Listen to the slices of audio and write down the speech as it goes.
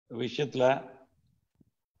விஷயத்துல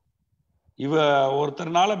இவ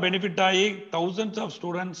ஒருத்தர்னால பெனிஃபிட் ஆகி thousands of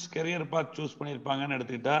students career path choose பண்ணியிருப்பாங்கன்னு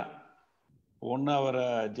எடுத்துக்கிட்டா ஒன்று அவரை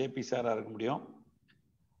ஜேபி சாரா இருக்க முடியும்.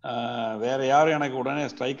 வேற யாரும் எனக்கு உடனே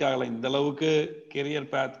ஸ்ட்ரைக் ஆகலை. இந்த அளவுக்கு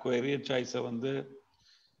கெரியர் பாத் கெரியர் சாய்ஸை வந்து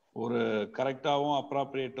ஒரு கரெக்டாகவும்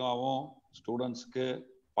அப்ராப்ரியேட்டாகவும் ஸ்டூடெண்ட்ஸ்க்கு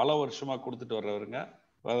பல வருஷமா கொடுத்துட்டு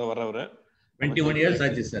வர்றவர் 21 இயர்ஸ்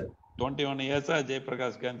ஆச்சு சார். 21 இயர்ஸா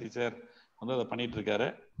ஜெயபிரகாஷ் காந்தி சார் வந்து அதை பண்ணிட்டு இருக்காரு.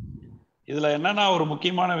 இதுல என்னன்னா ஒரு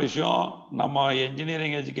முக்கியமான விஷயம், நம்ம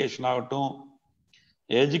என்ஜினியரிங் எஜுகேஷன் ஆகட்டும்,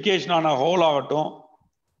 எஜுகேஷனான ஹோல் ஆகட்டும்,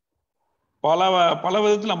 பல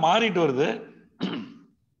விதத்துல மாறிட்டு வருது.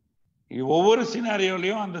 ஒவ்வொரு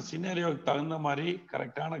சினாரியோலையும் அந்த சினாரியோக்கு தகுந்த மாதிரி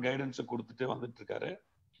கரெக்டான கைடன்ஸ் கொடுத்துட்டு வந்துட்டு இருக்காரு.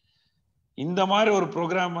 இந்த மாதிரி ஒரு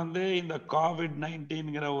ப்ரோக்ராம் வந்து இந்த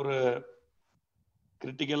COVID-19ங்கிற ஒரு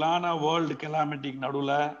கிரிட்டிக்கலான வேர்ல்டு கெலாமிட்டிக்கு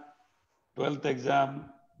நடுவில் 12th எக்ஸாம்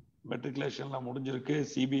மெட்ரிகுலேஷன்ல முடிஞ்சிருக்கு,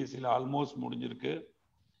 சிபிஎஸ்சியில் ஆல்மோஸ்ட் முடிஞ்சிருக்கு.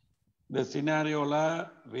 இந்த சினாரியோல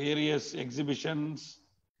வேரியஸ் எக்ஸிபிஷன்ஸ்,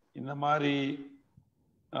 இந்த மாதிரி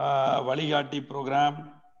வழிகாட்டி ப்ரோக்ராம்,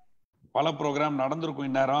 பல ப்ரோக்ராம் நடந்திருக்கும்.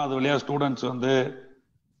 இந்நேரம் அது வழியா ஸ்டூடெண்ட்ஸ் வந்து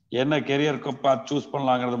என்ன கெரியர் பாத் சூஸ்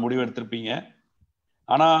பண்ணலாங்கிறத முடிவு எடுத்திருப்பீங்க.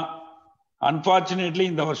 ஆனா அன்பார்ச்சுனேட்லி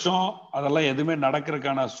இந்த வருஷம் அதெல்லாம் எதுவுமே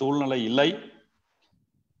நடக்கிறதுக்கான சூழ்நிலை இல்லை.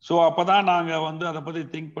 ஸோ அப்போதான் நாங்கள் வந்து அதை பற்றி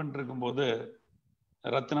திங்க் பண்ணிட்டு இருக்கும்போது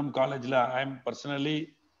ரத்னம் காலேஜில் I am personally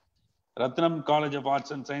Ratnam college of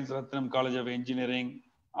arts and science, Ratnam college of engineering,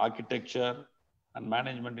 architecture and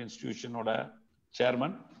management இன்ஸ்டிடியூஷனோட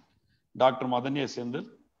chairman doctor Madan Senthil.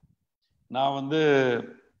 நான் வந்து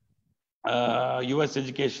யூஎஸ்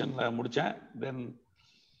எஜுகேஷனில் முடித்தேன். தென்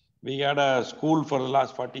we had a school for the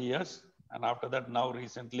last 40 years, and after that now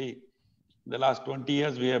recently the last 20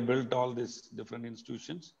 years we have built all these different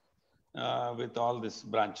institutions with all these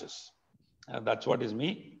branches. That's what is me.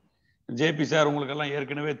 JP sir உங்களுக்கு எல்லாம்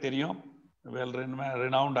ஏற்கனவே தெரியும், well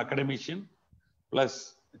renowned academician plus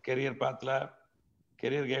career pathல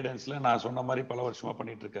career guidanceல நான் சொன்ன மாதிரி பல வருஷமா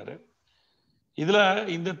பண்ணிட்டு இருக்காரு. இதுல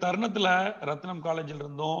இந்த தருணத்துல ரத்னம் காலேஜில்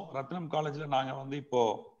இருந்தோம். ரத்னம் காலேஜ்ல நாங்க வந்து இப்போ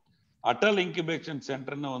அட்டல் இன்குபேஷன்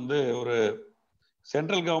சென்டர்னு வந்து ஒரு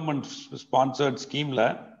central government sponsored ஸ்கீம்ல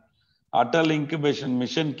Atal incubation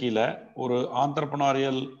mission கீழே ஒரு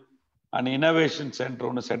ஆண்டர்பிரனரியல் அண்ட் இனோவேஷன் சென்டர்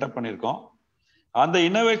ஒன்று செட்டப் பண்ணியிருக்கோம். அந்த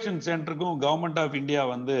இனோவேஷன் சென்டருக்கும் கவர்மெண்ட் ஆஃப் இந்தியா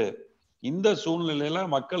வந்து இந்த சூழ்நிலையில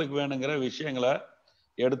மக்களுக்கு வேணுங்கிற விஷயங்களை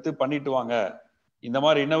எடுத்து பண்ணிட்டு வாங்க, இந்த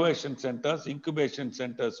மாதிரி இனோவேஷன் சென்டர்ஸ், இன்குபேஷன்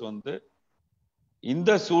சென்டர்ஸ் வந்து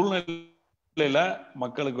இந்த சூழ்நிலையில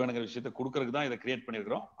மக்களுக்கு வேணுங்கிற விஷயத்தை கொடுக்கறதுக்கு தான் இதை கிரியேட்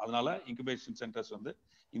பண்ணியிருக்கிறோம். அதனால இன்குபேஷன் சென்டர்ஸ் வந்து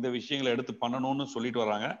இந்த விஷயங்களை எடுத்து பண்ணணும்னு சொல்லிட்டு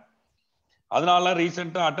வராங்க. அதனால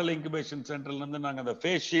ரீசெண்டா அட்டல் இன்குபேஷன் சென்டர்ல இருந்து நாங்கள் அந்த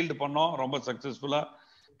ஃபேஸ் ஷீல்டு பண்ணோம், ரொம்ப சக்சஸ்ஃபுல்லா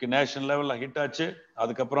நேஷனல் லெவல்ல ஹிட் ஆச்சு.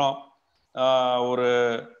 அதுக்கப்புறம் ஒரு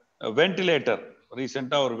வென்டிலேட்டர்,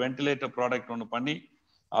 ரீசெண்டா ஒரு வென்டிலேட்டர் ப்ராடக்ட் ஒன்று பண்ணி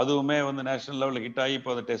அதுவுமே வந்து நேஷனல் லெவலில் ஹிட் ஆகி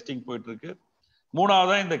இப்போ அதை டெஸ்டிங் போயிட்டு இருக்கு.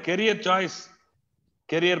 மூணாவதா இந்த கெரியர் சாய்ஸ்,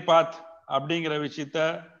 கெரியர் பாத் அப்படிங்கிற விஷயத்த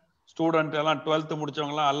ஸ்டூடெண்ட் எல்லாம் 12th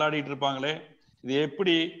முடிச்சவங்கலாம் அல்லாடிட்டு இருப்பாங்களே, இது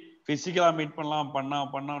எப்படி பிசிக்கலா மீட் பண்ணலாம்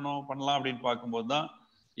அப்படின்னு பார்க்கும்போது தான்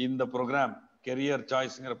இந்த ப்ரோக்ராம் கெரியர்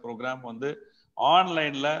சாய்ஸ்ங்கிற ப்ரோக்ராம் வந்து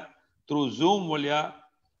ஆன்லைன்ல த்ரூ ஜூம் வழியா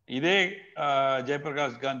இதே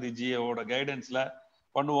ஜெயபிரகாஷ் காந்தி ஜியோட கைடன்ஸ்ல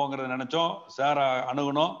பண்ணுவோங்கிறத நினைச்சோம். சார்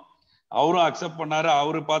அணுகணும், அவரும் அக்செப்ட் பண்ணாரு.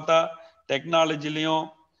 அவரு பார்த்தா டெக்னாலஜிலையும்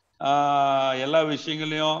எல்லா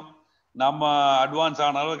விஷயங்களையும் நம்ம அட்வான்ஸ்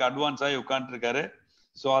ஆன அளவுக்கு அட்வான்ஸ் ஆகி உட்காந்துருக்காரு.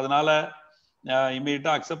 ஸோ அதனால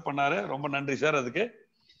இமீடியட்டா அக்செப்ட் பண்ணாரு. ரொம்ப நன்றி சார் அதுக்கு.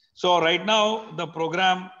 So right now the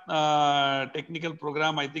program, technical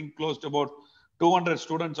program, I think close to about 200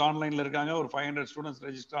 students ஆன்லைன்ல இருக்காங்க. ஒரு 500 ஸ்டூடெண்ட்ஸ்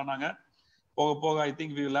ரெஜிஸ்டர் ஆனாங்க. போக போக I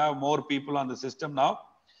think we will have more people on the system now.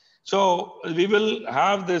 So we will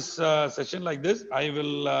have this session like this. I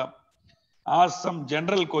will ask some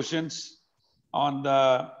general questions on the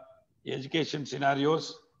education scenarios,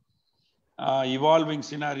 evolving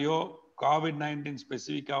scenario, COVID-19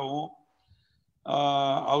 ஸ்பெசிஃபிக்காகவும்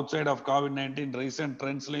outside of COVID-19 recent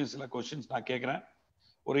trendsலையும் சில questions நான் கேட்குறேன்.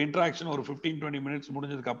 ஒரு interaction ஒரு 15-20 minutes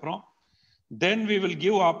முடிஞ்சதுக்கு அப்புறம் then we will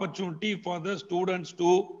give opportunity for the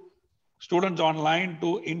students online to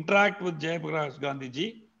interact with Jaya Prakash Gandhi ji,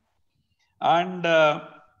 and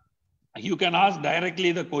you can ask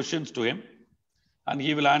directly the questions to him and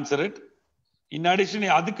he will answer it. In addition,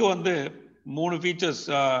 அதுக்கு வந்து 3 features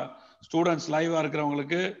students live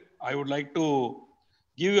இருக்கிறவங்களுக்கு I would like to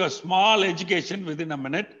give you a small education within a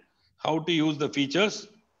minute how to use the features.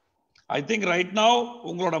 I think right now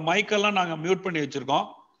உங்களோட mic எல்லாம் நாங்க mute பண்ணி வச்சிருக்கோம்,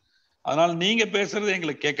 அதனால நீங்க பேசுறது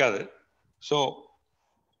எங்களுக்கு கேட்காது. So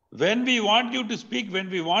when we want you to speak, when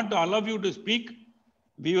we want to allow you to speak,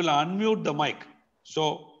 we will unmute the mic. So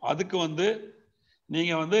அதுக்கு வந்து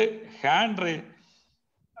நீங்க வந்து ஹேண்ட்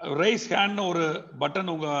ரைஸ் ஹேண்ட்னு ஒரு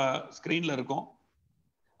பட்டன் உங்க ஸ்கிரீன்ல இருக்கும்.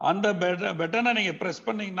 அந்த பட்டனை நீங்க பிரஸ்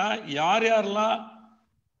பண்ணீங்கன்னா யார் யாரெல்லாம்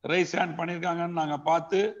ரைஸ் ஹேண்ட் பண்ணியிருக்காங்கன்னு நாங்க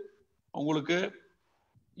பார்த்து உங்களுக்கு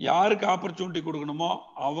யாருக்கு ஆப்பர்ச்சுனிட்டி கொடுக்கணுமோ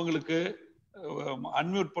அவங்களுக்கு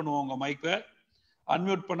அன்மியூட் பண்ணுவோம். உங்க மைக்கை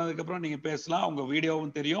அன்மியூட் பண்ணதுக்கு அப்புறம் நீங்க பேசலாம். உங்க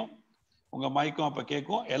வீடியோவும் தெரியும், உங்க மைக்கும் அப்ப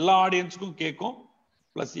கேட்கும், எல்லா ஆடியன்ஸுக்கும் கேட்கும்,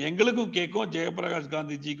 பிளஸ் எங்களுக்கும் கேட்கும், ஜெயபிரகாஷ்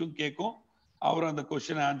காந்திஜிக்கும் கேட்கும். அவர் அந்த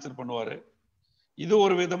கொஸ்டினை ஆன்சர் பண்ணுவாரு. இது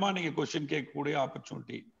ஒரு விதமா நீங்க கொஸ்டின் கேட்கக்கூடிய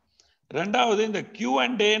ஆப்பர்ச்சுனிட்டி. ரெண்டாவது, இந்த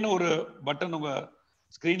Q&Aன்னு ஒரு பட்டன் உங்க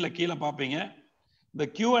ஸ்கிரீன்ல கீழே பார்ப்பீங்க. இந்த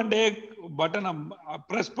Q&A பட்டனை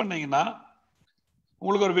பிரஸ் பண்ணீங்கன்னா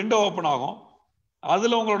உங்களுக்கு ஒரு விண்டோ ஓப்பன் ஆகும்.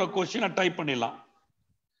 அதுல உங்களோட கொஸ்டினை டைப் பண்ணிடலாம்.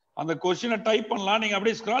 அந்த கொஸ்டினை டைப் பண்ணலாம். நீங்க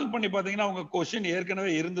அப்படியே ஸ்க்ரால் பண்ணி பார்த்தீங்கன்னா உங்க கொஸ்டின்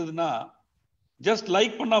ஏற்கனவே இருந்ததுன்னா ஜஸ்ட்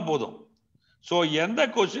லைக் பண்ணா போதும். ஸோ எந்த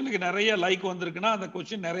கொஸ்டினுக்கு நிறைய லைக் வந்திருக்குன்னா அந்த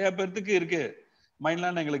கொஸ்டின் நிறைய பேர்த்துக்கு இருக்கு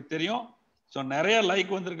மைண்ட்லான்னு எங்களுக்கு தெரியும். ஸோ நிறைய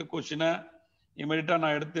லைக் வந்திருக்க கொஸ்டினை இமீடியட்டா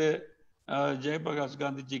நான் எடுத்து ஜெயபிரகாஷ்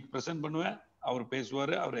காந்திஜிக்கு பிரசன்ட் பண்ணுவேன். அவர்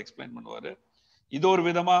பேசுவாரு, அவர் எக்ஸ்பிளைன் பண்ணுவாரு. இது ஒரு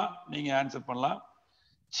விதமா நீங்க ஆன்சர் பண்ணலாம்.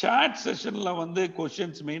 சாட் செஷன்ல வந்து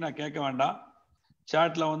கொஸ்டின்ஸ் மெயினா கேட்க வேண்டாம்.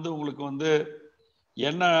 சாட்ல வந்து உங்களுக்கு வந்து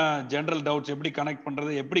என்ன ஜெனரல் டவுட்ஸ், எப்படி கனெக்ட்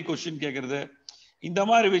பண்றது, எப்படி கொஸ்டின் கேட்கறது, இந்த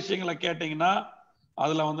மாதிரி விஷயங்களை கேட்டீங்கன்னா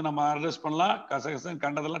அதுல வந்து நம்ம அட்ரஸ் பண்ணலாம். கசகசன்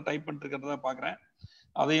கண்டதெல்லாம் டைப் பண்ணிட்டு இருக்கிறதா பாக்குறேன்.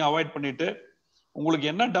 அதையும் அவாய்ட் பண்ணிட்டு உங்களுக்கு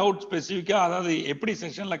என்ன டவுட் ஸ்பெசிஃபிக்கா, அதாவது எப்படி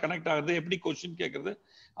செஷன்ல கனெக்ட் ஆகுது, எப்படி கொஸ்டின் கேட்கறது,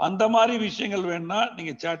 அந்த மாதிரி விஷயங்கள் வேணும்னா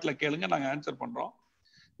நீங்க சாட்ல கேளுங்க, நாங்க ஆன்சர் பண்றோம்.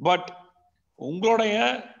 பட் உங்களுடைய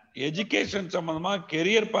எஜுகேஷன் சம்பந்தமா,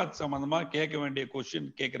 கெரியர் பாத் சம்பந்தமா கேட்க வேண்டிய கொஸ்டின்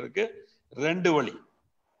கேட்கறதுக்கு ரெண்டு வழி.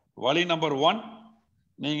 வழி நம்பர் 1,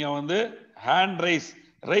 நீங்க வந்து ஹேண்ட்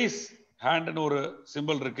ரைஸ் ஹேண்ட்னு ஒரு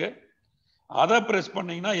சிம்பிள் இருக்கு. அதை பிரஸ்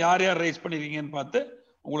பண்ணீங்கன்னா யார் யார் ரைஸ் பண்ணிருக்கீங்கன்னு பார்த்து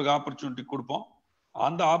உங்களுக்கு ஆப்பர்ச்சுனிட்டி கொடுப்போம்.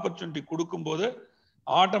 அந்த ஆப்பர்ச்சுனிட்டி கொடுக்கும்போது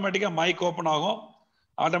ஆட்டோமேட்டிக்கா மைக் ஓப்பன் ஆகும்,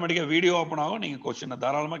 ஆட்டோமேட்டிக்கா வீடியோ ஓப்பன் ஆகும். நீங்க கொஸ்டினை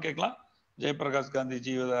தாராளமா கேட்கலாம். ஜெயபிரகாஷ்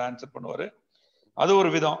காந்திஜி ஆன்சர் பண்ணுவாரு. அது ஒரு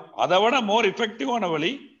விதம். அதை விட மோர் எஃபெக்டிவான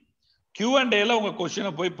வழி, Q&Aல உங்க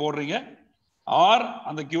கொஸ்டினை போய் போடுறீங்க. ஆர்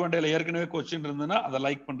அந்த Q&Aல ஏற்கனவே கொஸ்டின் இருந்ததுன்னா அதை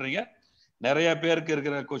லைக் பண்றீங்க. நிறைய பேருக்கு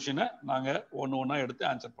இருக்கிற கொஸ்டினை நாங்க ஒன்னா எடுத்து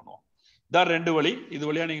ஆன்சர் பண்ணுவோம். இதான் ரெண்டு வழி. இது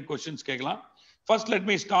வழியா நீங்க கொஸ்டின்ஸ் கேட்கலாம். First let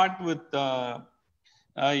me start with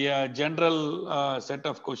a general set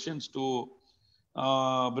of questions to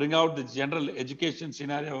bring out the general education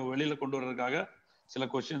scenario வெளியில கொண்டு வரதுக்காக சில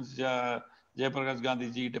கொஸ்டின்ஸ் ஜெயபிரகாஷ்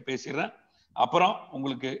காந்திஜி கிட்ட பேசிடுறேன். அப்புறம்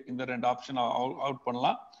உங்களுக்கு இந்த ரெண்டு ஆப்ஷன் அவுட்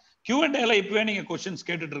பண்ணலாம். Q&Aல இப்பவே நீங்க கொஸ்டின்ஸ்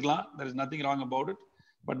கேட்டுட்டு இருக்கலாம். there is nothing wrong about it,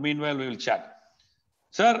 but meanwhile we will chat.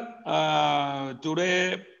 Sir, today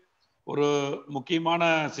ஒரு முக்கியமான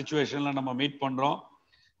சிச்சுவேஷன்ல நம்ம மீட் பண்றோம்.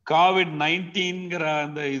 COVID-19ங்கிற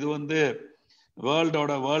அந்த இது வந்து வேர்ல்டு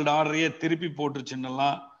ஆர்டரையே திருப்பி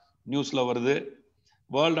போட்டுருச்சுன்னெல்லாம் நியூஸ்ல வருது.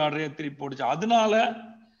 வேர்ல்டு ஆர்டரையே திருப்பி போட்டுச்சு. அதனால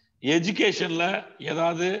எஜுகேஷன்ல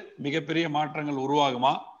ஏதாவது மிகப்பெரிய மாற்றங்கள்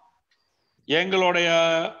உருவாகுமா? எங்களுடைய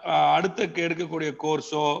அடுத்த எடுக்கக்கூடிய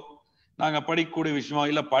கோர்ஸோ, நாங்க படிக்கக்கூடிய விஷயமோ,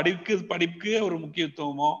 இல்ல படிப்புக்கு ஒரு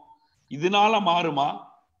முக்கியத்துவமோ இதனால மாறுமா?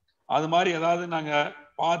 அது மாதிரி ஏதாவது நாங்க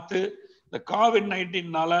பார்த்து, இந்த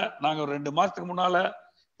COVID-19னால நாங்க ஒரு 2 மாசத்துக்கு முன்னால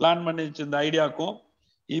பிளான் பண்ணி வச்சிருந்த ஐடியாக்கும்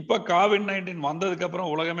இப்ப COVID-19 வந்ததுக்கு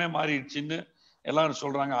அப்புறம் உலகமே மாறிடுச்சுன்னு எல்லாரும்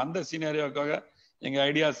சொல்றாங்க. அந்த சீனரியோக்காக எங்க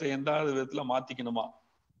ஐடியாஸை எந்த விதத்துல மாத்திக்கணுமா?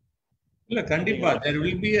 இல்ல, கண்டிப்பா there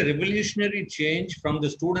will be a revolutionary change from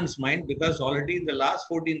the students mind, because already in the last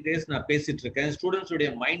 14 days நான் பேசிட்டு இருக்கேன். ஸ்டூடெண்ட்ஸ்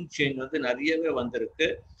உடைய மைண்ட் சேஞ்ச் வந்து நிறையவே வந்திருக்கு.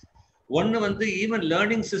 ஒன்னு வந்து ஈவன்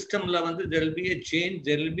லேர்னிங் சிஸ்டம்ல வந்து there will be a change,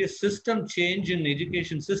 there will be a system change in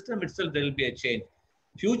education system itself, there will be a change.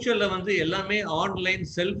 ஃபியூச்சர்ல வந்து எல்லாமே ஆன்லைன்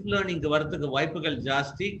செல்ஃப் லேர்னிங் வரதுக்கு வாய்ப்புகள்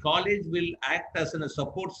ஜாஸ்தி. College will act as a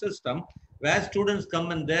support system where students come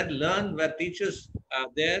and there learn, where teachers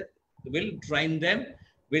there will train them,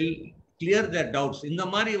 will clear their doubts. இந்த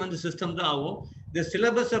மாதிரி வந்து system தான் ஆகும். இந்த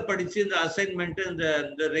சிலபஸை படிச்சு இந்த அசைன்மெண்ட்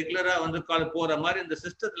இந்த ரெகுலரா வந்து போற மாதிரி இந்த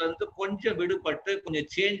சிஸ்டத்துல இருந்து கொஞ்சம் விடுபட்டு கொஞ்சம்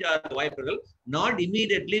சேஞ்ச் ஆகிற வாய்ப்புகள், நாட்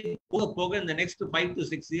இமீடியட்லி, போக போக இந்த நெக்ஸ்ட் 5 to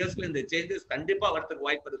 6 இயர்ஸ்ல இந்த சேஞ்சஸ் கண்டிப்பா வரதுக்கு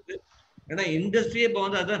வாய்ப்பு இருக்கு. ஏன்னா இண்டஸ்ட்ரியே இப்போ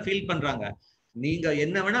வந்து அதான் ஃபீல் பண்றாங்க. நீங்க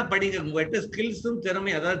என்ன வேணா படிங்க, உங்கள்கிட்ட ஸ்கில்ஸும்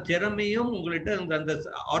அதாவது திறமையும் உங்கள்கிட்ட அந்த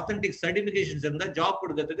ஆத்தென்டிக் சர்டிபிகேஷன்ஸ் இருந்தா ஜாப்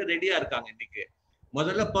கொடுக்கறதுக்கு ரெடியா இருக்காங்க. இன்னைக்கு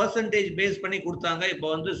முதல்ல பர்சன்டேஜ் பேஸ் பண்ணி கொடுத்தாங்க, இப்போ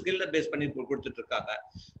வந்து ஸ்கில்ல பேஸ் பண்ணி கொடுத்துட்டு இருக்காங்க.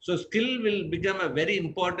 So skill will become a very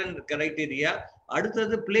important criteria.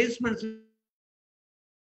 அடுத்தது placements.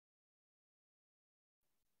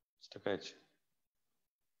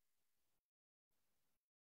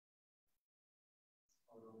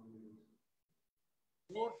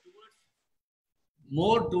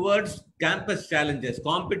 more towards campus challenges,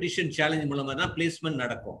 competition challenge மூலமா தான் பிளேஸ்மெண்ட்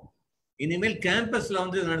நடக்கும். இனிமேல் கேம்பஸ்ல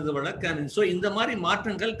வந்து நடந்தது விட ஸோ இந்த மாதிரி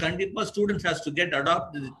மாற்றங்கள் கண்டிப்பா students has to get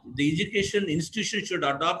adapt. The education institution should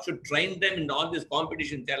adapt, should train them in all this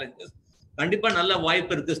competition challenges. கண்டிப்பா நல்ல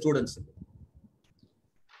வாய்ப்பு இருக்கு ஸ்டூடெண்ட்ஸுக்கு.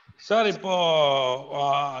 சார் இப்போ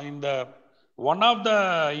இந்த one of the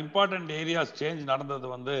important areas change நடந்தது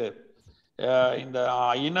வந்து இந்த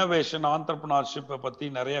இனோவேஷன் ஆண்டர்பிரினர்ஷிப்பை பத்தி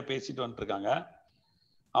நிறைய பேசிட்டு வந்துட்டு இருக்காங்க.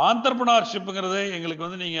 ஆண்டர்பிரினர்ஷிப்ங்கிறது எங்களுக்கு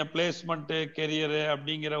வந்து நீங்க பிளேஸ்மெண்ட் கெரியர்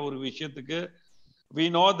அப்படிங்கிற ஒரு விஷயத்துக்கு we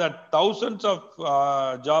know that thousands of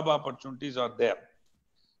job opportunities are there.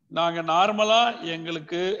 நாங்க நார்மலா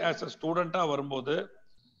எங்களுக்கு as a ஸ்டூடெண்டா வரும்போது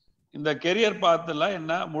இந்த கெரியர் பாத்துல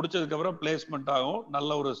என்ன முடிச்சதுக்கு அப்புறம் பிளேஸ்மெண்ட் ஆகும், நல்ல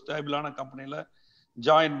ஒரு ஸ்டேபிளான கம்பெனில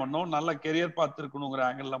ஜாயின் பண்ணோம், நல்ல கெரியர் பார்த்து இருக்கணுங்கிற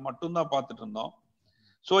ஆங்கிள் மட்டும்தான் பார்த்துட்டு இருந்தோம்.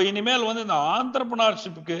 ஸோ இனிமேல் வந்து இந்த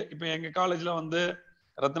ஆண்டர்பிரினர்ஷிப்புக்கு இப்போ எங்க காலேஜ்ல வந்து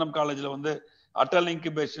ரத்னம் காலேஜ்ல வந்து அட்டல்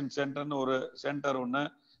இன்குபேஷன் சென்டர்னு ஒரு சென்டர் ஒன்று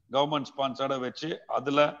கவர்மெண்ட் ஸ்பான்சர்டா வச்சு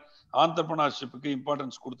அதுல ஆண்டர்பிரினர்ஷிப்புக்கு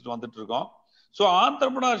இம்பார்ட்டன்ஸ் கொடுத்துட்டு வந்துட்டு இருக்கோம். ஸோ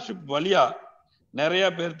ஆண்டர்பிரினர்ஷிப் வழியா நிறைய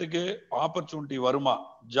பேர்த்துக்கு ஆப்பர்ச்சுனிட்டி வருமா,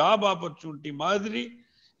 ஜாப் ஆப்பர்ச்சுனிட்டி மாதிரி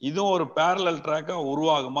இதுவும் ஒரு பேரலல் ட்ராக்கா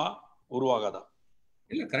உருவாகுமா, உருவாகாதா?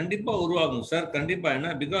 இல்ல கண்டிப்பா உருவாகும் சார், கண்டிப்பா. என்ன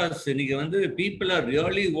பிகாஸ் இன்னைக்கு வந்து people are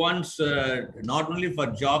really wants not only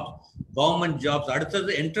for job, government jobs,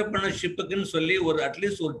 அடுத்தது என்டர்பிரினர்ஷிப்புக்குன்னு சொல்லி ஒரு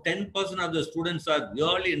அட்லீஸ்ட் ஒரு 10% of the students are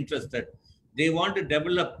really interested. They want to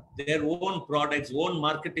develop their own products, own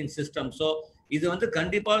marketing system. So இது வந்து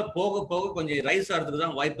கண்டிப்பா போக போக கொஞ்சம் ரைஸ் ஆகிறதுக்கு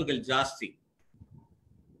தான் வாய்ப்புகள் ஜாஸ்தி.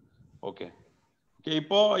 ஓகே,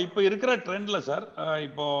 இப்போ இருக்கிற ட்ரெண்ட்ல சார்,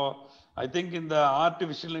 இப்போ ஐ திங்க் இந்த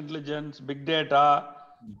artificial intelligence, big data,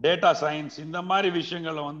 data science இந்த மாதிரி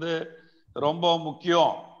விஷயங்களை வந்து ரொம்ப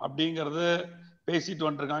முக்கியம் அப்படிங்கிறது பேசிட்டு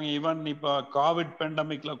வந்துருக்காங்க. ஈவன் இப்போ கோவிட்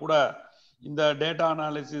பேண்டமிக்ல கூட இந்த டேட்டா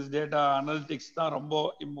அனாலிசிஸ், டேட்டா அனலிட்டிக்ஸ் தான் ரொம்ப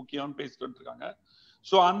முக்கியம்னு பேசிட்டு வந்துருக்காங்க.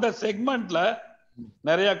 ஸோ அந்த செக்மெண்ட்ல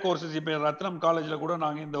நிறைய கோர்சஸ் இப்போ ரத்னம் காலேஜ்ல கூட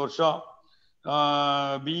நாங்கள் இந்த வருஷம்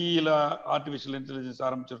பிஇல ஆர்டிஃபிஷியல் இன்டெலிஜென்ஸ்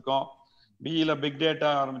ஆரம்பிச்சிருக்கோம், பிஇல பிக் டேட்டா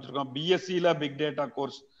ஆரம்பிச்சிருக்கோம், பிஎஸ்சியில பிக் டேட்டா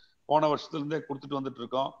கோர்ஸ் போன வருஷத்துல இருந்தே கொடுத்துட்டு வந்துட்டு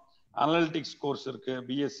இருக்கோம். அனலிட்டிக்ஸ் கோர்ஸ் இருக்கு,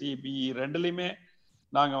 பிஎஸ்சி பிஇ ரெண்டுலையுமே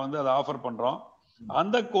நாங்க வந்து அதை ஆஃபர் பண்றோம்.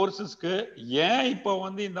 அந்த கோர்சஸ்க்கு ஏன் இப்போ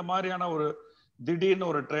வந்து இந்த மாதிரியான ஒரு திடீர்னு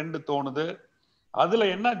ஒரு ட்ரெண்ட் தோணுது, அதுல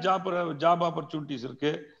என்ன ஜாப் ஆப்பர்ச்சுனிட்டிஸ்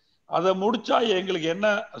இருக்கு, அதை முடிச்சா எங்களுக்கு என்ன,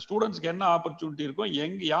 ஸ்டூடெண்ட்ஸ்க்கு என்ன ஆப்பர்ச்சுனிட்டி இருக்கும்,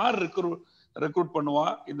 யார் ரெக்ரூட் பண்ணுவா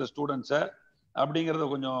இந்த ஸ்டூடெண்ட்ஸை அப்படிங்கறத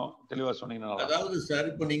கொஞ்சம் தெளிவா சொன்னீங்கன்னா. அதாவது சார்,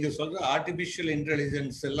 இப்போ நீங்க சொல்ற ஆர்டிபிஷியல்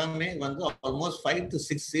இன்டெலிஜென்ஸ் எல்லாமே வந்து ஆல்மோஸ்ட் 5 to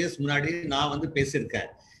 6 years முன்னாடி நான் வந்து பேசியிருக்கேன்.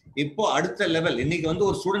 இப்போ அடுத்த லெவல், இன்னைக்கு வந்து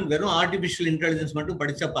ஒரு ஸ்டூடெண்ட் வெறும் ஆர்டிபிஷியல் இன்டெலிஜென்ஸ் மட்டும்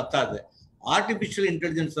படிச்சா பத்தாது. ஆர்டிபிஷியல்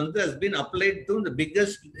இன்டெலிஜென்ஸ் வந்து has been applied to the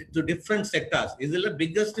biggest, to different sectors. இதுல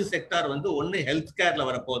biggest sector வந்து ஒன்னு ஹெல்த் கேர்ல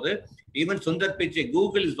வரப்போகுது. Even Sundar Pichai,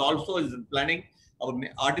 Google is also is planning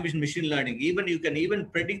artificial machine learning. Even you can even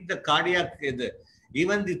predict the cardiac இது.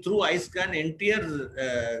 Even through eye scan, entire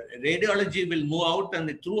radiology will move out, and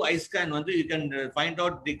through eye scan வந்து you can find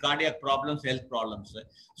out the cardiac problems, health problems.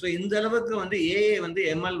 So இந்த அளவுக்கு வந்து AI வந்து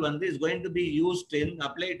ML வந்து is going to be used in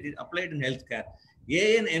applied in healthcare.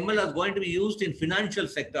 AI and ML are going to be used in financial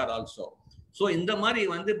sector also. So இந்த மாதிரி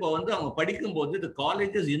வந்து இப்போ வந்து அவங்க படிக்கும்போது the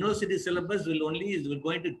colleges, university syllabus will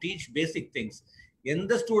going to teach basic things.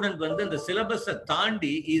 எந்த student வந்து இந்த சிலபஸை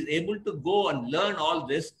தாண்டி is able to go and learn all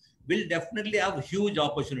this will definitely have huge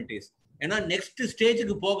opportunities. ஏன்னா நெக்ஸ்ட்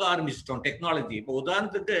ஸ்டேஜுக்கு போக ஆரம்பிச்சிட்டோம் டெக்னாலஜி. இப்போ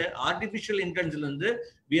உதாரணத்துக்கு ஆர்டிபிஷியல் இன்டெலிஜென்ஸ்ல இருந்து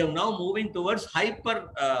we are now moving towards hyper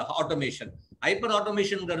automation. Hyper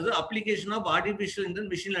ஆட்டோமேஷன்ங்கிறது application of artificial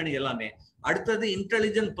intelligence, machine learning எல்லாமே. அடுத்தது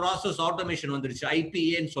இன்டெலிஜென்ட் ப்ராசஸ் ஆட்டோமேஷன் வந்துருச்சு,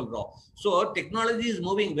 ஐபிஏன்னு சொல்றோம். So technology is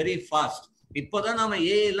moving very fast. இப்போதான் நாம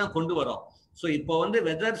ஏஐ எல்லாம் கொண்டு வரோம். ஸோ இப்போ வந்து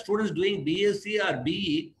weather students doing BSc R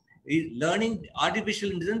BE learning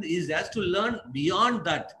artificial intelligence is has to learn beyond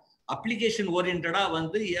that. Application ஓரியன்டா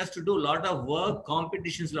வந்து he has to do lot of work,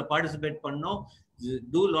 competitionsல participate பண்ணோம்,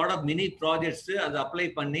 do lot of mini projects, அதை apply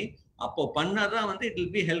பண்ணி அப்போ பண்ணாதான் வந்து it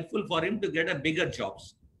will be helpful for him to get a bigger jobs.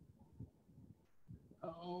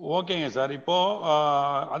 ஓகேங்க sir. இப்போ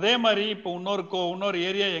அதே மாதிரி இப்போ இன்னொரு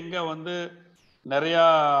ஏரியா எங்க வந்து நிறைய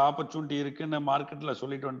ஆப்பர்ச்சுனிட்டி இருக்குன்னு மார்க்கெட்ல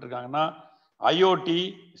சொல்லிட்டு வந்துருக்காங்கன்னா ஐஓடி,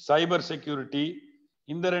 சைபர் செக்யூரிட்டி,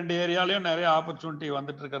 இந்த ரெண்டு ஏரியாலையும் நிறைய ஆப்பர்ச்சுனிட்டி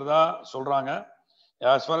வந்துட்டு இருக்கிறதா சொல்றாங்க.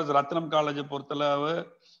 as far as ரத்னம் காலேஜை பொறுத்தளவு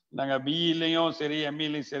நாங்க பிஇலையும் சரி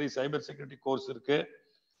எம்இலையும் சரி சைபர் செக்யூரிட்டி கோர்ஸ் இருக்கு.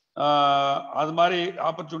 அது மாதிரி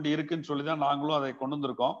ஆப்பர்ச்சுனிட்டி இருக்குன்னு சொல்லி தான் நாங்களும் அதை கொண்டு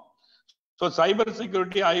வந்திருக்கோம். ஸோ சைபர்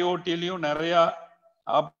செக்யூரிட்டி ஐஓடிலையும் நிறைய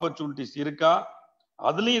ஆப்பர்ச்சுனிட்டிஸ் இருக்கா,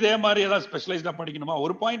 அதுலயும் இதே மாதிரி ஏதாவது ஸ்பெஷலைஸ்டா படிக்கணுமா?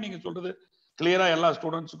 ஒரு பாயிண்ட் நீங்க சொல்றது கிளியரா எல்லா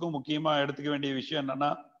ஸ்டூடெண்ட்ஸுக்கும் முக்கியமா எடுத்துக்க வேண்டிய விஷயம்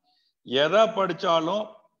என்னன்னா, எதை படிச்சாலும்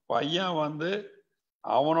பையன் வந்து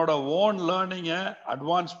அவனோட ஓன் லேர்னிங்கை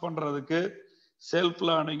அட்வான்ஸ் பண்றதுக்கு செல்ஃப்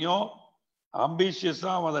லேர்னிங்கும் அம்பிஷியஸா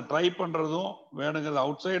அவன் அதை ட்ரை பண்றதும் வேணுங்கிறது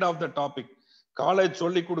out side of the topic. College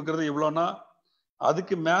சொல்லி கொடுக்கறது இவ்வளோனா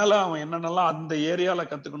அதுக்கு மேல அவன் என்னென்னலாம் அந்த ஏரியால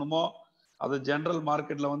கத்துக்கணுமோ அதை ஜெனரல்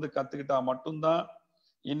மார்க்கெட்ல வந்து கத்துக்கிட்டா மட்டும்தான்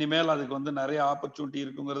இனிமேல் அதுக்கு வந்து நிறைய ஆப்பர்ச்சுனிட்டி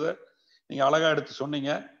இருக்குங்கிறத நீங்க அழகா எடுத்து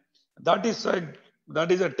சொன்னீங்க. That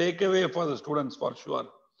is a take away for the students for sure.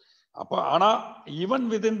 அப்போ ஆனா ஈவன்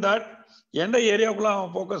வித்இன் தட் எந்த ஏரியாவுக்குள்ள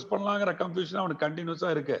அவன் ஃபோக்கஸ் பண்ணலாங்கிற கன்ஃபியூஷன் அவனுக்கு கண்டினியூஸா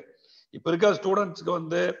இருக்கு. இப்ப இருக்க ஸ்டூடெண்ட்ஸ்க்கு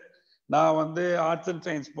வந்து நான் வந்து ஆர்ட்ஸ் அண்ட்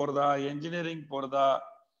சயின்ஸ் போறதா, என்ஜினியரிங் போறதா,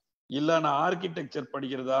 இல்ல நான் ஆர்கிடெக்சர்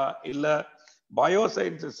படிக்கிறதா, இல்ல பயோ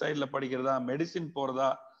சயின்சஸ் சைட்ல படிக்கிறதா, மெடிசின் போறதா,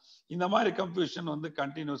 இந்த மாதிரி கன்ஃபியூஷன் வந்து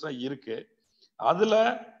கண்டினியூஸா இருக்கு. அதுல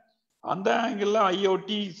அந்த ஆங்கிள்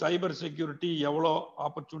ஐஓடி சைபர் செக்யூரிட்டி எவ்வளோ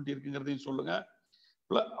ஆப்பர்ச்சுனிட்டி இருக்குங்கிறதையும் சொல்லுங்க.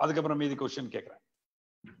 அதுக்கப்புறம் மீதி கொஸ்டின் கேட்கிறேன்.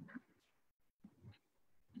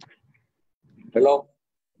 ஹலோ.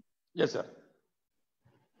 Yes sir.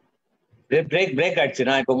 பிரேக் ஆயிடுச்சு.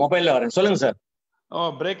 நான் இப்போ மொபைல்ல வரேன். சொல்லுங்க சார். ஓ,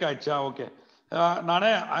 பிரேக் ஆயிடுச்சா? ஓகே.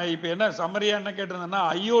 நானே இப்போ என்ன சம்மரியா என்ன கேட்டிருந்தேன்னா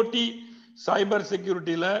ஐஓடி சைபர்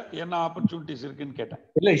செக்யூரிட்டில என்ன ஆப்பர்ச்சுனிட்டிஸ் இருக்குன்னு கேட்டேன்.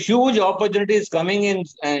 இல்ல, huge opportunities coming in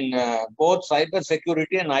both cyber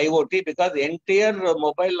security and IoT because entire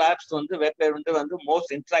mobile apps வந்து வெப் வந்து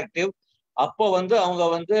மோஸ்ட் இன்டராக்டிவ். அப்போ வந்து அவங்க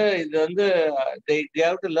வந்து இது வந்து they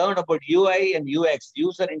have to learn about UI and UX,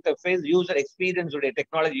 user interface, user experience உடைய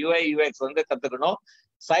டெக்னாலஜி UI UX வந்து கத்துக்கணும்.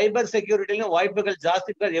 சைபர் செக்யூரிட்டிலும் வாய்ப்புகள்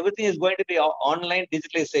ஜாஸ்தி because everything is going to be online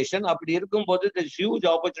digitalisation. அப்படி இருக்கும்போது there is huge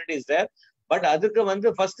opportunities there. But அதுக்கு வந்து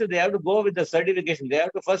first they have to go with the certification. They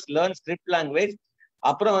have to first learn script language.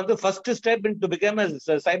 அப்புறம் வந்து first step in to become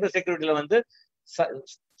சைபர் செக்யூரிட்டில வந்து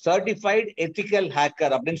certified ethical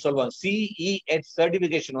hacker அப்படின்னு சொல்லுவாங்க. CEH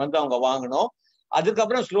certification வந்து அவங்க வாங்கணும்.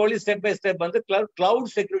 அதுக்கப்புறம் ஸ்லோலி ஸ்டெப் பை ஸ்டெப் வந்து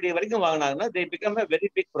கிளவுட் செக்யூரிட்டி வரைக்கும் வாங்கினாங்கன்னா they become a very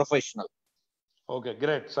big professional. Okay,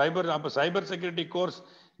 great. Cyber security course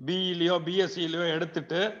பிஇலயோ பிஎஸ்சிலயோ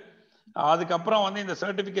எடுத்துட்டு அதுக்கப்புறம் வந்து இந்த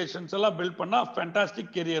சர்டிபிகேஷன்ஸ் எல்லாம் பில்ட் பண்ணா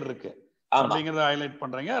ஃபேண்டாஸ்டிக் கெரியர் இருக்கு அப்படிங்கறத ஹைலைட்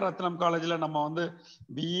பண்றீங்க. ரத்னம் காலேஜ்ல நம்ம வந்து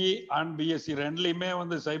பிஇ அண்ட் பிஎஸ்சி ரெண்டுலயுமே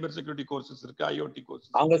வந்து சைபர் செக்யூரிட்டி கோர்சஸ் இருக்கு, ஐஓடி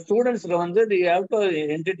கோர்சஸ். அவங்க ஸ்டூடெண்ட்ஸ்க்கு வந்து they have to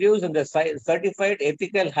introduce இந்த certified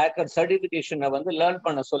ethical hacker certification வந்து லேர்ன்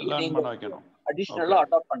பண்ண சொல்லி லேர்ன் பண்ண வைக்கணும், அடிஷனலா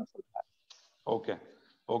அடாப்ட் பண்ண சொல்றாங்க. Okay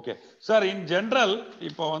okay sir. இன் ஜெனரல்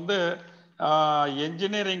இப்போ வந்து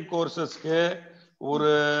என்ஜினியரிங் கோர்சஸ்க்கு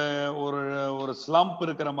ஒரு ஒரு ஒரு ஸ்லம்ப்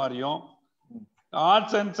இருக்கிற மாதிரியும்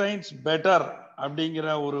ஆர்ட்ஸ் அண்ட் சயின்ஸ் பெட்டர் அப்படிங்கிற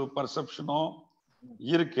ஒரு பர்செப்ஷனும்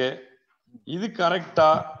இருக்கு. இது கரெக்டா?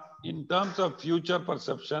 In terms of future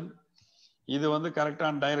perception இது வந்து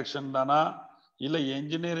கரெக்டான டைரக்ஷன் தானா? இல்ல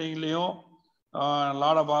என்ஜினியரிங்லயும்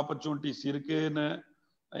லாட் ஆஃப் ஆப்பர்ச்சுனிட்டிஸ் இருக்குன்னு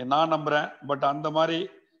நான் நம்புறேன். பட் அந்த மாதிரி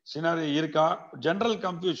சினாரியோ இருக்கா? ஜெனரல்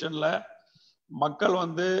கன்ஃபியூஷன்ல மக்கள்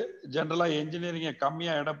வந்து ஜெனரலா என்ஜினியரிங்கை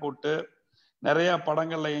கம்மியா எடை போட்டு நிறைய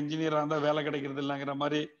படங்கள்ல என்ஜினியரா இருந்தா வேலை கிடைக்கிறது இல்லைங்கிற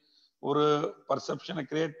மாதிரி ஒரு பர்செப்ஷனை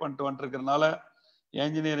கிரியேட் பண்ணிட்டு வந்துருக்கிறதுனால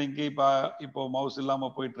என்ஜினியரிங்க்கு இப்போ மவுஸ் இல்லாம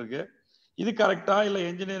போயிட்டு இருக்கு. இது கரெக்டா? இல்ல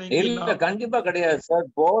என்ஜினியரிங்? இல்ல, கண்டிப்பா கிடையாது sir.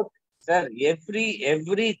 Both sir,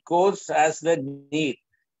 every course has the need.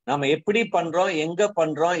 நம்ம எப்படி பண்றோம், எங்க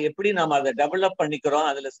பண்றோம், எப்படி நம்ம அதை டெவலப் பண்ணிக்கிறோம்,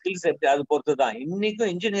 அதுல ஸ்கில்ஸ் எப்படி, அது பொறுத்து தான்.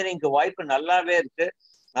 இன்னைக்கும் இன்ஜினியரிங்க்கு வாய்ப்பு நல்லாவே இருக்கு.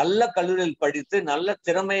 நல்ல கல்லூரியில் படித்து நல்ல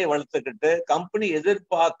திறமையை வளர்த்துக்கிட்டு கம்பெனி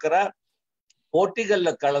எதிர்பார்க்கிற போட்டிகள்ல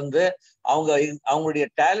கலந்து அவங்களுடைய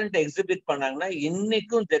டேலண்ட் எக்ஸிபிட் பண்ணாங்கன்னா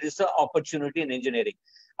இன்னைக்கும் there is a opportunity in engineering.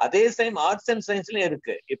 அதே டைம் ஆர்ட்ஸ் அண்ட் சயின்ஸ்லயும்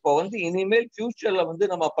இருக்கு. இப்போ வந்து இனிமேல் ஃபியூச்சர்ல வந்து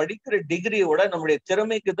நம்ம படிக்கிற டிகிரியோட நம்மளுடைய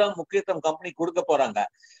திறமைக்கு தான் முக்கியத்துவம் கம்பெனி கொடுக்க போறாங்க.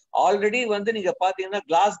 ஆல்ரெடி வந்து நீங்க பாத்தீங்கன்னா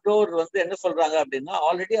கிளாஸ் டோர் வந்து என்ன சொல்றாங்க அப்படின்னா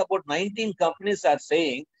already about 19 companies are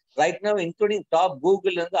saying right now including top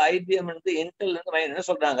Google இருந்து IBM இருந்து Intel இருந்து என்ன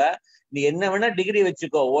சொல்றாங்க, நீ என்ன வேணா டிகிரி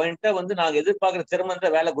வச்சுக்கோ, உன்கிட்ட வந்து நாங்க எதிர்பார்க்கிற திறமை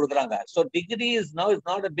வேலை கொடுக்குறாங்க. So degree is now is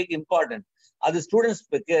not a big important. அது ஸ்டூடெண்ட்ஸ்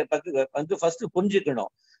வந்து ஃபர்ஸ்ட்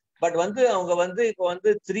புரிஞ்சுக்கணும். பட் வந்து அவங்க வந்து இப்போ வந்து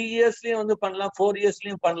 3 இயர்ஸ்லயும் வந்து பண்ணலாம், 4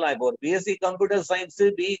 இயர்ஸ்லயும் பண்ணலாம். இப்போ ஒரு BSc computer science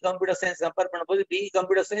BE computer science compare பண்ணும்போது BE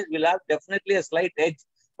computer science will have definitely a slight edge.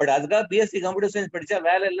 But அதுக்காக பிஎஸ்சி கம்ப்யூட்டர் சயின்ஸ் படிச்சா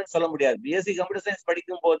வேலை இல்லைன்னு சொல்ல முடியாது. பிஎஸ்சி கம்ப்யூட்டர் சயின்ஸ்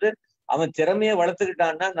படிக்கும் போது அவன் திறமையை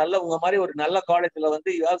வளர்த்துக்கிட்டான்னா நல்ல உங்க மாதிரி ஒரு நல்ல காலேஜ்ல வந்து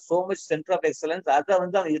you have so much centre of excellence, அதை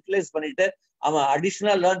வந்து அவன் யூட்டிலைஸ் பண்ணிட்டு அவன்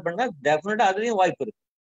அடிஷனலா லேர்ன் பண்ணா டெஃபினட்டா அதுலயும் வாய்ப்பு இருக்கு.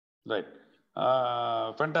 Right,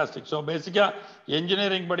 fantastic. ஸோ பேசிக்கா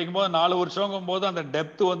இன்ஜினியரிங் படிக்கும்போது 4 வருஷங்கும் போது அந்த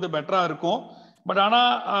டெப்த் வந்து பெட்டரா இருக்கும். பட் ஆனா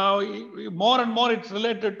more and more it's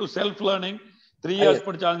related to self learning. 3 years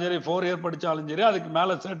படிச்சாலும் சரி, 4 இயர் படிச்சாலும் சரி, அதுக்கு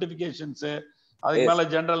மேல சர்டிபிகேஷன்ஸ், அதுக்கு மேல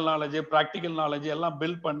ஜெனரல் நாலேஜ், பிராக்டிக்கல் நாலேஜ் எல்லாம்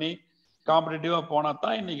பில்ட் பண்ணி காம்படிட்டிவா போனா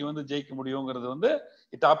தான் இன்னைக்கு வந்து ஜெயிக்க முடியுங்கிறது வந்து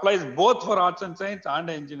it applies both for arts and science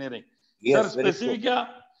and engineering. Sir ஸ்பெசிபிக்கா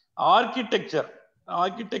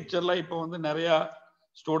ஆர்கிடெக்சர்ல இப்போ வந்து நிறைய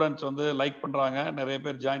ஸ்டூடெண்ட்ஸ் வந்து லைக் பண்றாங்க, நிறைய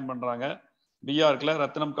பேர் ஜாயின் பண்றாங்க. பிஆர்க்ல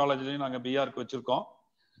ரத்னம் காலேஜ்லயும் நாங்க பிஆர்க்கு வச்சிருக்கோம்.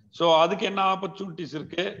 ஸோ அதுக்கு என்ன ஆப்பர்ச்சுனிட்டிஸ்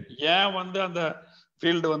இருக்கு, ஏன் வந்து அந்த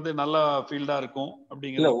ஃபீல்டு வந்து நல்ல ஃபீல்டா இருக்கும்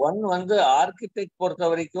அப்படிங்கிறது? ஒன் வந்து ஆர்கிடெக்ட் பொறுத்த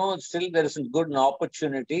வரைக்கும் still there is good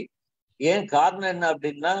opportunity. ஏன் காரணம் என்ன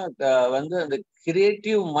அப்படின்னா வந்து அந்த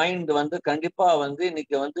கிரியேட்டிவ் மைண்ட் வந்து கண்டிப்பா வந்து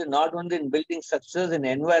இன்னைக்கு வந்து நாட் வந்து இன் பில்டிங் ஸ்ட்ரக்சர்ஸ்,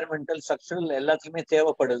 இன் என்வாயர்மெண்டல் ஸ்ட்ரக்சரல் எல்லாத்துக்குமே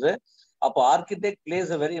தேவைப்படுது. அப்போ architect place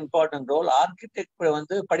a very important role. Architect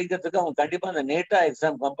வந்து படிக்கிறதுக்கு அவங்க கண்டிப்பா அந்த நேட்டா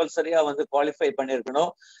எக்ஸாம் கம்பல்சரியா வந்து குவாலிஃபை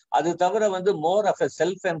பண்ணியிருக்கணும். அது தவிர வந்து more of a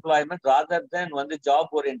self employment rather than வந்து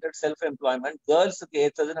ஜாப் ஓரியன்டட் செல்ஃப் எம்ப்ளாய்மெண்ட். கேர்ள்ஸுக்கு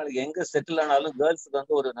ஏற்றது, நாளைக்கு எங்க செட்டில் ஆனாலும் கேர்ள்ஸுக்கு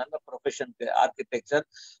வந்து ஒரு நல்ல ப்ரொஃபஷனுக்கு ஆர்கிடெக்சர்.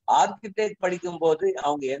 ஆர்கிடெக்ட் படிக்கும் போது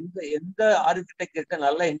அவங்க எந்த ஆர்கிடெக்ட் கிட்ட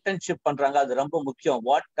நல்ல இன்டர்ன்ஷிப் பண்றாங்க, அது ரொம்ப முக்கியம்.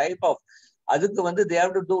 வாட் டைப் ஆஃப், அதுக்கு வந்து they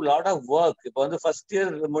have to do lot of work. இப்போ வந்து ஃபர்ஸ்ட் இயர்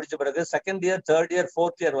முடிச்ச பிறகு second year, third year,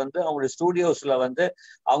 fourth year வந்து அவங்களுடைய ஸ்டூடியோஸ்ல வந்து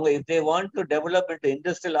அவங்க if they want to develop into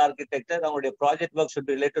industrial architecture, அவங்களுடைய project work should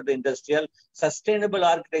be related to industrial. sustainable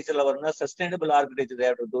architecture வரணும், sustainable architecture they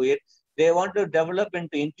have to do it. they want to develop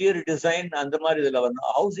into interior design, அந்த மாதிரி இதுல வரணும்.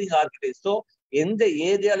 housing architecture, so எந்த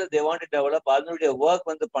ஏரியால they want to develop அதனுடைய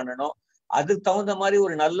work வந்து பண்ணணும். அதுக்கு தகுந்த மாதிரி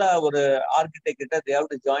ஒரு நல்ல ஒரு ஆர்கிடெக்ட் கிட்ட they have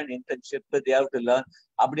to join internship, they have to learn.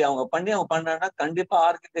 அப்படி அவங்க பண்ணாங்கன்னா கண்டிப்பா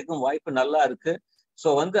ஆர்கிடெக்டும் வாய்ப்பு நல்லா இருக்கு. ஸோ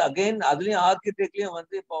வந்து அகைன் அதுலயும் ஆர்கிடெக்ட்லயும்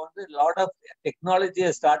வந்து இப்போ வந்து lot of technology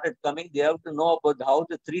started coming. they have to know about how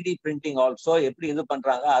to 3D printing also, எப்படி இது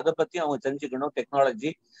பண்றாங்க அதை பத்தி அவங்க தெரிஞ்சுக்கணும்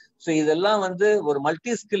டெக்னாலஜி. ஸோ இதெல்லாம் வந்து ஒரு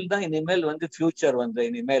மல்டி ஸ்கில் தான் இனிமேல் வந்து ஃபியூச்சர் வந்து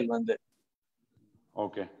இனிமேல் வந்து.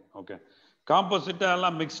 ஓகே ஓகே, காம்போசிட்டா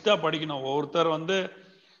எல்லாம் மிக்ஸ்டா படிக்கணும் ஒவ்வொருத்தர் வந்து.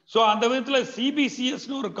 ஸோ அந்த விதத்துல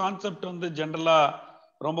சிபிசிஎஸ்னு ஒரு கான்செப்ட் வந்து ஜென்ரலா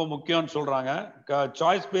ரொம்ப முக்கியம்னு சொல்றாங்க.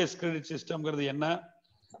 சாய்ஸ் பேஸ்ட் கிரெடிட் சிஸ்டம்ங்கிறது என்ன,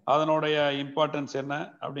 அதனுடைய இம்பார்ட்டன்ஸ் என்ன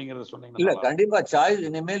அப்படிங்கறத சொன்னீங்க. இல்ல கண்டிப்பா சாய்ஸ்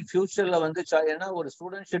இனிமேல் ஃபியூச்சர்ல வந்து ஏன்னா ஒரு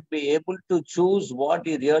student should be able to choose what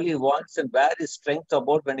he really wants and where his strength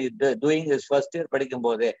about when he doing his first year படிக்கும்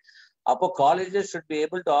போதே. அப்போ colleges should be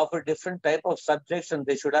able to offer different type of subjects and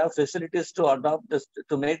they should have facilities to adopt this,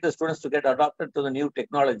 to make the students to get adopted to the new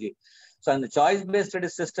technology. So அந்த choice paste study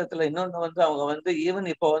சிஸ்டத்துல இன்னொன்று வந்து அவங்க வந்து even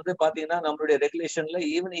இப்போ வந்து பாத்தீங்கன்னா நம்மளுடைய ரெகுலேஷன்ல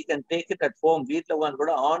even you can take it at home, வீட்டில் உட்காந்து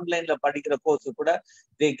கூட ஆன்லைன்ல படிக்கிற கோர்ஸ் கூட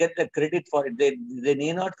they get the credit for it. They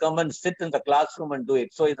need not come and sit in the class room and do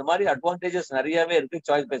it. So இந்த மாதிரி அட்வான்டேஜஸ் நிறையவே இருக்கு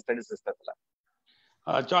சாய்ஸ் பேஸ்ட் ஸ்டடி சிஸ்டத்துல.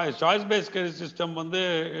 சாய்ஸ் பேஸ்ட் ஸ்டடி சிஸ்டம் வந்து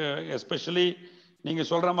எஸ்பெஷலி நீங்க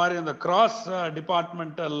சொல்ற மாதிரி அந்த கிராஸ்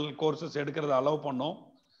டிபார்ட்மெண்டல் கோர்சஸ் எடுக்கிறத அலோவ் பண்ணும்.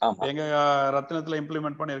 எங்க ரத்னத்துல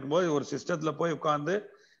இம்ப்ளிமெண்ட் பண்ணிருக்கும் போது ஒரு சிஸ்டத்துல போய் உட்கார்ந்து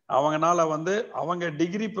அவங்கனால வந்து அவங்க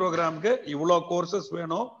டிகிரி ப்ரோக்ராம்க்கு இவ்வளவு கோர்சஸ்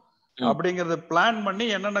வேணும் அப்படிங்கறத பிளான் பண்ணி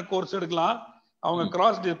என்னென்ன கோர்ஸ் எடுக்கலாம், அவங்க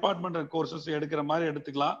கிராஸ் டிபார்ட்மெண்டல் கோர்சஸ் எடுக்கிற மாதிரி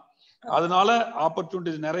எடுத்துக்கலாம். அதனால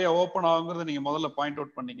ஆப்பர்ச்சுனிட்டிஸ் நிறைய ஓப்பன் ஆகுங்கிறத நீங்க முதல்ல பாயிண்ட்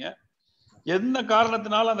அவுட் பண்ணீங்க. என்ன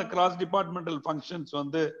காரணத்தினால அந்த கிராஸ் டிபார்ட்மெண்டல் ஃபங்க்ஷன்ஸ்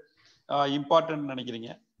வந்து இம்பார்ட்டன்ட் நினைக்கிறீங்க?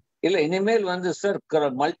 இல்ல இனிமேல் வந்து சார்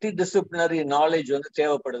மல்டி டிசிப்ளினரி நாலேஜ் வந்து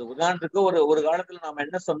தேவைப்படுது. உதாரணத்துக்கு ஒரு காலத்துல நாம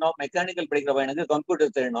என்ன சொன்னோம், மெக்கானிக்கல் படிக்கிற பையனுக்கு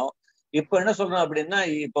கம்ப்யூட்டர் தெரியணும். இப்ப என்ன சொல்றோம் அப்படின்னா,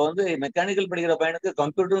 இப்ப வந்து மெக்கானிக்கல் படிக்கிற பையனுக்கு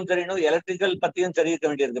கம்ப்யூட்டரும் தெரியணும், எலக்ட்ரிக்கல் பத்தியும் தெரிவிக்க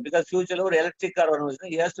வேண்டியிருக்கு. பிகாஸ் ஃபியூச்சர்ல ஒரு எலக்ட்ரிக் கார் வரணும்,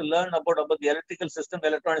 he has to learn about the electrical system,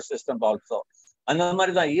 electronic system also. அந்த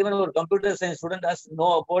மாதிரி தான் ஈவன் ஒரு computer science student has to know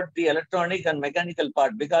about the electronic and mechanical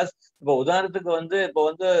part. Because இப்போ உதாரணத்துக்கு வந்து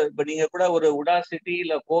இப்போ நீங்க கூட ஒரு உடாசிட்டி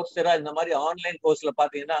இல்ல கோர்செரா இந்த மாதிரி ஆன்லைன் கோர்ஸ்ல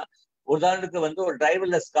பாத்தீங்கன்னா, உதாரணத்துக்கு வந்து ஒரு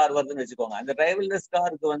டிரைவர்லெஸ் கார் வருதுன்னு வச்சுக்கோங்க. அந்த டிரைவர்லெஸ்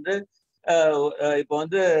காருக்கு வந்து இப்போ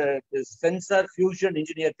வந்து சென்சார் ஃபியூஷன்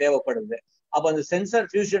இன்ஜினியர் தேவைப்படுது. அப்ப அந்த சென்சார்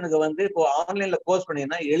ஃபியூஷனுக்கு வந்து இப்போ ஆன்லைன்ல கோர்ஸ்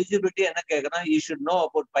பண்ணீங்கன்னா எலிஜிபிலிட்டி என்ன கேட்கறான், you should know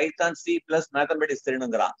about Python, C plus mathematics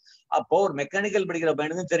தெரியணுங்கிறான். அப்போ ஒரு மெக்கானிக்கல் படிக்கிற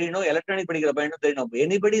பையனுக்கும் தெரியணும், எலக்ட்ரானிக் படிக்கிற பையனுக்கும் தெரியணும்.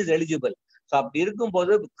 Anybody is eligible. ஸோ அப்படி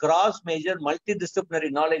இருக்கும்போது cross major multi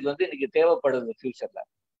disciplinary knowledge வந்து இன்னைக்கு தேவைப்படுது ஃபியூச்சர்ல.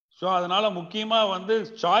 ஸோ அதனால முக்கியமா வந்து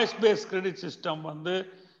சாய்ஸ் பேஸ்ட் கிரெடிட் சிஸ்டம் வந்து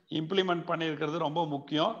இம்ப்ளிமெண்ட் பண்ணியிருக்கிறது ரொம்ப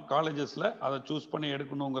முக்கியம். காலேஜஸ்ல அதை சூஸ் பண்ணி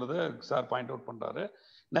எடுக்கணுங்கிறத சார் பாயிண்ட் அவுட் பண்றாரு.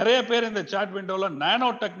 நிறைய பேர் இந்த சாட் விண்டோல நானோ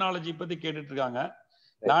டெக்னாலஜி பத்தி கேட்டுட்டு இருக்காங்க.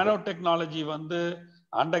 நானோ டெக்னாலஜி வந்து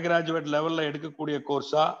அண்டர் கிராஜுவேட் லெவல்ல எடுக்கக்கூடிய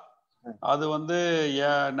கோர்ஸா, அது வந்து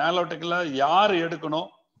நானோ டெக்ல யாரு எடுக்கணும்,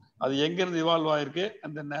 அது எங்க இருந்து இவால்வ் ஆயிருக்கு,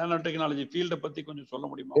 அந்த நானோ டெக்னாலஜி ஃபீல்ட பத்தி கொஞ்சம் சொல்ல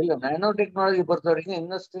முடியுமா? இல்ல நானோ டெக்னாலஜி பொறுத்த வரைக்கும்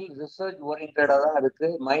இன்னும் ஸ்டில் ரிசர்ச் ஓரியன்டா தான் இருக்கு.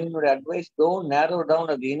 மைனுடைய அட்வைஸ், டோன்ட் நேரோ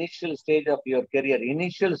down at initial stage of your career.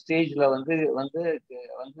 Initial ஸ்டேஜ்ல வந்து வந்து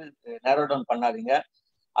வந்து நேரோ டவுன் பண்ணாதீங்க.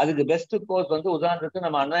 அதுக்கு பெஸ்ட் கோர்ஸ் வந்து உதாரணத்துக்கு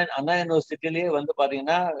நம்ம அண்ணா யூனிவர்சிட்டிலேயே வந்து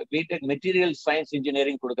பாத்தீங்கன்னா பிடெக் மெட்டீரியல் சயின்ஸ்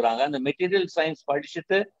இன்ஜினியரிங் கொடுக்குறாங்க. அந்த மெட்டீரியல் சயின்ஸ்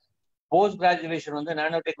படிச்சுட்டு போஸ்ட் கிராஜுவேஷன் வந்து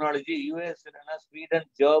நானோ டெக்னாலஜி யூஎஸ் இல்லைன்னா ஸ்வீடன்,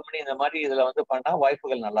 ஜெர்மனி இந்த மாதிரி இதுல வந்து பண்ணா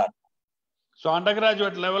வாய்ப்புகள் நல்லா இருக்கும். ஸோ அண்டர்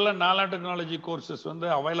கிராஜுவேட் லெவல்ல நானோ டெக்னாலஜி கோர்சஸ் வந்து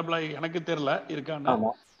அவைலபிளா எனக்கு தெரியல இருக்கான்னு,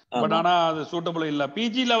 பட் ஆனா அது சூட்டபிள் இல்ல.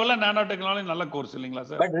 பிஜி லெவல்ல நானோ டெக்னாலஜி நல்ல கோர்ஸ் இல்லைங்களா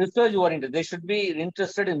sir? But research oriented, they should be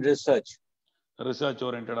interested in research. Research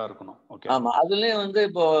ஓரியன்டா இருக்கணும். ஓகே. ஆமா, அதுலயும் வந்து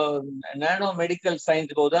இப்போ நானோ மெடிக்கல்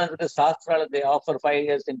சயின்ஸ் உதாரணத்துக்கு சாஸ்திரால தே ஆஃபர் 5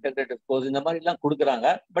 years இன்டெகிரேட்டட் கோர்ஸ் இந்த மாதிரி எல்லாம் கொடுக்குறாங்க.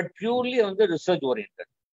 பட் பியூர்லி வந்து research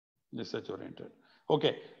oriented. Research oriented.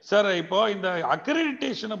 Okay sir, இப்போ இந்த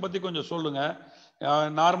அக்ரெடிட்டேஷனை பத்தி கொஞ்சம் சொல்லுங்க.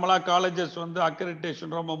 நார்மலா காலேஜஸ் வந்து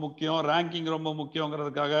அக்ரெடிட்டேஷன் ரொம்ப முக்கியம், ரேங்கிங் ரொம்ப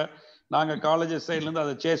முக்கியங்கிறதுக்காக நாங்க காலேஜஸ் சைட்ல இருந்து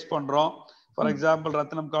அதை சேஸ் பண்றோம். For example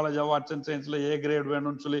Ratnam college of arts and சயின்ஸ்ல ஏ கிரேட்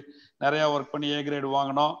வேணும்னு சொல்லி நிறைய ஒர்க் பண்ணி ஏ கிரேட்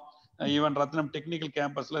வாங்கினோம். ஈவன் ரத்னம் டெக்னிக்கல்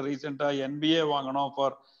கேம்பஸ்ல ரீசெண்டா NBA வாங்கணும்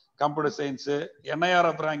ஃபார் கம்ப்யூட்டர் சயின்ஸ்.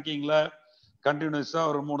 NIRF ரேங்கிங்ல கண்டினியூஸா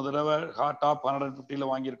ஒரு 3 தடவை டாப் 150ல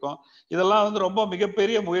வாங்கியிருக்கோம். இதெல்லாம் வந்து ரொம்ப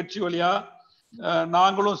மிகப்பெரிய முயற்சி வழியா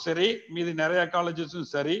நாங்களும் சரி மீதி நிறைய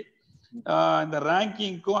காலேஜஸும் சரி இந்த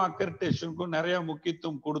ரேங்கிங்க்கும் அக்ரெடிட்டேஷனுக்கும் நிறைய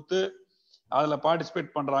முக்கியத்துவம் கொடுத்து அதுல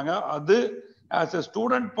பார்ட்டிசிபேட் பண்றாங்க. அது as a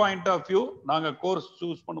student point of view நாங்க கோர்ஸ்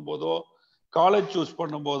சூஸ் பண்ணும்போதோ காலேஜ் சூஸ்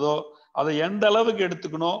பண்ணும்போதோ அதை எந்த அளவுக்கு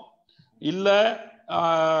எடுத்துக்கணும், இல்ல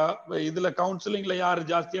இதுல கவுன்சிலிங்ல யாரு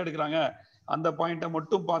ஜாஸ்தியா எடுக்கிறாங்க அந்த பாயிண்ட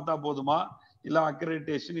மட்டும் பார்த்தா போதுமா, இல்ல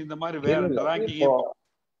அக்ரெடிட்டேஷன் இந்த மாதிரி வேற ரேங்கிங்?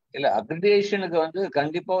 இல்ல, அக்ரிடேஷனுக்கு வந்து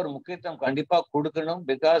கண்டிப்பா ஒரு முக்கியத்துவம் கண்டிப்பா கொடுக்கணும்.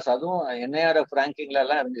 பிகாஸ் அதுவும் NIRF ரேங்கிங்ல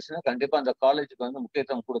எல்லாம் இருந்துச்சுன்னா கண்டிப்பா அந்த காலேஜுக்கு வந்து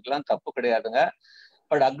முக்கியத்துவம் கொடுக்கலாம், தப்பு கிடையாதுங்க.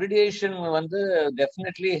 பட் அக்ரிடேஷன் வந்து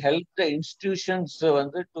டெஃபினெட்லி ஹெல்ப் த இன்ஸ்டிடியூஷன்ஸ்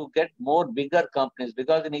வந்து to get more figure companies.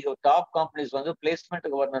 Because நீங்க டாப் கம்பெனிஸ் வந்து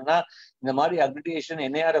பிளேஸ்மெண்ட்டுக்கு வரணும்னா இந்த மாதிரி அக்ரிடேஷன்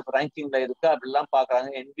NIRF ரேங்கிங்ல இருக்கா அப்படிலாம் பாக்குறாங்க,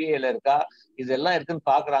 NBA-ல இருக்கா, இதெல்லாம் இருக்குன்னு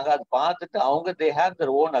பாக்குறாங்க. அது பார்த்துட்டு அவங்க they have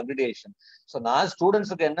their own accreditation. So நான்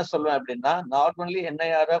ஸ்டூடெண்ட்ஸுக்கு என்ன சொல்லுவேன் அப்படின்னா, not only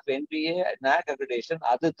NIRF, NBA, NAC accreditation,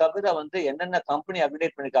 அது தவிர வந்து என்னென்ன கம்பெனி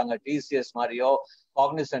அக்ரிடேட் பண்ணிருக்காங்க, TCS மாதிரியோ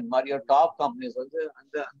காக்னிசன்ட் மாதிரியோ டாப் கம்பெனிஸ் வந்து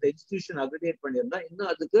அந்த அந்த இன்ஸ்டிடியூஷன் அக்ரிடேட் பண்ணியிருந்தா இன்னும்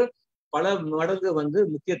அதுக்கு பல மடங்கு வந்து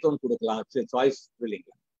முக்கியத்துவம் கொடுக்கலாம் சாய்ஸ்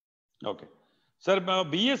ஃபில்லிங்ல. ஓகே சார், இப்போ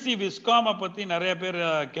BSc விஸ்காமை பத்தி நிறைய பேர்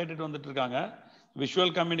கேட்டுட்டு வந்துட்டு இருக்காங்க.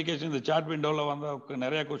 விஷுவல் கம்யூனிகேஷன் இந்த சாட் விண்டோல வந்த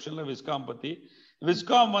நிறைய கொஸ்டின்ல விஸ்காம் பத்தி.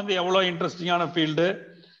 விஸ்காம் வந்து எவ்வளவு இன்ட்ரெஸ்டிங்கான ஃபீல்டு,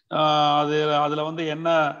 அதுல வந்து என்ன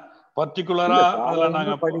பர்டிகுலரா அதுல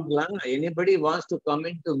நாங்க படிக்கலாம். Anybody wants to come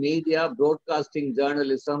into media, broadcasting,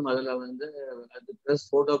 journalism, அதுல வந்து அது பிரஸ்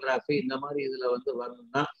போட்டோகிராஃபி இந்த மாதிரி இதுல வந்து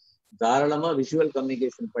வரணும்னா தாராளமா விஷுவல்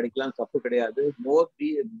கம்யூனிகேஷன் படிக்கலாம், தப்பு கிடையாது. மோர் பி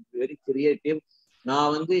வெரி கிரியேட்டிவ்.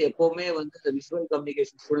 நான் வந்து எப்பவுமே வந்து இந்த விஷுவல்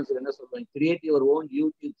கம்யூனிகேஷன் ஸ்டூடெண்ட்ஸ் என்ன சொல்றேன், create your own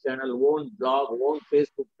YouTube channel, own black, own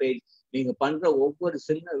Facebook page. நீங்க பண்ற ஒவ்வொரு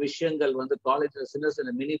சின்ன விஷயங்கள் வந்து காலேஜ்ல சின்ன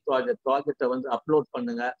சின்ன மினி ப்ராஜெக்டை வந்து அப்லோட்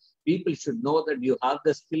பண்ணுங்க. People should know that you have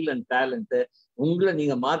the skill and talent. உங்களை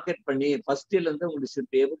நீங்க மார்க்கெட் பண்ணி ஃபர்ஸ்ட் இயர்ல இருந்து உங்களுக்கு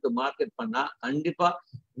should be able to market பண்ணா கண்டிப்பா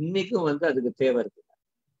இன்னைக்கும் வந்து அதுக்கு தேவை இருக்கு.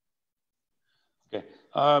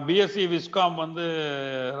 BSc விஸ்காம் வந்து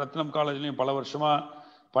ரத்னம் காலேஜ்லயும் பல வருஷமா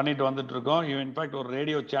பண்ணிட்டு வந்துட்டு இருக்கோம். இன்ஃபேக்ட் ஒரு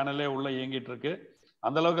ரேடியோ சேனலே உள்ள இயங்கிட்டு இருக்கு.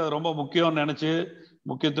 அந்த அளவுக்கு அது ரொம்ப முக்கியம்னு நினைச்சு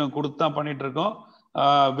முக்கியத்துவம் கொடுத்து தான் பண்ணிட்டு இருக்கோம்.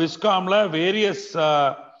 விஸ்காம்ல வேரியஸ்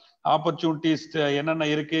ஆப்பர்ச்சுனிட்டிஸ் என்னென்ன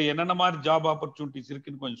இருக்கு, என்னென்ன மாதிரி ஜாப் ஆப்பர்ச்சுனிட்டிஸ்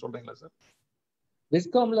இருக்குன்னு கொஞ்சம் சொல்றீங்களா சார்?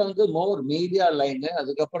 விஸ்காம்ல வந்து மோர் மீடியா லைனு,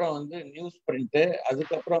 அதுக்கப்புறம் வந்து நியூஸ் பிரிண்ட்,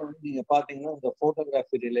 அதுக்கப்புறம் வந்து நீங்க பாத்தீங்கன்னா இந்த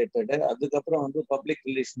போட்டோகிராஃபி ரிலேட்டடு, அதுக்கப்புறம் வந்து பப்ளிக்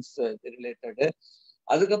ரிலேஷன்ஸ் ரிலேட்டடு,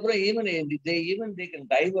 அதுக்கப்புறம் ஈவன் தே கேன்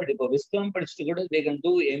டைவர்ட். இப்போ விஸ்காம் படிச்சுட்டு கூட they can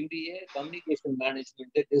do MBA communication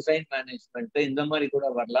management, design management, இந்த மாதிரி கூட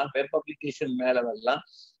வரலாம். வெப் அப்ளிகேஷன் மேல வரலாம்.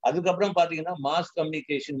 அதுக்கப்புறம் பாத்தீங்கன்னா மாஸ்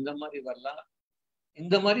கம்யூனிகேஷன் இந்த மாதிரி வரலாம்.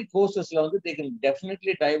 இந்த மாதிரி கோர்சஸ்ல வந்து they can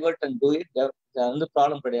definitely divert and do it, வந்து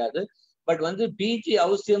ப்ராப்ளம் கிடையாது. பட் வந்து பிஜி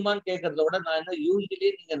அவசியமானு கேட்கறத விட நான் என்ன யூஸ்வலி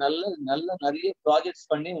நீங்க நல்ல நிறைய ப்ராஜெக்ட்ஸ்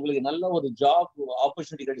பண்ணி உங்களுக்கு நல்ல ஒரு ஜாப்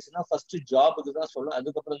ஆப்பர்ச்சுனிட்டி கிடைச்சுன்னா ஃபர்ஸ்ட் ஜாபுக்கு தான் சொல்லுவேன்,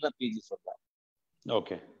 அதுக்கப்புறம் தான் பிஜி சொல்றேன்.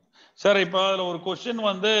 ஓகே சார், இப்போ அதில் ஒரு கொஸ்டின்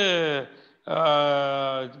வந்து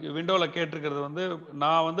விண்டோல கேட்டிருக்கிறது வந்து,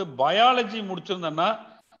 நான் வந்து பயாலஜி முடிச்சிருந்தேன்னா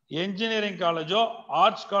என்ஜினியரிங் காலேஜோ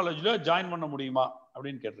ஆர்ட்ஸ் காலேஜ்லயோ ஜாயின் பண்ண முடியுமா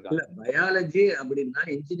அப்படின்னு கேட்டிருக்காங்க. பயாலஜி அப்படின்னா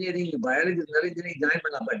இன்ஜினியரிங், பயாலஜி இன்ஜினியரிங் ஜாயின்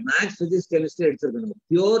பண்ணலாம். But maths, physics, chemistry எடுத்துருக்கணும்.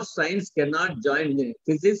 Pure science cannot join engineering.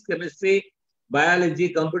 Physics, chemistry, biology,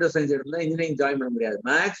 computer science எடுத்தா இன்ஜினியரிங் ஜாயின் பண்ண முடியாது.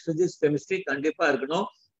 மேத்ஸ், பிசிக்ஸ், கெமிஸ்ட்ரி கண்டிப்பா இருக்கணும்.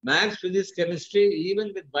 Maths, physics, chemistry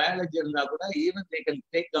even with biology இருந்தா கூட even they can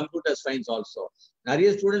take computer science also. நிறைய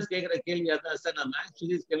students கேட்கிற கேள்வி அதான் சார், நான் மேத்ஸ்,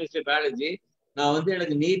 பிசிக்ஸ், கெமிஸ்ட்ரி, பயாலஜி நான் வந்து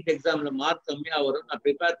எனக்கு நீட் எக்ஸாம்ல மார்க் கம்மியா வரும், நான்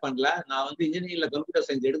ப்ரிப்பேர் பண்ணல, நான் வந்து இன்ஜினியரிங்ல கம்ப்யூட்டர்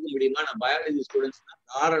சயின்ஸ் எடுக்க முடியுமா? நான் பயாலஜி ஸ்டூடெண்ட்ஸ்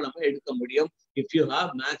தாராளமா எடுக்க முடியும் if you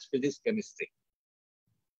have maths, physics, chemistry.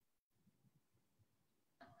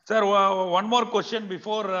 Sir, one more question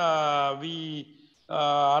before we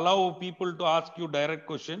allow people to ask you direct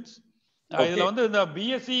questions. இதுல வந்து இந்த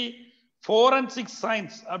BSc forensic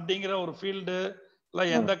science அப்படிங்கிற ஒரு ஃபீல்டுல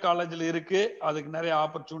எந்த காலேஜ்ல இருக்கு, அதுக்கு நிறைய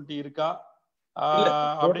ஆப்பர்ச்சுனிட்டி இருக்கா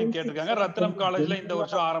அப்படின்னு கேட்டிருக்காங்க. ரத்னம் காலேஜ்ல இந்த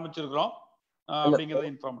வருஷம் ஆரம்பிச்சிருக்கிறோம் அப்படிங்கறத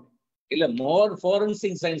இன்ஃபார்ம். இல்ல மோர்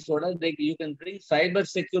forensic science ஓட you can bring cyber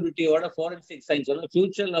security ஓட forensic science ஓட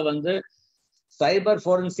futureல வந்து cyber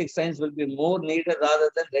forensic science will be more needed rather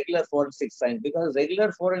than regular forensic science, because regular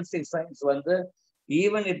forensic science வந்து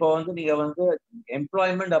even இப்போ வந்து நீங்க வந்து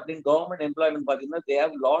employment அப்படின்னு government employment பாத்தீங்கன்னா they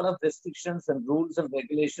have lot of restrictions and rules and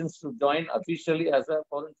regulations to join officially as a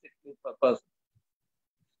forensic person.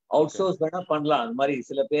 Outsource வேணா பண்ணலாம், அந்த மாதிரி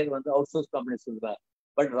சில பேர் வந்து outsource companies சொல்றாங்க.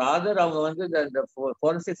 But rather அவங்க வந்து the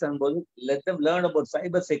forensics போது let them learn about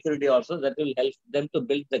cyber security also, that will help them to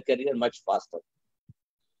build the career much faster.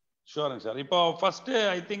 Sure, sir. இப்போ first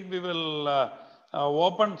I think we will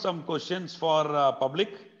open some questions for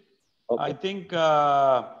public. Okay. I think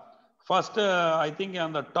first I think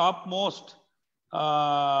on the top most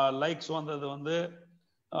likes வந்தது வந்து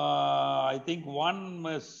I think one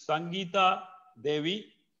is Sangeeta Devi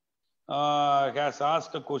has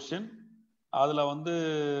asked a question. அதுல வந்து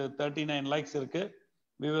 39 likes இருக்கு.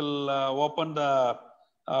 We will open the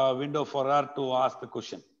window for her to ask the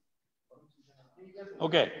question.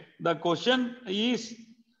 Okay, the question is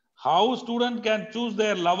how student can choose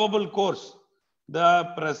their lovable course. The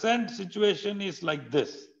present situation is like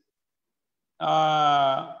this.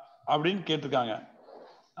 அப்படின்னு கேட்டிருக்காங்க.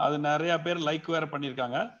 அது நிறைய பேர் like வேற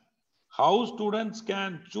பண்ணிருக்காங்க. How students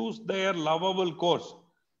can choose their lovable course.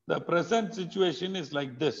 The present situation is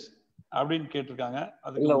like this. அப்படின்னு கேட்டிருக்காங்க.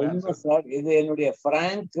 இல்ல உண்மை சார், இது என்னுடைய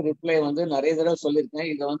frank reply வந்து நிறைய தடவை சொல்லியிருக்கேன்.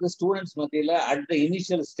 இதை வந்து ஸ்டூடெண்ட்ஸ் மத்தியில at the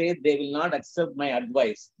initial stage they will not accept my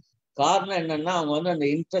advice. காரணம் என்னன்னா அவங்க வந்து அந்த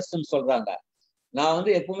இன்ட்ரெஸ்ட்னு சொல்றாங்க. நான்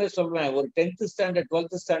வந்து எப்பவுமே சொல்றேன், ஒரு 10th ஸ்டாண்டர்ட்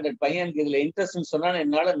 12th ஸ்டாண்டர்ட் பையனுக்கு இதுல இன்ட்ரெஸ்ட்னு சொன்னா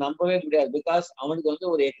என்னால நம்பவே முடியாது. பிகாஸ் அவனுக்கு வந்து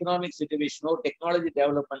ஒரு எக்கனாமிக் சிச்சுவேஷனோ டெக்னாலஜி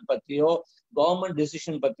டெவலப்மெண்ட் பத்தியோ கவர்மெண்ட்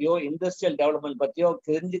டிசிஷன் பத்தியோ இண்டஸ்ட்ரியல் டெவலப்மெண்ட் பத்தியோ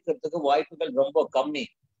தெரிஞ்சுக்கிறதுக்கு வாய்ப்புகள் ரொம்ப கம்மி.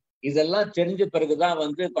 இதெல்லாம் தெரிஞ்ச பிறகுதான்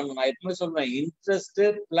வந்து நான் எப்பவுமே சொல்றேன், இன்ட்ரெஸ்ட்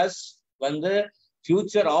பிளஸ் வந்து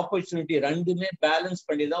ஃபியூச்சர் ஆப்பர்ச்சுனிட்டி ரெண்டுமே பேலன்ஸ்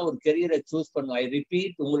பண்ணி தான் ஒரு கெரியரை சூஸ் பண்ணும். ஐ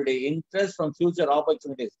ரிப்பீட், உங்களுடைய இன்ட்ரெஸ்ட் ஃப்ரம் ஃபியூச்சர்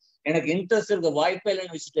ஆப்பர்ச்சுனிட்டிஸ். எனக்கு இன்ட்ரெஸ்ட் இருக்க வாய்ப்பே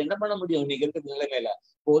இல்லைன்னு வச்சுட்டு என்ன பண்ண முடியும் இன்னைக்கு இருக்கிற நிலைமையில?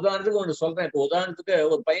 இப்போ உதாரணத்துக்கு ஒன்று சொல்றேன். இப்போ உதாரணத்துக்கு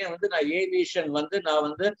ஒரு பையன் வந்து நான் ஏவியேஷன் வந்து நான்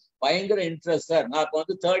வந்து பயங்கர இன்ட்ரெஸ்ட் சார், நான் இப்போ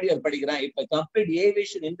வந்து 3rd இயர் படிக்கிறேன், இப்போ complete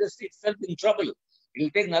aviation industry itself in trouble, it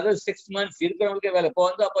will take another 6 months. இருக்கிறவங்களுக்கே வேலை. இப்போ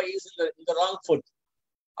வந்து அப்போ இஸ் இந்த ராங் ஃபுட்.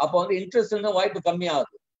 அப்போ வந்து இன்ட்ரெஸ்ட் இருந்தா வாய்ப்பு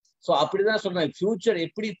கம்மியாகுது. ஸோ அப்படிதான் சொல்றேன், ஃபியூச்சர்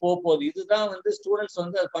எப்படி போகுது இதுதான் வந்து ஸ்டூடெண்ட்ஸ்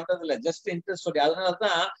வந்து அது பண்றது இல்லை, ஜஸ்ட் இன்ட்ரெஸ்ட் சொல்லி.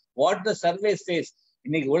 அதனாலதான் வாட் த சர்வே சேஸ்,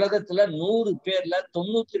 இன்னைக்கு உலகத்துல 100 பேர்ல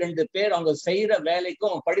 92 பேர் அவங்க செய்யற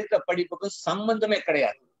வேலைக்கும் படித்த படிப்புக்கும் சம்பந்தமே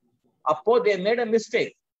கிடையாது. அப்போ they made a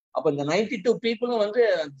mistake. அப்போ இந்த 92 பீப்புளும் வந்து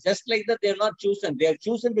just like that they are not chosen, they are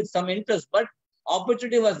chosen with some interest, but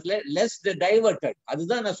opportunity was less, they diverted.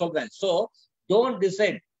 அதுதான் நான் சொல்றேன். So don't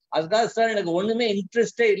decide. அதுதான் சார் எனக்கு ஒண்ணுமே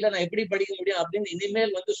இன்ட்ரெஸ்டே இல்லை, நான் எப்படி படிக்க முடியும் அப்படின்னு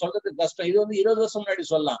இனிமேல் வந்து சொல்றதுக்கு கஷ்டம். இது வந்து 20 வருஷம் முன்னாடி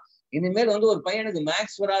சொல்லலாம். இனிமேல் வந்து ஒரு பையனுக்கு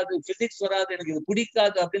மேக்ஸ் வராது, பிசிக்ஸ் வராது, எனக்கு இது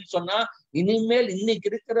பிடிக்காது அப்படின்னு சொன்னா இனிமேல் இன்னைக்கு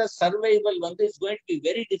இருக்கிற சர்வைவல் வந்து it's going to be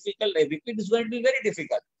very difficult. I repeat, it's going to be very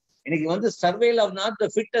difficult. இன்னைக்கு வந்து survival of not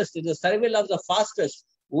the fittest, இது survival of the fastest.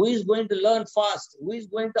 Who is going to learn fast? Who is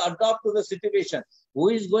going to adapt to the situation? Who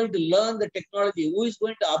is going to learn the technology? Who is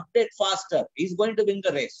going to update faster? He is going to win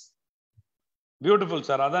the race. Beautiful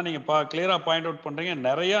sir. அதான் நீங்க கிளியரா point out பண்றீங்க.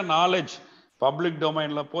 நிறைய knowledge public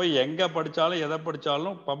டொமைன்ல போய் எங்க படிச்சாலும் எதை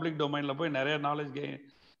படிச்சாலும் பப்ளிக் டொமைன்ல போய் நிறைய நாலேஜ்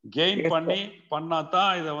கெயின் பண்ணாதான்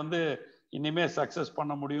இதை வந்து இனிமே சக்சஸ்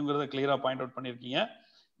பண்ண முடியுங்கிறத கிளியரா பாயிண்ட் அவுட் பண்ணிருக்கீங்க.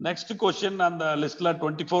 நெக்ஸ்ட் கொஸ்டின் அந்த லிஸ்ட்ல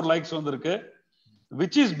 24 லைக்ஸ் வந்திருக்கு.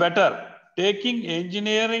 Which is better, taking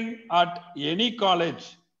engineering at any college,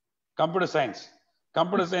 computer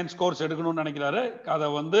science course எடுக்கணும்னு நினைக்கிறாரு. அதை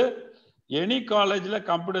வந்து எனி காலேஜ்ல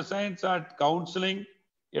கம்ப்யூட்டர் சயின்ஸ் அட் கவுன்சிலிங்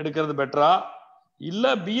எடுக்கிறது பெட்டரா,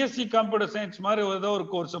 இல்ல பிஎஸ்சி கம்ப்யூட்டர் சயின்ஸ் மாதிரி ஏதோ ஒரு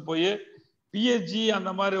கோர்ஸ் போய் பிஹெச்டி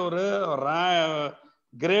அந்த மாதிரி ஒரு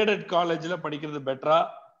கிரேடட் காலேஜ்ல படிக்கிறது பெட்டரா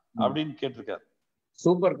அப்படின்னு கேட்டிருக்காரு.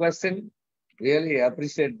 Super question, really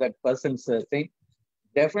appreciate that persons thing.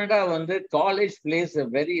 டெஃபினட்டா வந்து college place a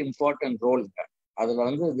very important role. அதுல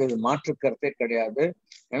வந்து இது மாற்று கருத்தே கிடையாது.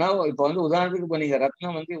 ஏன்னா இப்போ வந்து உதாரணத்துக்கு இப்போ நீங்க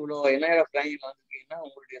ரத்னம் வந்து இவ்வளவு NIR ரேங்கிங்ல வந்துருக்கீங்கன்னா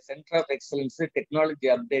உங்களுடைய centre of excellence, technology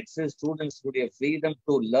updates, students உடைய freedom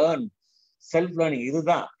to learn, self learning,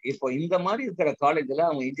 இதுதான். இப்போ இந்த மாதிரி இருக்கிற காலேஜ்ல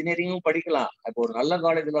அவங்க இன்ஜினியரிங்கும் படிக்கலாம். இப்போ ஒரு நல்ல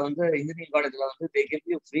காலேஜ்ல வந்து இன்ஜினியரிங் காலேஜ்ல வந்து they give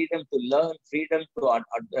you freedom to learn, freedom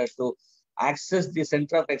to access the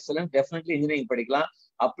center of excellence. Definitely engineering படிக்கலாம்.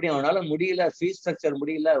 அப்படி அவனால முடியல, ஃபீஸ் ஸ்ட்ரக்சர்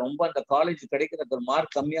முடியல, ரொம்ப அந்த காலேஜ் கிடைக்கிறது ஒரு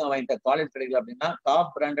மார்க் கம்மியா வாங்கிட்ட காலேஜ் கிடைக்கல அப்படின்னா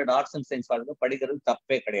top branded arts and science college படிக்கிறது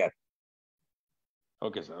தப்பே கிடையாது.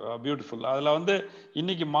 Okay sir, beautiful. அதுல வந்து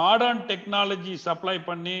இன்னைக்கு மாடர்ன் டெக்னாலஜி சப்ளை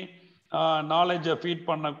பண்ணி நாலேஜை ஃபீட்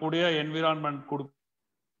பண்ணக்கூடிய என்விரான்மெண்ட்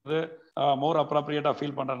கொடுக்குறது மோர் அப்ராப்ரியேட்டா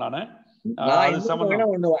ஃபீல் பண்றேன் நானு.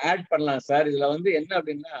 ஒண்ணு ஆட் பண்ணலாம் சார். இதுல வந்து என்ன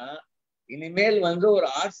அப்படின்னா இனிமேல் வந்து ஒரு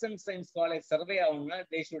arts and science college survey ஆகணும்னா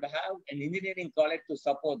they should have an engineering college to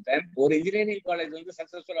support them. ஒரு இன்ஜினியரிங் காலேஜ் வந்து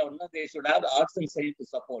சக்சஸ்ஃபுல் ஆகணும்னா they should have arts and science to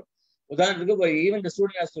support. உதாரணத்துக்கு even the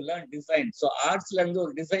student has to learn design. So ஆர்ட்ஸ்ல இருந்து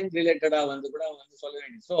ஒரு design ரிலேட்டடா வந்து கூட வந்து சொல்ல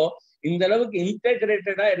வேண்டியது. ஸோ இந்த அளவுக்கு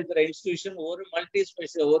இன்டெகிரேட்டடா இருக்கிற இன்ஸ்டிடியூஷன் ஒரு மல்டி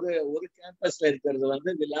ஸ்பெஷல் ஒரு கேம்பஸ்ல இருக்கிறது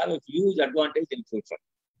வந்து will have a huge advantage in future.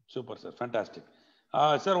 Super sir, fantastic.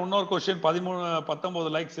 Sir இன்னொரு கொஸ்டின்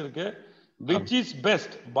 19 லைக்ஸ் இருக்கு. Which is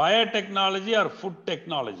best, biotechnology or food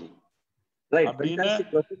technology? Right.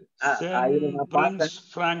 Prince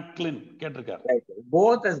Franklin கேட்டிருக்காரு. Right.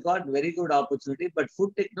 Both has got very good opportunity, but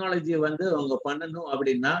food technology வந்து அவங்க பண்ணணும்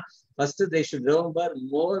அப்படின்னா first they should remember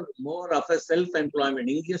more of a self-employment.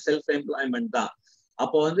 இங்கே self-employment தான்.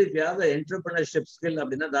 அப்போ வந்து if you have the entrepreneurship skill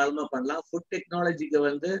அப்படின்னா தாராளமா பண்ணலாம். ஃபுட் டெக்னாலஜிக்கு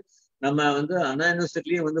வந்து நம்ம வந்து அண்ணா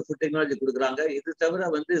யூனிவர்சிட்டிலேயே வந்து ஃபுட் டெக்னாலஜி கொடுக்குறாங்க. இது தவிர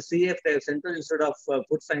வந்து CFT central institute of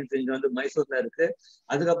food science இங்க வந்து மைசூர்ல இருக்கு.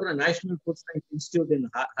 அதுக்கப்புறம் நேஷனல் ஃபுட் சயின்ஸ் இன்ஸ்டியூட் இன்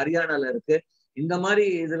ஹரியானால இருக்கு. இந்த மாதிரி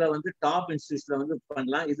இதுல வந்து டாப் இன்ஸ்டியூட்ஸ்ல வந்து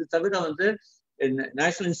பண்ணலாம். இது தவிர வந்து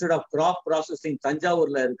national institute of graph processing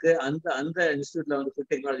தஞ்சாவூர்ல இருக்கு. அந்த இன்ஸ்டியூட்ல வந்து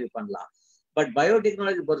ஃபுட் டெக்னாலஜி பண்ணலாம். பட்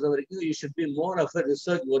பயோடெக்னாலஜி பொறுத்த வரைக்கும் you should be more of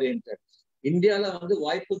research oriented. இந்தியால வந்து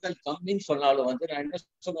வாய்ப்புகள் கம்மின்னு சொன்னாலும் வந்து நான் என்ன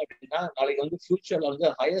சொன்னேன் அப்படின்னா நாளைக்கு வந்து ஃபியூச்சர்ல வந்து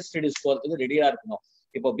ஹையர் ஸ்டடிஸ் போறதுக்கு ரெடியா இருக்கணும்.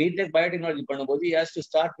 இப்போ பிடெக் பயோடெக்னாலஜி பண்ணும்போது he has to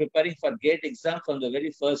start preparing for GATE exam from the very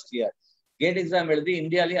first year. GATE exam எழுதி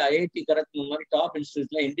இந்தியாலே IIT கரெக்ட் மாதிரி டாப்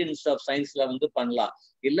இன்ஸ்டியூட்ல இந்தியன் இன்ஸ்டியூட் ஆஃப் சயின்ஸ்ல வந்து பண்ணலாம்.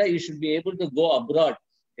 இல்ல you should be able to go abroad,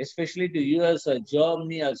 especially to US or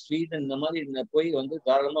Germany or Sweden. இந்த மாதிரி போய் வந்து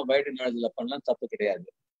தாராளமா பயோடெக்னாலஜில பண்ணலாம், தப்பு கிடையாது.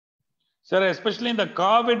 சார் எஸ்பெஷலி இந்த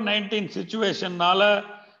COVID-19 சிச்சுவேஷன்னால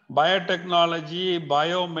biotechnology,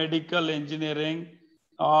 biomedical engineering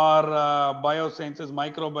or biosciences,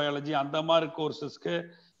 microbiology அந்த மாதிரி கோர்சஸ்க்கு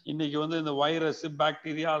இன்னைக்கு வந்து இந்த வைரஸ்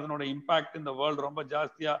பாக்டீரியா அதனோட இம்பாக்ட் இந்த வேர்ல்டு ரொம்ப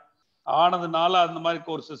ஜாஸ்தியா ஆனதுனால அந்த மாதிரி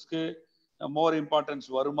கோர்சஸ்க்கு மோர் இம்பார்ட்டன்ஸ்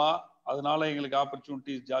வருமா? அதனால எங்களுக்கு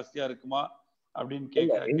ஆப்பர்ச்சுனிட்டிஸ் ஜாஸ்தியா இருக்குமா அப்படின்னு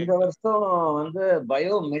கேட்க. இந்த வருஷம் வந்து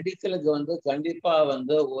பயோமெடிக்கலுக்கு வந்து கண்டிப்பா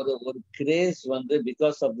வந்து ஒரு கிரேஸ் வந்து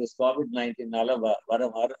பிகாஸ் ஆஃப் திஸ் COVID-19னால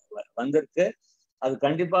வந்திருக்கு. அது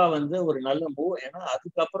கண்டிப்பா வந்து ஒரு நல்ல மூவ். ஏன்னா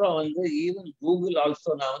அதுக்கப்புறம் வந்து ஈவன் கூகுள்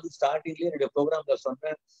ஆல்சோ நான் வந்து ஸ்டார்டிங்லேயே என்னுடைய ப்ரோக்ராம்ல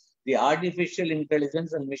சொன்னேன், தி artificial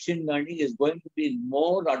intelligence and machine learning is going to be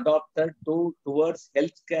more adapted towards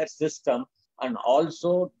health care system and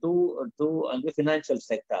also to அந்த ஃபினான்ஷியல்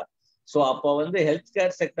செக்டார். ஸோ அப்போ வந்து ஹெல்த்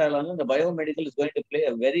கேர் செக்டர்ல வந்து இந்த biomedical is going to play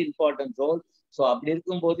a very important role. So அப்படி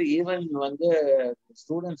இருக்கும்போது even வந்து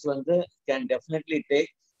students வந்து can definitely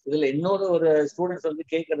take. இதுல இன்னொரு ஸ்டூடெண்ட்ஸ் வந்து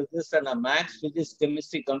கேட்கறது, சார் நான் maths, physics,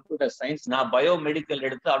 chemistry, computer science நான் பயோமெடிக்கல்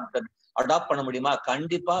எடுத்து அடாப்ட் பண்ண முடியுமா?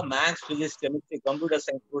 கண்டிப்பா maths, physics, chemistry, computer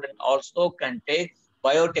science student also can take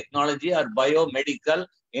biotechnology R biomedical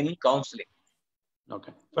in counselling.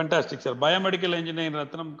 Okay, fantastic sir. Biomedical engineering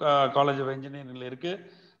Ratnam college of இன்ஜினியரிங்ல இருக்கு,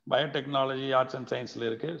 biotechnology arts and சயின்ஸ்ல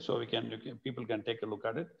இருக்கு. So people can take a look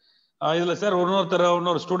at it. இதுல sir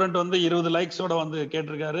இன்னொரு student வந்து 20 லைக்ஸோட வந்து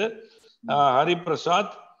கேட்டிருக்காரு. Hari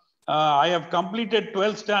Prasad, I have completed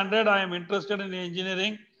 12th standard. I am interested in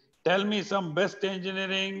engineering. Tell me some best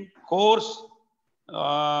engineering course.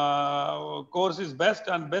 Course is best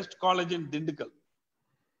and best college in Dindigul.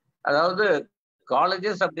 அதாவது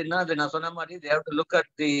colleges அப்படின்னா அது நான் சொன்ன மாதிரி they have to look at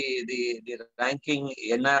the ranking,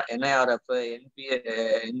 NIRF,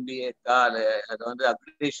 NBA அது வந்து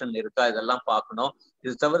accreditation இருக்கா இதெல்லாம் பார்க்கணும்.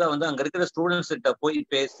 இது தவிர வந்து அங்க இருக்கிற ஸ்டூடெண்ட்ஸ் கிட்ட போய்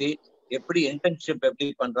பேசி எப்படி இன்டர்ன்ஷிப் எப்படி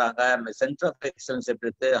பண்றாங்க, சென்டர் ஆஃப் எக்ஸலன்ஸ் எப்படி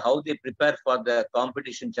இருக்கு, how the prepare for the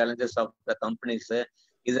competition challenges of the companies,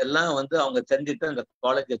 இதெல்லாம் வந்து அவங்க தெரிஞ்சுட்டு அந்த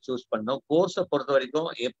காலேஜை சூஸ் பண்ணணும். கோர்ஸை பொறுத்த வரைக்கும்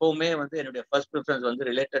எப்பவுமே வந்து என்னுடைய ஃபர்ஸ்ட் ப்ரிஃபரன்ஸ் வந்து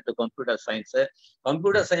related to computer science.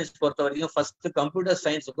 Computer science பொறுத்த வரைக்கும் ஃபர்ஸ்ட் கம்ப்யூட்டர்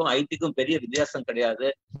சயின்ஸுக்கும் ஐடிக்கும் பெரிய வித்தியாசம் கிடையாது.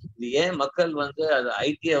 இது ஏன் மக்கள் வந்து அது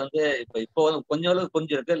ஐடியை வந்து இப்போ கொஞ்சம் அளவுக்கு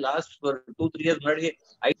கொஞ்சம் இருக்கு. லாஸ்ட் ஒரு 2-3 இயர்ஸ் முன்னாடி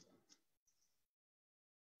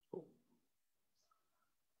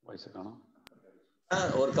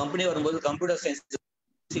ஒரு கம்பெனி வரும்போது கம்ப்யூட்டர் சயின்ஸ்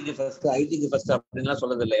ஃபர்ஸ்ட் ஐடிக்கு ஃபர்ஸ்ட் அப்படின்லாம்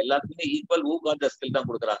சொல்றது இல்லை. எல்லாத்துக்குமே equal who God the skill தான்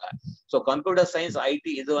கொடுக்குறாங்க. ஸோ கம்ப்யூட்டர் சயின்ஸ்,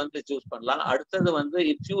 ஐடி இது வந்து சூஸ் பண்ணலாம். அடுத்தது வந்து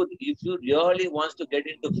if you really wants to get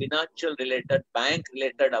in to financial related, bank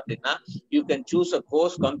related அப்படின்னா you can choose a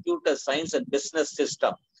course computer science and business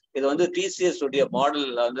system. இது வந்து டிசிஎஸ் உடைய மாடல்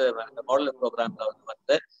வந்து மாடல் ப்ரோக்ராம்ல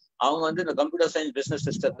வந்து அவங்க வந்து இந்த கம்ப்யூட்டர் சயின்ஸ் பிசினஸ்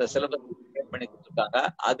சிஸ்டத்தை சிலபஸ் பண்ணி கொடுத்துருக்காங்க,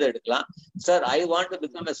 அது எடுக்கலாம். Sir I want to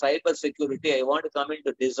become a cyber security, I want to come in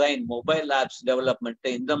to design, mobile apps development,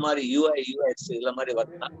 இந்த மாதிரி UI UX இதுல மாதிரி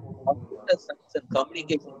வரலாம். கம்ப்யூட்டர் சயின்ஸ் அண்ட்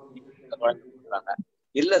கம்யூனிகேஷன் கொடுக்குறாங்க.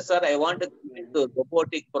 இல்ல sir I want to come in to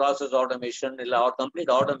robotic process automation இல்ல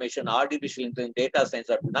complete automation, artificial intelligence, data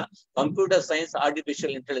science அப்படின்னா computer science,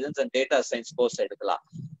 artificial intelligence and data science course எடுக்கலாம்.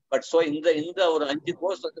 பட் ஸோ இந்த ஒரு 5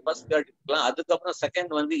 கோர்ஸ் வந்து first எடுத்துக்கலாம். அதுக்கப்புறம்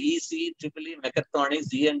செகண்ட் வந்து இசி, ட்ரிபிள்இ,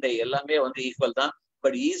 மெக்கட்ரானிக்ஸ், இஎன்ஐ எல்லாமே வந்து ஈக்குவல் தான்.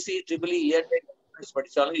 பட் இசி, ட்ரிபிள்இ, இஎன்ஐ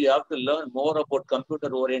படிச்சாலும் you have to learn more about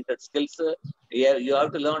computer oriented skills. You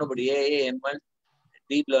have to learn about AI, ML,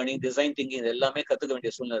 deep learning, design thinking எல்லாமே கத்துக்க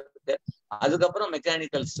வேண்டிய சூழ்நிலை இருக்கு. அதுக்கப்புறம்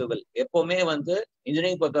மெக்கானிக்கல் சிவில். எப்பவுமே வந்து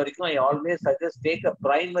இன்ஜினியரிங் பொறுத்த வரைக்கும் I always suggest take a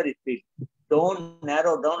primary field. Don't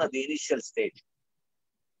நேரோ down at the initial stage.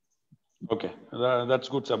 Okay,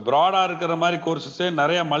 that's good sir. Prada இருக்கிற மாதிரி கோர்சஸே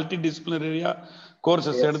நிறைய மல்டி டிசிப்ளினரியா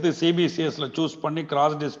கோர்சஸ் எடுத்து சிபிசிஎஸ்ல சூஸ் பண்ணி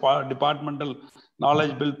கிராஸ் டிபார்ட்மெண்டல்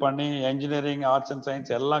நாலேஜ் பில்ட் பண்ணி இன்ஜினியரிங், ஆர்ட்ஸ் அண்ட்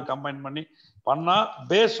சயின்ஸ் எல்லாம் கம்பைன் பண்ணி பண்ணா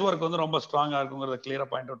பேஸ் ஒர்க் வந்து ரொம்ப ஸ்ட்ராங்கா இருக்குங்கிறத கிளியரா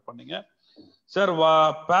பாயிண்ட் அவுட் பண்ணீங்க sir.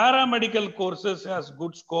 Paramedical courses has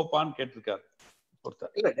good scope on கேட்டிருக்காரு.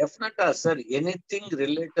 இல்ல டெஃபினட்டா sir, anything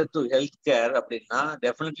related to health care அப்படின்னா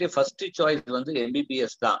டெஃபினெட்லி ஃபர்ஸ்ட் சாய்ஸ் வந்து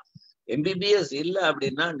எம்பிபிஎஸ் தான். எம்பிபிஎஸ் இல்ல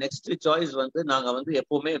அப்படின்னா நெக்ஸ்ட் சாய்ஸ் வந்து நாங்க வந்து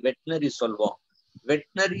எப்பவுமே வெட்டினரி சொல்வோம்.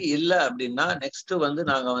 வெட்டினரி இல்ல அப்படின்னா நெக்ஸ்ட் வந்து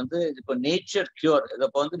நாங்க வந்து இப்போ நேச்சர் கியூர்,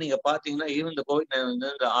 இப்போ வந்து நீங்க பாத்தீங்கன்னா ஈவன் இந்த கோவிட்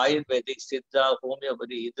இந்த ஆயுர்வேதிக், சித்தா,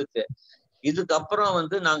 ஹோமியோபதி இதுக்கப்புறம்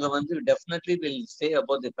வந்து நாங்க வந்து definitely will stay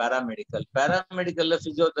about the paramedical. பாராமெடிக்கல்ல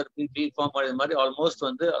physiotherapy, B Pharm அது மாதிரி almost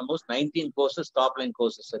 19 courses top line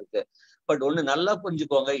courses இருக்கு. பட் ஒண்ணு நல்லா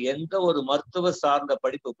புரிஞ்சுக்கோங்க, எந்த ஒரு மருத்துவ சார்ந்த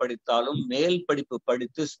படிப்பு படித்தாலும் மேல் படிப்பு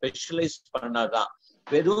படித்து ஸ்பெஷலைஸ் பண்ணாதான்.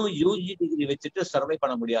 வெறும் யூஜி டிகிரி வச்சுட்டு சர்வை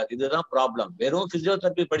பண்ண முடியாது. இதுதான் ப்ராப்ளம். வெறும்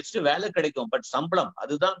பிசியோதெரபி படிச்சுட்டு வேலை கிடைக்கும், பட் சம்பளம்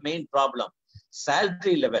அதுதான் main problem.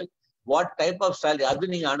 Salary level, what type of salary,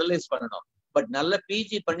 அது நீங்க அனலைஸ் பண்ணணும். பட் நல்ல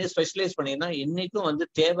பிஜி பண்ணி ஸ்பெஷலைஸ் பண்ணீங்கன்னா இன்னைக்கும் வந்து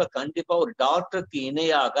தேவை. கண்டிப்பா ஒரு டாக்டருக்கு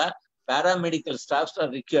இணையாக பாராமெடிக்கல் ஸ்டாஃப்ஸ்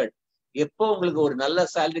ஆர் ரிக்வயர்ட். எப்போ உங்களுக்கு ஒரு நல்ல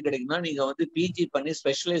சேலரி கிடைக்குன்னா நீங்க வந்து பிஜி பண்ணி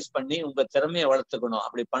ஸ்பெஷலைஸ் பண்ணி உங்க திறமையை வளர்த்துக்கணும்.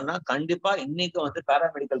 அப்படி பண்ணா கண்டிப்பா இன்னைக்கு வந்து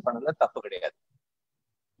பாராமெடிக்கல் பண்ணல தப்பு கிடையாது.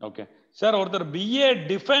 ஓகே சார், ஒருத்தர் பிஏ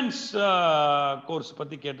டிஃபென்ஸ் கோர்ஸ்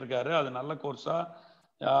பத்தி கேட்டிருக்காரு. அது நல்ல கோர்ஸா,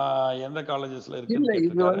 எந்த காலேஜஸ்ல இருக்குன்னு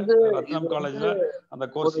கேட்டிருக்காரு. ரத்னம் காலேஜ்ல அந்த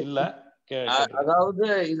கோர்ஸ் இல்ல. அதாவது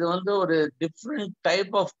இது வந்து ஒரு டிஃப்ரெண்ட்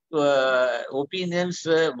டைப் ஆஃப் ஒப்பீனியன்ஸ்.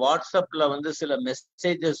 வாட்ஸ்அப்ல வந்து சில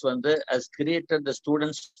மெசேஜஸ் வந்து has created the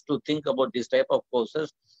students to think about this type of courses.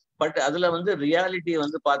 But அதுல வந்து ரியாலிட்டி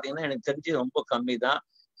வந்து பாத்தீங்கன்னா எனக்கு தெரிஞ்சு ரொம்ப கம்மி தான்.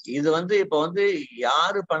 இது வந்து இப்ப வந்து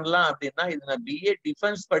யாரு பண்ணலாம் அப்படின்னா, இது நான் பிஏ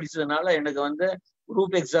டிஃபென்ஸ் படிச்சதுனால எனக்கு வந்து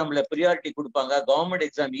குரூப் எக்ஸாம்ல ப்ரியாரிட்டி கொடுப்பாங்க, கவர்மெண்ட்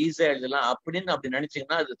எக்ஸாம் ஈஸியா எழுதலாம் அப்படின்னு அப்படி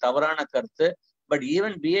நினைச்சீங்கன்னா அது தவறான கருத்து. பட்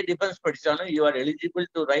ஈவன் பிஏ டிஃபென்ஸ் படிச்சாலும் you are eligible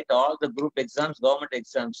to right all the group exams, government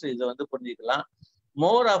exams. இதை வந்து புரிஞ்சுக்கலாம்.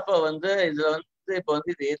 மோர் ஆஃப் வந்து இதுல வந்து இப்போ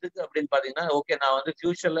வந்து இது எதுக்கு அப்படின்னு பாத்தீங்கன்னா, ஓகே நான் வந்து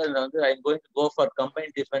ஃபியூச்சர்ல இதுல வந்து I am going to go for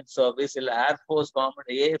combined defence service, இல்ல ஏர்ஃபோர்ஸ்,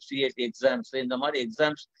 கவர்மெண்ட், ஏஎஃப்சிஏடி எக்ஸாம்ஸ், இந்த மாதிரி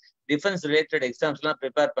எக்ஸாம்ஸ் டிஃபென்ஸ் ரிலேட்டட் எக்ஸாம்ஸ் எல்லாம்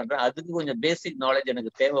ப்ரிப்பேர் பண்றேன். அதுக்கு கொஞ்சம் பேசிக் நாலேஜ்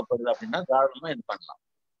எனக்கு தேவைப்படுது அப்படின்னா தாராளமா இது பண்ணலாம்.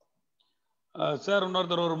 சார்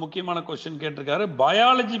இன்னொருத்தர் ஒரு முக்கியமான கொஸ்டின் கேட்டிருக்காரு.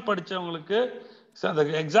 பயாலஜி படிச்சவங்களுக்கு sir the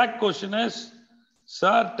exact question is,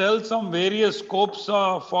 sir tell some various scopes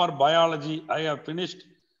for biology, I have finished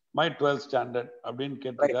my 12th standard அப்படின்னு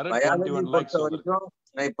கேட்டிருக்காரு. 21 lakhs வரைக்கும்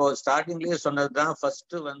நான் இப்போ ஸ்டார்டிங்லயே சொன்னதுதான்.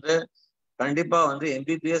 ஃபர்ஸ்ட் வந்து கண்டிப்பா வந்து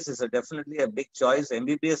MBBS is definitely a big choice.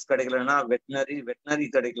 MBBS கிடைக்கலன்னா வெட்டினரி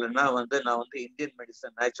கிடைக்கலன்னா வந்து நான் வந்து இந்தியன்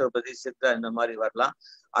மெடிசன், நேச்சுரோபதி, சித்தா இந்த மாதிரி வரலாம்.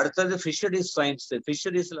 அடுத்தது ஃபிஷரிஸ் சயின்ஸ்.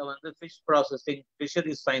 ஃபிஷரிஸ்ல வந்து ஃபிஷ் ப்ராசஸிங்,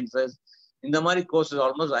 ஃபிஷரிஸ் சயின்சஸ், இந்த மாதிரி கோர்சஸ்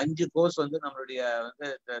ஆல்மோஸ்ட் 5 கோர்ஸ் வந்து நம்மளுடைய வந்து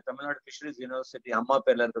தமிழ்நாடு ஃபிஷரிஸ் யூனிவர்சிட்டி, அம்மா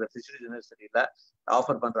பேர்ல இருக்கிற ஃபிஷரிஸ் யூனிவர்சிட்டியில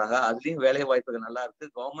ஆஃபர் பண்றாங்க. அதுலயும் வேலை வாய்ப்புகள் நல்லா இருக்கு,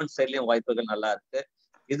 கவர்மெண்ட் சைட்லயும் வாய்ப்புகள் நல்லா இருக்கு.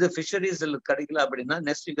 இது ஃபிஷரிஸ் கிடைக்கல அப்படின்னா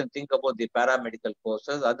next you can think about the paramedical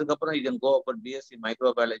courses. அதுக்கப்புறம் you can go about BSc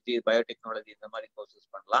microbiology, biotechnology, இந்த மாதிரி கோர்சஸ்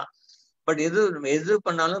பண்ணலாம். பட் எது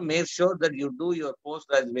பண்ணாலும் make sure that you two your post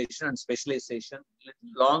graduation and specialisation.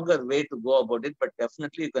 Longer way to go about it, but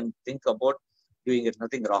definitely you can think about doing it,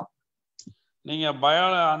 nothing wrong. நீங்க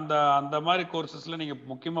அந்த மாதிரி கோர்சஸ்ல நீங்க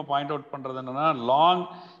முக்கியமா பாயிண்ட் அவுட் பண்றது என்னன்னா, லாங்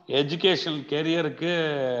எஜுகேஷனல் கேரியருக்கு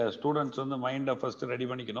ஸ்டூடெண்ட்ஸ் வந்து மைண்டை first ready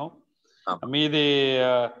பண்ணிக்கணும்.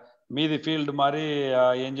 மீதி ஃபீல்டு மாதிரி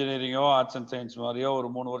இன்ஜினியரிங்கோ ஆர்ட்ஸ் அண்ட் சயின்ஸ் மாதிரியோ ஒரு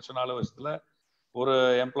 3 வருஷம் 4 வருஷத்துல ஒரு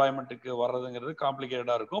எம்ப்ளாய்மெண்ட்டுக்கு வர்றதுங்கிறது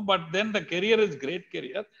காம்ப்ளிகேட்டடா இருக்கும். But then the career is great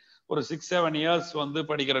career. ஒரு 6-7 இயர்ஸ் வந்து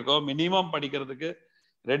படிக்கிறக்கோ மினிமம் படிக்கிறதுக்கு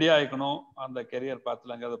ரெடி ஆகிக்கணும் அந்த கெரியர்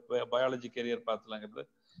பாத்துலங்கிறது, பயாலஜி கெரியர் பாத்துலங்கிறது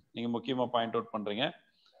நீங்க முக்கியமா பாயிண்ட் அவுட் பண்றீங்க.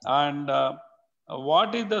 And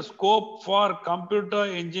what is the scope for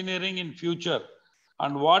computer engineering in future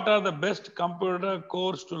and what are the best computer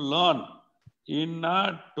course to learn in a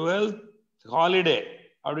 12th holiday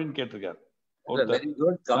அப்படின்னு கேட்டிருக்காரு. Very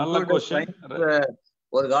good. Computer science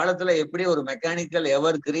ஒரு காலத்துல எப்படி ஒரு mechanical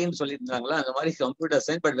எவர் green சொல்லிட்டு இருந்தாங்களோ அந்த மாதிரி கம்ப்யூட்டர்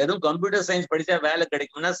சயின்ஸ். பட் வெறும் கம்ப்யூட்டர் சயின்ஸ் படிச்சா வேலை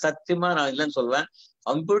கிடைக்கும்னா சத்தியமா நான் இல்லைன்னு சொல்வேன்.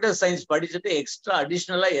 கம்ப்யூட்டர் சயின்ஸ் படிச்சுட்டு எக்ஸ்ட்ரா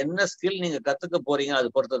அடிஷ்னலா என்ன ஸ்கில் நீங்க கத்துக்க போறீங்க அது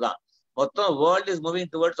பொறுத்துதான். மொத்தம் world is moving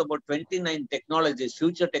towards about 29 technologies,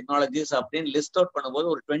 future technologies அப்படின்னு லிஸ்ட் அவுட் பண்ணும்போது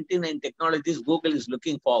ஒரு 29 technologies Google is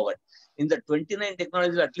looking forward. இந்த 29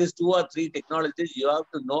 technologies at least 2 or 3 technologies you have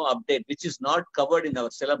to know update which is not covered in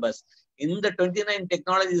our syllabus. இந்த 29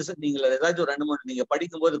 technologies நீங்க ஏதாச்சும் 2-3 நீங்க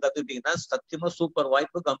படிக்கும்போது கத்துக்கிட்டீங்கன்னா சத்தியமா சூப்பர்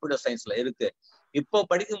வாய்ப்பு கம்ப்யூட்டர் சயின்ஸ்ல இருக்கு. இப்போ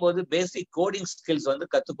படிக்கும்போது பேசிக் கோடிங் ஸ்கில்ஸ் வந்து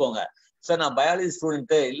கத்துக்கோங்க. சார் நான் பயாலஜி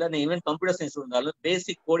ஸ்டூடெண்ட் இல்ல நீ even computer science student,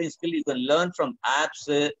 basic coding skill you can learn from apps.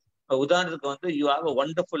 உதாரணத்துக்கு வந்து you have a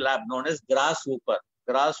wonderful app known as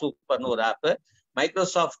கிராஸ்ஹூப்பர்னு ஒரு app.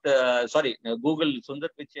 Microsoft Google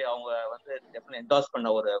Sundar Pichai அவங்க வந்து என்டாஸ்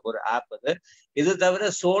பண்ண ஒரு ஆப் அது. இது தவிர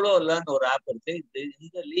சோலோ லேர்ன் ஒரு ஆப் இருக்கு.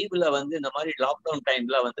 இந்த லீவ்ல வந்து இந்த மாதிரி லாக்டவுன்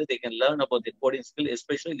டைம்ல வந்து they can learn about the coding skill,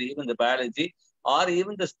 especially even the biology or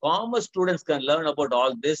even the commerce students can learn about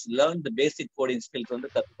all this, learn the basic coding skills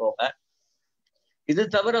வந்து கத்துக்கோங்க. இது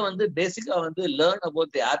தவிர வந்து பேசிக்கா வந்து learn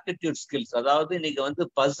about the aptitude skills, அதாவது நீங்க வந்து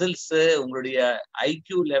பசில்ஸ், உங்களுடைய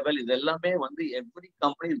ஐக்யூ லெவல், இது எல்லாமே வந்து every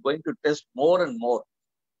company is going to test more and more.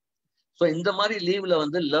 So இந்த மாதிரி லீவ்ல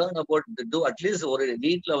வந்து லேர்ன் அபவுட் டூ அட்லீஸ்ட் ஒரு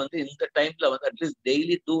வீக்ல வந்து இந்த டைம்ல வந்து அட்லீஸ்ட்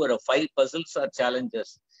டெய்லி டூ ஒரு 5 பசில்ஸ் ஆர்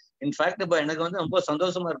சேலஞ்சஸ். இன்ஃபேக்ட் இப்போ எனக்கு வந்து ரொம்ப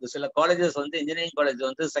சந்தோஷமா இருக்கு, சில காலேஜஸ் வந்து இன்ஜினியரிங் காலேஜ்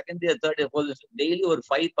வந்து second year third year fourth daily ஒரு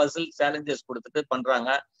 5 பசில் சேலஞ்சஸ் கொடுத்துட்டு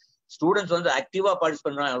பண்றாங்க. ஸ்டூடெண்ட்ஸ் வந்து ஆக்டிவா பார்ட்டிசிபேட்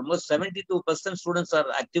பண்றாங்க. Almost 72% students are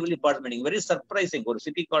actively participating. Very surprising. ஒரு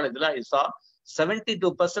சிட்டி காலேஜ்ல ஐ சா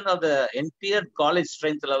 72% ஆஃப் த என்டையர் காலேஜ்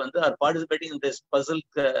ஸ்ட்ரென்த்ல வந்து R participating in this Basil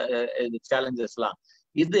சேலஞ்சஸ்லாம்.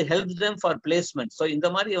 இது helps them for placement. So இந்த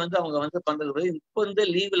மாதிரி வந்து அவங்க வந்து பண்றது இப்போ இந்த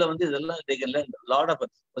லீவ்ல வந்து இதெல்லாம் லாட் ஆஃப்.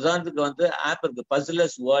 உதாரணத்துக்கு வந்து ஆப் இருக்கு,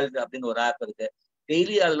 பசிலர்ஸ் வேர்ல்டு அப்படின்னு ஒரு ஆப் இருக்கு.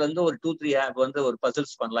 டெய்லி அதுல வந்து ஒரு 2-3 ஆப் வந்து ஒரு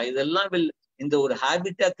பசில்ஸ் பண்ணலாம். இதெல்லாம் இந்த ஒரு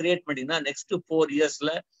ஹேபிட்டா கிரியேட் பண்ணிங்கன்னா நெக்ஸ்ட் 4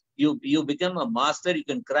 இயர்ஸ்ல you become a master, you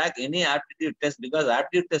can crack any aptitude test because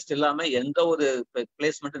aptitude test இல்லாம எந்த ஒரு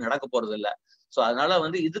பிளேஸ்மெண்ட் நடக்க போறது இல்ல. சோ அதனால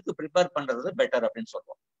வந்து இதுக்கு ப்ரிப்பேர் பண்றது பெட்டர் அப்படின்னு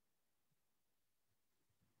சொல்றோம்.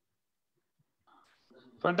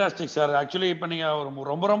 Fantastic sir. ஆக்சுவலி இப்போ நீங்க ஒரு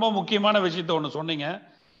ரொம்ப ரொம்ப முக்கியமான விஷயத்த ஒன்று சொன்னீங்க.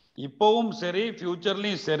 இப்போவும் சரி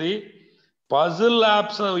ஃபியூச்சர்லையும் சரி பசில்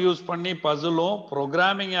ஆப்ஸை யூஸ் பண்ணி பசிலும்,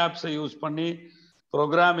 ப்ரோக்ராமிங் ஆப்ஸை யூஸ் பண்ணி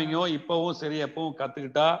ப்ரோக்ராமிங்கும் இப்போவும் சரி எப்பவும்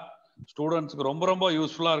கற்றுக்கிட்டா ஸ்டூடெண்ட்ஸுக்கு ரொம்ப ரொம்ப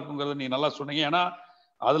யூஸ்ஃபுல்லாக இருக்குங்கிறத நீ நல்லா சொன்னீங்க. ஏன்னா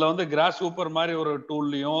அதில் வந்து கிராஸ் ஹூப்பர் மாதிரி ஒரு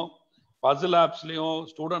டூல்லையும் பசில் ஆப்ஸ்லையும்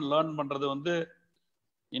ஸ்டூடெண்ட் லேர்ன் பண்ணுறது வந்து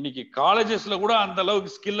இன்னைக்கு காலேஜஸ்ல கூட அந்த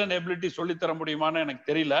அளவுக்கு ஸ்கில் அண்ட் எபிலிட்டி சொல்லித்தர முடியுமான்னு எனக்கு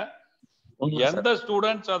தெரியல. எந்த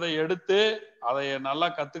ஸ்டூடெண்ட்ஸ் அதை எடுத்து அதை நல்லா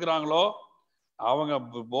கத்துக்கிறாங்களோ அவங்க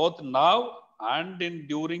both now and in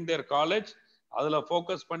during there college அதுல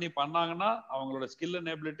ஃபோக்கஸ் பண்ணி பண்ணாங்கன்னா அவங்களோட ஸ்கில்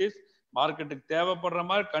அண்ட் எபிலிட்டிஸ் மார்க்கெட்டுக்கு தேவைப்படுற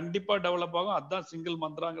மாதிரி கண்டிப்பா டெவலப் ஆகும். அதுதான் சிங்கிள்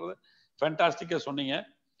மந்த்ராங்கிறது ஃபேண்டாஸ்டிக்கா சொன்னீங்க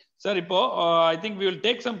சார். இப்போ I think we will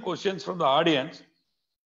take some questions from the audience.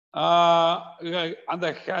 அந்த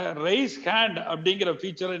ரைஸ் ஹேண்ட் அப்படிங்கிற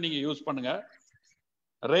ஃபீச்சரை நீங்க யூஸ் பண்ணுங்க.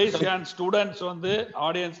 ரைஸ் ஹேண்ட் ஸ்டூடெண்ட்ஸ் வந்து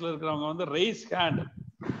ஆடியன்ஸ்ல இருக்கிறவங்க வந்து ரைஸ் ஹேண்ட்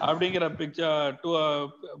அப்படிங்கிற பிக்சர்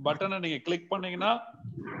பட்டனை நீங்க கிளிக் பண்ணீங்கன்னா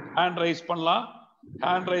ஹேண்ட் ரைஸ் பண்ணலாம்.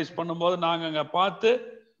 ஹேண்ட் ரைஸ் பண்ணும்போது நாங்க அங்க பார்த்து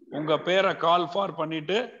உங்க பேரை கால் ஃபார்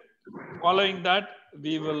பண்ணிட்டு following that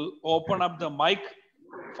we will open up the mic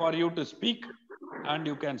for you to speak and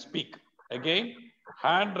you can speak. Again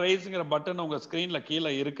hand raisingற button உங்க ஸ்கிரீன்ல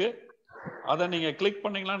கீழே இருக்கு. அதை நீங்க கிளிக்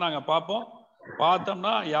பண்ணீங்கன்னா நாங்க பார்ப்போம்.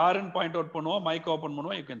 பார்த்தோம்னா யாருன்னு பாயிண்ட் அவுட் பண்ணுவோம், மைக் ஓபன்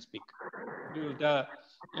பண்ணுவோம், you can speak.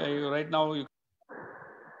 Right now you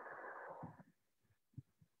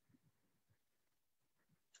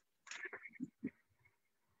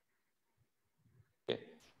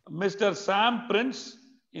Mr. Sam Prince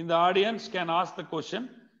in the audience can ask the question.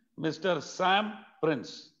 Mr. Sam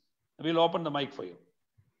Prince, we'll open the mic for you.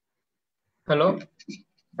 Hello.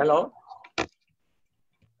 Hello.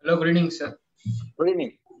 Hello, good evening, sir. Good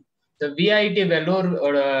evening. The VIT Vellore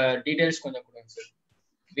details konjam kodunga sir.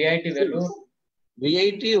 VIT Vellore.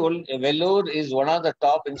 VIT Vellore is one of the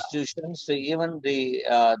top institutions. Even the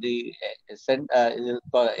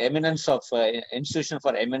eminence of institution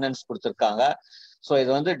for eminence கொடுத்திருக்காங்க. So இது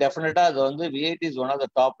வந்து டெஃபினட்டா அது வந்து VIT is one of the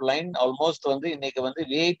top line. Almost வந்து இன்னைக்கு வந்து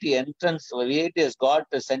VIT entrance, VIT has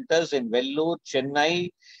got centres in Vellore, Chennai,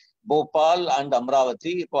 Bhopal and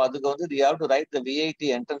Amaravathi. இப்போ அதுக்கு வந்து you have to right the VIT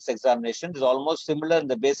entrance examination. Is almost similar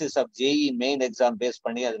இந்த basis of JE main exam base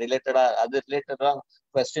பண்ணி அது ரிலேட்டடா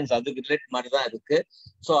கொஸ்டின்ஸ் அதுக்கு ரிலேட் மாதிரி தான் இருக்கு.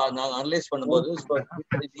 ஸோ நாங்கள் அனலைஸ் பண்ணும்போது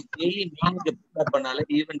ஜேஇ மெயினுக்கு ப்ரிப்பேர் பண்ணாலே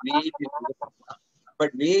ஈவன் விஐடி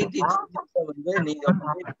பட் விஐடி வந்து நீங்க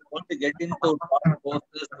வந்து get in to top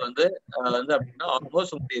courses வந்து அப்படின்னா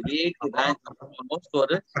ஆல்மோஸ்ட் உங்களுடைய விஐடி ரேங்க் ஆல்மோஸ்ட்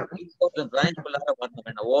ஒரு 8000 ரேங்க் குள்ளார வரணும்.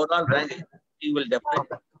 வேண்டாம் overall rank you will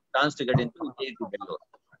definitely chance to get in to VIT Vellore.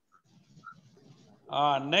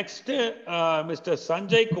 Next, Mr.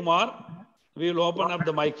 Sanjay Kumar We will open up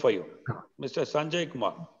the mic for you. Mr. Sanjay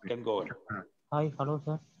Kumar can go ahead. Hi, hello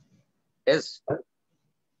sir. Yes.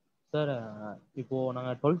 Sir, இப்போ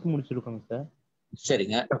நாங்க 12th முடிச்சிருக்கோங்க sir.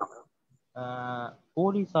 சரிங்க.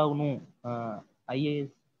 Police ஆகணும்,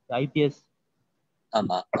 IAS, IPS.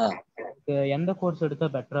 ஆமா. எந்த course எடுத்தா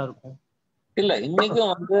பெட்டரா இருக்கும்? இல்ல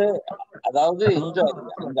இன்னைக்கும் வந்து அதாவது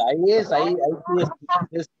இந்த ஐஏஎஸ்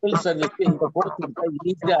ஐபிஎஸ் சிவில் சர்வீஸ் இந்த கோர்ஸ் எடுத்தா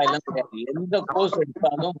ஈஸியா எல்லாம் கிடையாது. எந்த கோர்ஸ்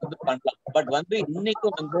எடுத்தாலும் வந்து பண்ணலாம். பட் வந்து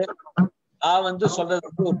இன்னைக்கும் வந்து நான் வந்து சொல்றது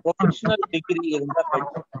வந்து ஒரு ப்ரொஃபஷனல் டிகிரி இருந்தா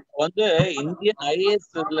வந்து இந்தியன்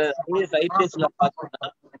ஐபிஎஸ்ல பாத்தீங்கன்னா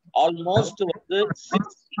ஆல்மோஸ்ட் வந்து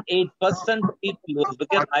 68% people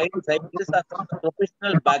become IAS IPS as a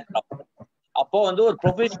professional background. அப்போ வந்து ஒரு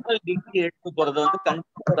ப்ரொஃபஷனல் டிகிரி எடுத்து போறது வந்து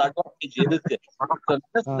கண்டிப்பா ஒரு அட்வான்டேஜ் இருக்கு.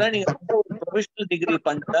 நீங்க வந்து ஒரு ப்ரொஃபஷனல் டிகிரி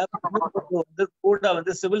பண்ணிட்டா வந்து கூட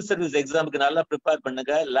வந்து சிவில் சர்வீஸ் எக்ஸாமுக்கு நல்லா ப்ரிப்பேர்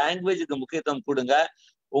பண்ணுங்க, லாங்குவேஜுக்கு முக்கியத்துவம் கொடுங்க,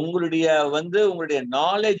 உங்களுடைய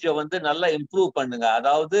நாலேஜ வந்து நல்லா இம்ப்ரூவ் பண்ணுங்க.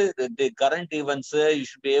 அதாவது தி current events you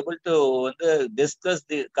should be able to வந்து discuss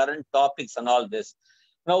the current topics and all this.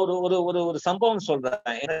 நான் ஒரு சம்பவம் சொல்றேன்.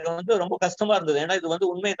 எனக்கு வந்து ரொம்ப கஷ்டமா இருந்தது. ஏன்னா இது வந்து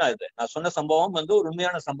உண்மைதான். இது நான் சொன்ன சம்பவம் வந்து ஒரு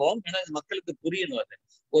உண்மையான சம்பவம். ஏன்னா இது மக்களுக்கு புரியணும். அது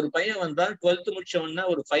ஒரு பையன் வந்தான் 12th முடிச்ச உடனே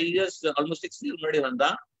ஒரு 5 years ஆல்மோஸ்ட் 6 years முன்னாடி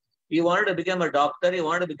வந்தான். He wanted to become a doctor, he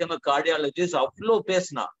wanted to become a cardiologist. அவ்வளோ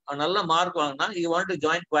பேசினா, நல்ல மார்க் வாங்கினா. He wanted to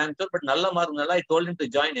join Coimbatore, but நல்ல மார்க்னால I told him to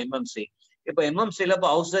join MMC. இப்போ MMCல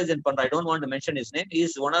இப்போ ஹவுஸ் சர்ஜன் பண்றான். I don't want to mention his name. He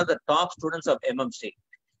is one of the top students of MMC.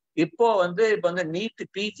 இப்போ வந்து நீட்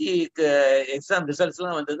பிஜி எக்ஸாம் ரிசல்ட்ஸ்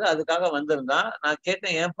எல்லாம் வந்தது. அதுக்காக வந்திருந்தான். நான்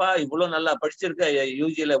கேட்டேன், ஏன்பா இவ்வளவு நல்லா படிச்சிருக்க,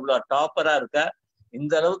 யூஜில இவ்வளவு டாப்பரா இருக்க,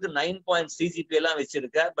 இந்த அளவுக்கு 9 CGPA எல்லாம்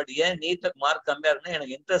வச்சிருக்க, பட் ஏன் நீட் மார்க் கம்மியா இருக்குன்னா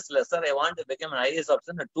எனக்கு இன்ட்ரெஸ்ட் இல்லை sir, I want to become an IAS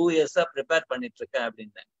officer, நான் 2 years ப்ரிப்பேர் பண்ணிட்டு இருக்கேன்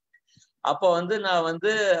அப்படின்னு. அப்போ வந்து நான்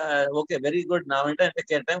வந்து ஓகே வெரி குட். நான் வந்துட்டு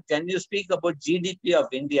கேட்டேன், can you speak about GDP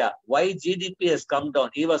of India, why GDP has come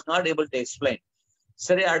down. He was not able to explain.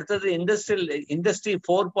 சரி, அடுத்தது இண்டஸ்ட்ரி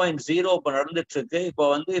 4.0 இப்ப நடந்துட்டு இருக்கு. இப்போ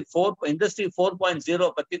வந்து இண்டஸ்ட்ரி 4.0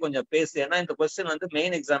 பத்தி கொஞ்சம் பேசு, ஏன்னா இந்த கொஸ்டின் வந்து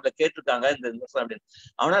மெயின் எக்ஸாம்ல கேட்டிருக்காங்க இந்த அப்படின்னு.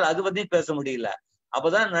 அவனால அது பத்தி பேச முடியல.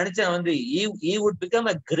 அப்பதான் நினைச்சேன் வந்து he would become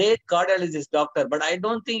a great cardiologist doctor, but I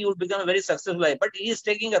don't think he would become a very successful guy, but he is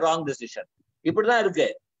taking a wrong decision. இப்படிதான்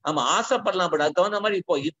இருக்கு. அவன் ஆசைப்படலாம், பட் அது தகுந்த மாதிரி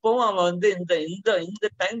இப்பவும் அவன் வந்து இந்த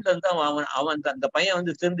டைம்ல இருந்து அவன் அந்த பையன்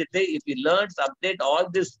வந்து திருந்துட்டு if he learns update all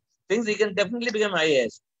this things he can definitely become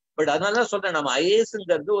IAS. But அதனாலதான் சொல்றேன், நம்ம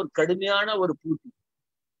ஐஏஎஸ்ங்கிறது ஒரு கடுமையான ஒரு போட்டி.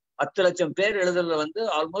 10 லட்சம் பேர் எழுதுறதுல வந்து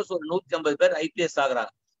ஆல்மோஸ்ட் ஒரு 150 பேர் ஐபிஎஸ்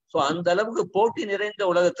ஆகுறாங்க. ஸோ அந்த அளவுக்கு போட்டி நிறைந்த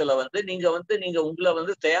உலகத்துல வந்து நீங்க உங்களை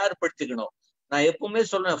வந்து தயார்படுத்திக்கணும். நான் எப்பவுமே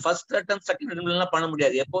சொல்றேன், ஃபர்ஸ்ட் அட்டம் செகண்ட் அட்டம் எல்லாம் பண்ண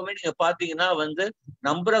முடியாது. எப்பவுமே நீங்க பாத்தீங்கன்னா வந்து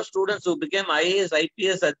number of students who became IAS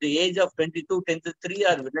IPS at the age of 22, 23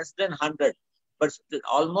 are less than 100. But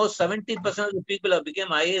almost 70% of the people have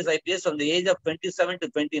become IAS IPS from the age of 27 to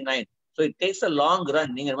 29. So it takes a long run.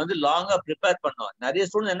 நீங்க வந்து லாங்கா prepare பண்ணணும். நிறைய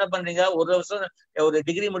student என்ன பண்றீங்க, ஒரு வருஷம் ஒரு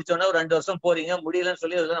டிகிரி முடிச்சோன்னா ஒரு 2 வருஷம் போறீங்க, முடியலன்னு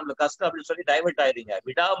சொல்லி நம்மளுக்கு கஷ்டம் அப்படின்னு சொல்லி டைவர்ட் ஆயிடுங்க.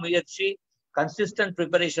 விடாமுயற்சி, கன்சிஸ்டன்ட்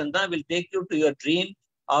ப்ரிப்பரேஷன் தான் will take you to your dream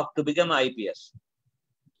of to become IPS.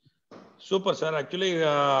 Super sir. Actually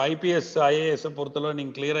IPS IAS பொறுத்தளவு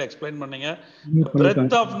நீங்க கிளியரா எக்ஸ்பிளைன் பண்ணீங்க.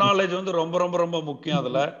 பிரெத் ஆஃப் நாலேஜ் வந்து ரொம்ப ரொம்ப ரொம்ப முக்கியம்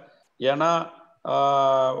அதுல. ஏன்னா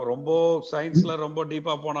ரொம்ப சயின்ஸ்ல ரொம்ப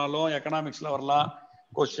டீப்பா போனாலும் எக்கனாமிக்ஸ்ல வரலாம்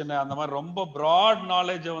கொஸ்டின், அந்த மாதிரி ரொம்ப பிராட்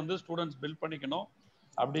நாலேஜ் வந்து ஸ்டூடெண்ட்ஸ் பில்ட் பண்ணிக்கணும்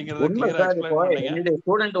அப்படிங்கறத கிளியரா எக்ஸ்பிளைன் பண்ணீங்க. என்னுடைய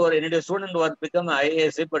ஸ்டூடெண்ட் ஒரு பிகம்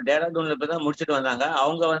ஐஏஎஸ் இப்போ டேராடூன்ல போய் தான் முடிச்சிட்டு வந்தாங்க.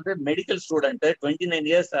 அவங்க வந்து மெடிக்கல் ஸ்டூடெண்ட், 29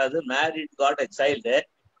 years ஆகுது, மேரிட், காட் a child.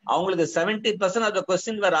 அவங்களுக்கு 70% of the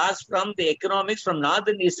question were asked from the economics from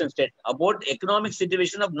northern eastern states, about economic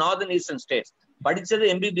situation of northern eastern states. படிச்சது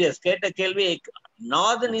MBBS, கேட்ட கேள்வி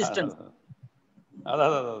northern eastern.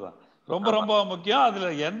 அதான் ரொம்ப ரொம்ப முக்கியம். அதுல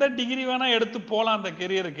எந்த டிகிரி வேணா எடுத்து போலாம் அந்த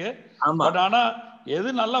கெரியருக்கு. பட் ஆனா எது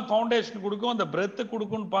நல்ல ஃபவுண்டேஷன் கொடுக்கும், அந்த பிரெத்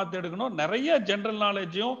கொடுக்கும்னு பார்த்து எடுக்கணும். நிறைய general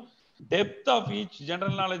நாலேஜும் depth of each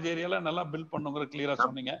general knowledge ஏரியால நல்லா பில்ட் பண்ணுங்கிற கிளியரா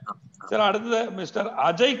சொன்னீங்க. சார், அடுத்தது mister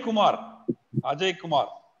Ajay Kumar.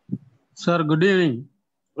 Sir, good evening.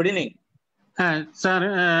 Good evening sir.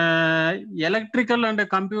 Electrical and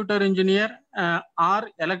computer engineer R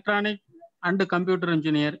electronic and computer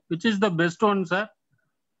engineer, which is the best one sir?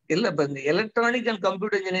 இல்ல, இப்ப இந்த எலக்ட்ரானிக் அண்ட்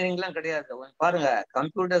கம்ப்யூட்டர் இன்ஜினியரிங் எல்லாம் கிடையாது. பாருங்க,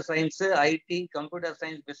 computer science ID, computer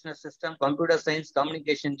science business system, computer science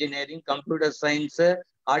communication engineering, computer science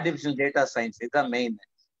artificial data science, இதுதான் main.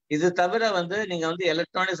 இது தவிர வந்து நீங்க வந்து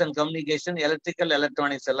electronics and communication, electrical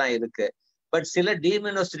electronics எல்லாம் இருக்கு. பட் சில டீம்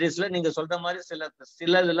யூனிவர்சிட்டிஸ்ல நீங்க சொல்ற மாதிரி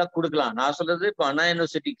சில இதெல்லாம் கொடுக்கலாம். நான் சொல்றது இப்போ அண்ணா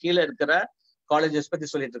யூனிவர்சிட்டி கீழே இருக்கிற காலேஜஸ் பத்தி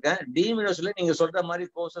சொல்லிட்டு இருக்கேன். டீம் யூனிவர்சிட்டியில நீங்க சொல்ற மாதிரி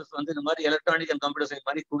கோர்சஸ் வந்து இந்த மாதிரி எலக்ட்ரானிக் அண்ட் கம்ப்யூட்டர் சயின்ஸ்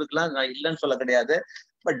மாதிரி கொடுக்கலாம், நான் இல்லைன்னு சொல்ல கிடையாது.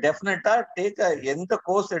 பட் டெஃபினட்டா எந்த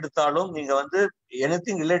கோர்ஸ் எடுத்தாலும் நீங்க வந்து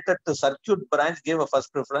anything related to circuit branch give a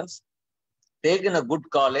first preference. Take in a good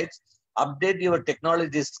college, update your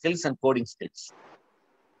technology skills and coding skills.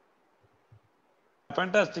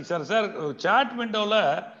 Fantastic sir. Sir chat விண்டோல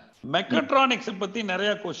mechatronics பத்தி நிறைய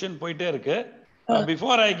क्वेश्चन போயிட்டே இருக்கு.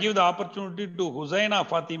 Before I give the opportunity to Husaina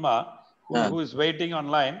Fatima, who is waiting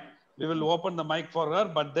online, we will open the mic for her.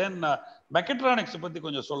 But then mechatronics பத்தி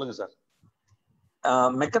கொஞ்சம் சொல்லுங்க sir.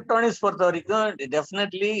 Mechatronics பொறுத்த வரைக்கும்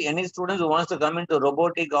definitely any students who wants to come into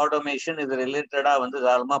robotic automation இது ரிலேட்டடா வந்து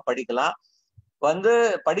தாராளமா படிக்கலாம். வந்து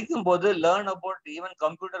படிக்கும் போது learn about even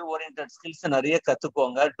computer oriented skills நிறைய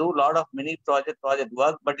கத்துக்கோங்க. Do lot of mini project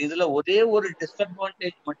work. But இதுல ஒரே ஒரு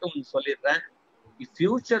டிஸ்அட்வான்டேஜ் மட்டும் சொல்லிடுறேன்.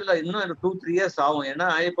 ஃபியூச்சர்ல இன்னும் 2-3 இயர்ஸ் ஆகும். ஏன்னா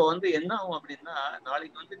இப்போ வந்து என்ன ஆகும் அப்படின்னா,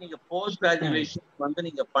 நாளைக்கு வந்து நீங்க போஸ்ட் கிராஜுவேஷன் வந்து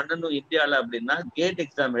நீங்க பண்ணணும் இந்தியால அப்படின்னா கேட்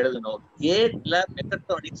எக்ஸாம் எழுதணும். கேட்ல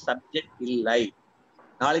மெக்கட்ரானிக்ஸ் சப்ஜெக்ட் இல்லை.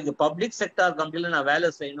 நாளைக்கு பப்ளிக் செக்டார் கம்பெனில நான்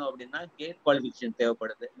வேலை செய்யணும் அப்படின்னா கேட் குவாலிஃபிகேஷன்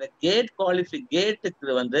தேவைப்படுது. இந்த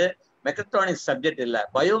கேட்டுக்கு வந்து மெக்கட்ரானிக்ஸ் சப்ஜெக்ட் இல்ல.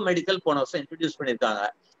 பயோமெடிக்கல் போன வருஷம் இன்ட்ரடியூஸ் பண்ணிருக்காங்க.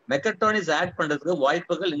 மெக்கட்ரானிக்ஸ் ஆட் பண்றதுக்கு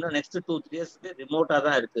வாய்ப்புகள் இன்னும் நெக்ஸ்ட் 2-3 இயர்ஸ்க்கு ரிமோட்டா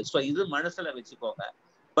தான் இருக்கு. ஸோ இது மனசுல வச்சுக்கோங்க.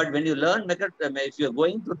 But when you learn if you are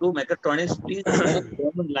going to do mechatronics, please learn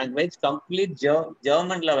German language. Complete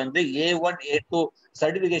German la வந்து A1, A2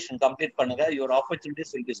 certification complete பண்ணுங்க. Your opportunities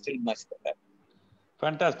will be still much better.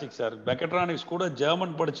 Fantastic sir. Mechatronics கூட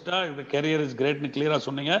German படிச்சிட்டா the career is great னு clear-ஆ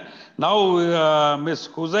சொன்னீங்க. Now Miss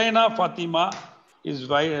Husaina Fatima is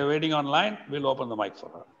waiting online. We'll open the mic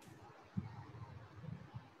for her.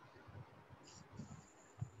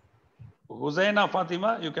 Husaina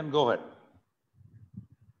Fatima, you can go ahead.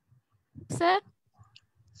 Sir?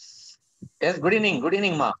 Yes, good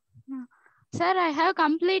evening, ma. Sir, I have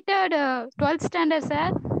completed 12th standard, sir.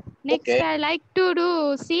 Next, okay. I like to do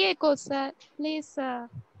CA course, sir. Please, sir.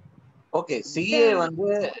 Okay, CA வந்து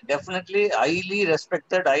definitely highly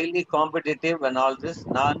respected, highly competitive and all this.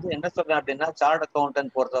 நான் வந்து என்ன சொல்றேன் அப்படின்னா, chart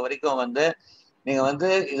accountant பொறுத்த வரைக்கும் வந்து நீங்க வந்து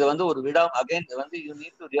இது வந்து ஒரு again வந்து you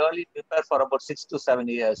need to really prepare for about 6 to 7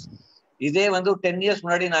 years. இதே வந்து 10 இயர்ஸ்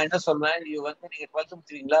முன்னாடி நான் என்ன சொல்றேன், இது வந்து நீங்க 12th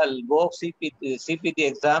முடிச்சீங்களா, கோ சிபிடி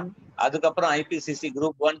எக்ஸாம், அதுக்கப்புறம் ஐபிசிசி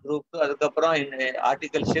குரூப் 1 குரூப் 2, அதுக்கப்புறம்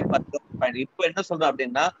ஆர்டிகல்ஷிப், அதுக்கப்புறம் இப்போ என்ன சொல்றேன்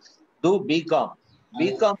அப்படின்னா டூ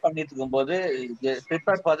பிகாம் பண்ணிட்டு இருக்கும்போது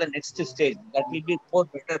prepare for the next stage. That will be more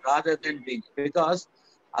better rather then B, because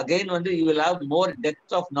again வந்து you will have more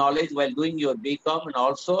depth of knowledge while doing your BCom, and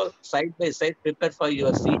also side by side prepare for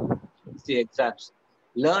your CC exams.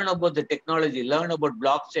 Learn about the technology, learn about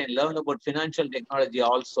blockchain, learn about financial technology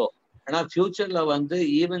also. And future la vandu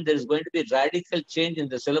even there is going to be radical change in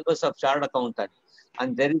the syllabus of chartered accountant, and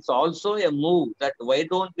there is also a move that why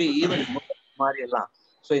don't we even mari ella.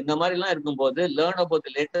 So indha mari ella irukumbodhu learn about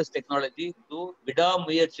the latest technology, do vida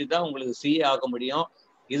muyarchi da ungalku CA ஆக முடியும்.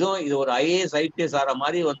 இது ஒரு IAS IPS ஆற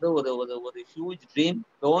மாதிரி வந்து ஒரு huge dream.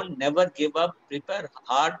 Don't never give up, prepare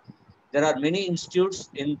hard. There are many institutes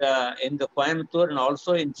in the Coimbatore and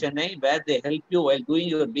also in Chennai where they help you while doing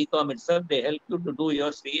your BCom itself. They help you to do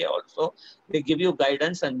your CA also. They give you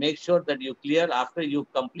guidance and make sure that you clear after you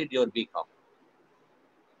complete your BCom.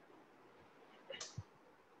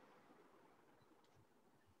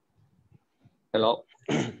 Hello.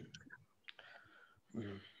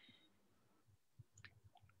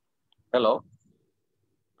 Hello.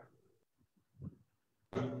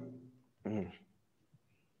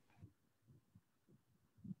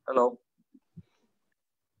 Hello.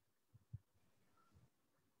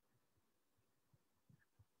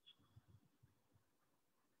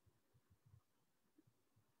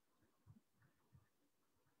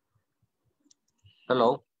 Hello.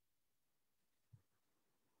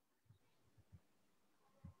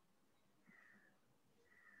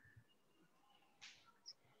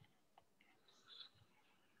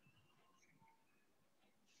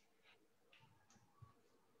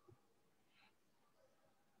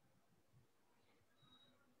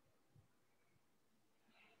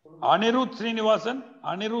 Anirudh Srinivasan.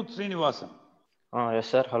 Yes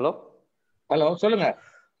sir, hello. Solunga.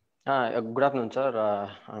 Good afternoon sir.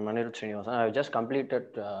 I'm Anirudh Srinivasan. I have just completed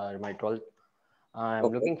my 12th. I'm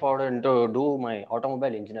looking forward to do my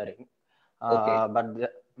automobile engineering. But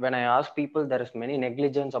when I ask people, there is many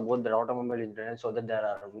negligence about the automobile engineering, so that there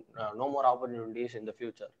are no more opportunities in the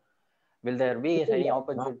future. Will there be any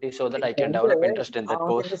opportunity so that I can develop interest in that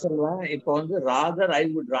course? இப்போ வந்து I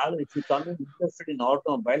would rather if you come interested in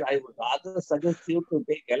automobile, I would rather suggest you to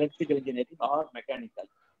take electrical engineering or mechanical.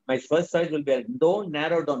 My first choice will be don't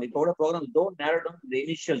narrow down. If you have a program, don't narrow down to the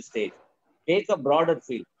initial stage. Take a broader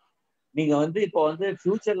field. நீங்க வந்து இப்போ வந்து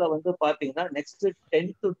ஃபியூச்சர்ல வந்து பாத்தீங்கன்னா next 10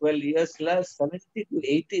 to 12 இயர்ஸ்ல 70 to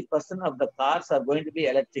 80% of the cars are going to be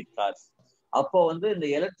electric cars. அப்போ வந்து இந்த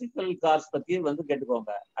எலக்ட்ரிக்கல் கார்ஸ் பத்தி வந்து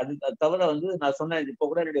கேட்டுக்கோங்க. அது தவிர வந்து நான் சொன்னேன், இப்போ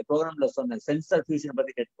கூட என்னுடைய ப்ரோக்ராம்ல சொன்னேன், சென்சார் ஃபியூஷன்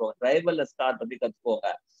பத்தி கேட்டுக்கோங்க, டிரைவர்லெஸ் கார் பத்தி கத்துக்கோங்க,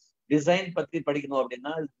 டிசைன் பத்தி படிக்கணும்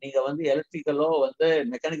அப்படின்னா நீங்க வந்து எலக்ட்ரிக்கலோ வந்து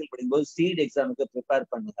மெக்கானிக்கல் படிக்கும்போது சீட் எக்ஸாமுக்கு ப்ரிப்பேர்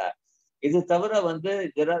பண்ணுங்க. இது தவிர வந்து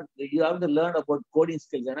you have to learn about coding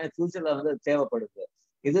skills, ஏன்னா ஃபியூச்சர்ல வந்து தேவைப்படுது.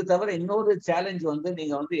 இது தவிர இன்னொரு சேலஞ்ச் வந்து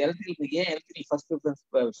நீங்க வந்து எலக்ட்ரிக்கல், ஏன் எலக்ட்ரிக்கல் ஃபர்ஸ்ட்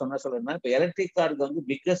ப்ரிஃபரன்ஸ் சொல்றேன்னா, இப்போ எலக்ட்ரிக் காருக்கு வந்து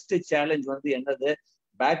பிக்கஸ்ட் சேலஞ்ச் வந்து என்னது,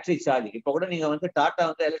 பேட்டரி சார்ஜ். இப்போ கூட நீங்க வந்து டாடா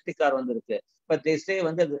வந்து எலக்ட்ரிக் கார் வந்துருக்கு, பட் தேஸ்டே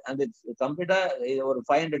வந்து அந்த கம்ப்ளீட்டா ஒரு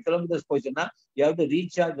 500 கிலோமீட்டர்ஸ் போச்சுன்னா you have to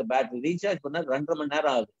recharge the battery. Recharge பண்ணா 2.5 மணி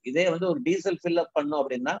நேரம் ஆகுது. இதே வந்து ஒரு டீசல் ஃபில் அப் பண்ணோம்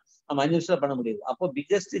அப்படின்னா நம்ம 5 நிமிஷம் பண்ண முடியுது. அப்போ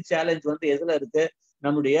பிக்கஸ்ட் சேலஞ்ச் வந்து எதுல இருக்கு,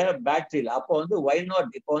 நம்முடைய பேட்டரியில. அப்போ வந்து ஒய்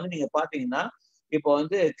நாட், இப்போ வந்து நீங்க பாத்தீங்கன்னா இப்போ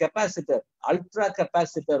வந்து கெப்பாசிட்டர், அல்ட்ரா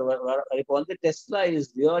கெப்பாசிட்டர், இப்போ வந்து Tesla is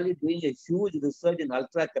really doing a huge research in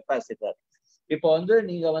ultra capacitor. இப்போ வந்து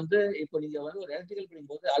நீங்க வந்து ஒரு எலக்ட்ரிக்கல்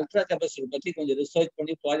படிக்கும்போது அல்ட்ரா கெப்பாசிட்டர் பத்தி கொஞ்சம் ரிசர்ச்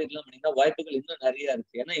பண்ணி ப்ராஜெக்ட் எல்லாம் பண்ணீங்கன்னா வாய்ப்புகள் இன்னும் நிறைய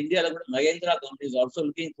இருக்கு. ஏன்னா இந்தியாவில கூட Mahindra company is also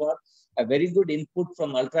looking for a very good input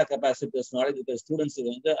from ultra capacitors knowledge, because students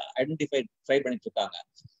வந்து ட்ரை பண்ணிட்டு இருக்காங்க.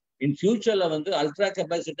 இன் ஃபியூச்சர்ல வந்து ultra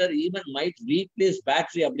capacitor even might replace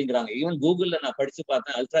battery அப்படிங்கிறாங்க. ஈவன் கூகுள்ல நான் படிச்சு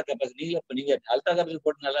பார்த்தேன், அல்ட்ரா கெப்பாசிட்டி நீங்க அல்ட்ரா கெப்பாசிட்டி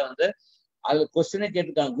போட்டனால வந்து அது கொஸ்டினே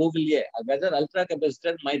கேட்டுருக்காங்க கூகுள்லயே, weather ultra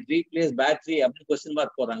capacitor might replace battery அப்படின்னு கொஸ்டின்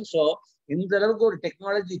மார்க் போறாங்க. ஸோ இந்த அளவுக்கு ஒரு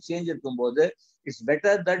டெக்னாலஜி சேஞ்ச் இருக்கும்போது இட்ஸ்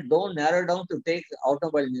பெட்டர் தட் டோன்ட் நேரோ down to take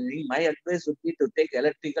automobile engineering. My advice would be to take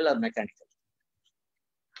electrical R mechanical.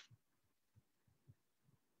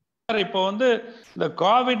 இப்போ வந்து இந்த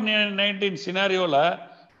COVID-19 சினாரியோல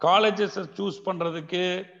காலேஜஸ் சூஸ் பண்றதுக்கு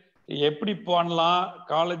எப்படி பண்ணலாம்,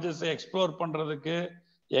 காலேஜஸ் எக்ஸ்ப்ளோர் பண்றதுக்கு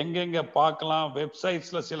எங்கெங்க பார்க்கலாம்,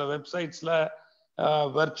 வெப்சைட்ஸ்ல சில வெப்சைட்ஸ்ல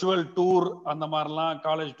வெர்ச்சுவல் டூர் அந்த மாதிரிலாம்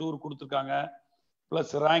காலேஜ் டூர் கொடுத்துருக்காங்க,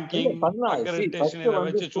 பிளஸ் ரேங்கிங் அக்ரெடிடேஷன் இதை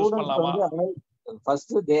வச்சு சூஸ் பண்ணலாமா? First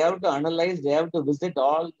they have to analyze, they have to visit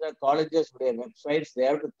all the colleges their websites, they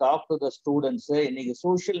have to talk to the students. இன்னைக்கு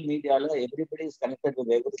social media everybody is connected with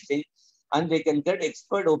everything and they can get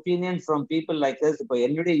expert opinion from people like us. இப்போ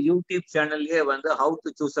என்னுடைய YouTube சேனல்லே வந்து how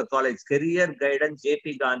to choose a college career guidance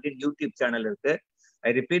JP Gandhi YouTube channel இருக்கு.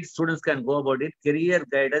 I repeat, students can go about it, career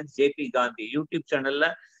guidance JP Gandhi YouTube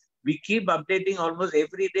சேனல்ல we keep updating almost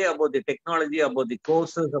every day about the technology, about the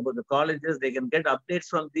courses, about the colleges. They can get updates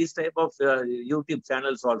from these type of YouTube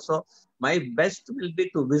channels also. My best will be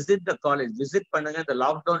to visit the college. Visit பண்ணுங்க, the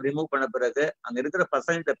lockdown remove பண்ண பிறகு அங்க இருக்கிற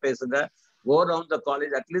பசங்க பேசுங்க, go around the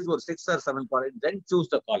college, at least ஒரு 6 or 7 college, then choose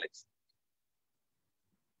the college.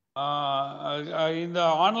 இந்த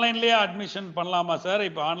ஆன்லைன்லயே அட்மிஷன் பண்ணலாமா சார்?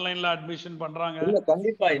 இப்ப ஆன்லைன்ல அட்மிஷன் பண்றாங்க. இல்ல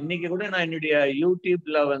கண்டிப்பா, இன்னைக்கு கூட நான் என்னுடைய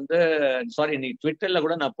யூடியூப்ல வந்து இன்னைக்கு ட்விட்டர்ல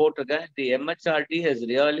கூட நான் போட்டிருக்கேன், தி MHRD has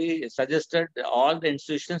really suggested all the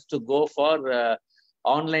institutions to go for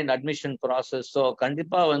online admission process. So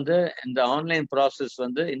கண்டிப்பா வந்து இந்த ஆன்லைன் ப்ராசஸ்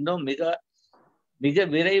வந்து இன்னும் மிக மிக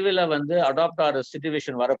விரைவில் வந்து அடாப்ட் ஆகிற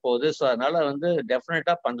சிச்சுவேஷன் வரப்போகுது. ஸோ அதனால வந்து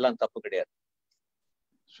டெஃபினட்டா பண்ணலாம், தப்பு கிடையாது.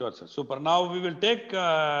 Sure, sir. Super. Now we will take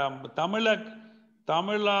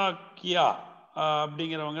தமிழாக்கியா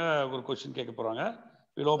அப்படிங்கிறவங்க ஒரு கொஸ்டின் கேட்க போறாங்க.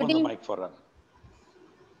 We'll open the mic for her.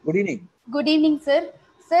 Good evening. Good evening, sir.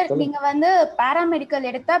 Sir நீங்க வந்து பாராமெடிக்கல்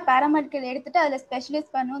எடுத்துட்டு அதுல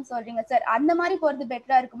ஸ்பெஷலிஸ்ட் பண்ணணும்னு சொல்றீங்க சார். அந்த மாதிரி போறது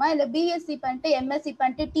பெட்டரா இருக்குமா, இல்ல பிஎஸ்சி பண்ணிட்டு எம்எஸ்சி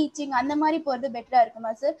பண்ணிட்டு டீச்சிங் அந்த மாதிரி போறது பெட்டரா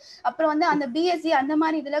இருக்குமா சார்? அப்புறம் வந்து அந்த பிஎஸ்சி அந்த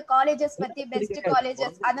மாதிரி இதுல காலேஜஸ் பத்தி பெஸ்ட்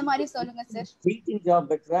காலேஜஸ் அந்த மாதிரி சொல்லுங்க சார். டீச்சிங் ஜாப்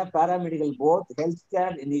பெட்டரா, பாராமெடிக்கல் போத், ஹெல்த்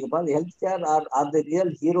கேர். இன்னைக்கு பாருங்க, health care R the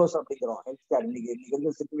real heroes அப்படிங்கிறோம். ஹெல்த் கேர் இன்னைக்கு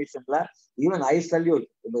இந்த சிச்சுவேஷன்ல ஈவன் ஐ சல்யூட்.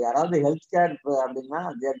 இப்போ யாராவது ஹெல்த் கேர் அப்படின்னா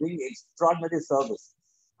they are doing extraordinary service,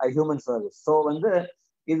 a human service. So வந்து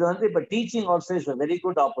இது வந்து இப்போ teaching also is a very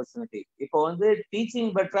good opportunity. இப்போ வந்து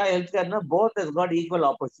டீச்சிங் பெட்டரா, health கேர்னா both has got equal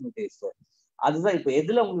opportunities. அதுதான் இப்போ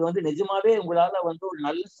எதுல உங்களுக்கு வந்து நிஜமாவே உங்களால வந்து ஒரு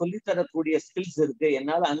நல்ல சொல்லித்தரக்கூடிய ஸ்கில்ஸ் இருக்கு,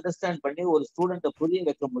 என்னால அண்டர்ஸ்டாண்ட் பண்ணி ஒரு ஸ்டூடெண்ட்டை புரிய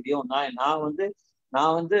வைக்க முடியும்.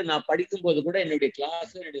 நான் படிக்கும்போது கூட என்னுடைய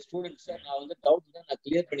கிளாஸ், என்னுடைய ஸ்டூடெண்ட்ஸை நான் வந்து டவுட் தான் நான்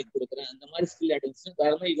கிளியர் பண்ணி கொடுக்குறேன். அந்த மாதிரி ஸ்கில் ஐடென்டிஃபிகேஷன்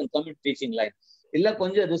காரணமா you can come in teaching line. இல்ல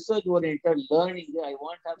கொஞ்சம் research oriented learning, I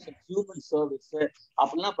want have some human service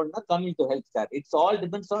அப்படிலாம் பண்ணா coming to health care. It's all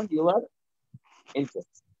depends on your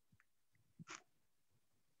interest.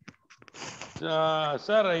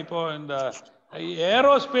 Sir இப்போ இந்த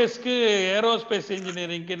ஏரோஸ்பேஸ்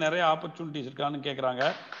இன்ஜினியரிங்க்கு நிறைய ஆப்பர்ச்சுனிட்டிஸ் இருக்கான்னு கேட்குறாங்க.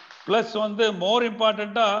 பிளஸ் வந்து மோர்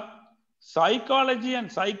இம்பார்ட்டண்டா சைக்காலஜி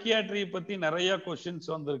அண்ட் சைக்கியாட்ரி பத்தி நிறைய கொஸ்டின்ஸ்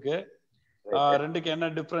வந்திருக்கு. ரெண்டுக்கு என்ன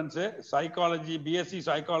difference? Psychology, BSc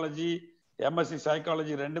psychology, MSc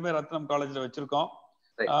psychology ரெண்டுமே ரத்னம் காலேஜ்ல வச்சிருக்கோம்.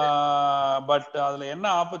 பட் அதுல என்ன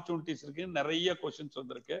ஆப்பர்ச்சுனிட்டிஸ் இருக்குன்னு நிறைய கொஸ்டின்ஸ்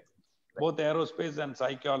வந்திருக்கு. both aerospace and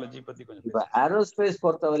psychology பத்தி கொஞ்சம் இப்ப ஏரோஸ்பேஸ்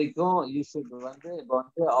பொறுத்த வரைக்கும் யூ ஷுட் வந்து இப்போ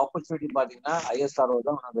வந்து ஆப்பர்ச்சுனிட்டி பாத்தீங்கன்னா ISRO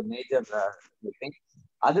தான் one of the major thing.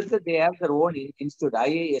 அதுக்கு they have their own institute,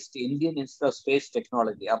 IIST, Indian Institute of Space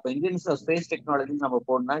Technology. அப்ப Indian Institute of Space Technology நம்ம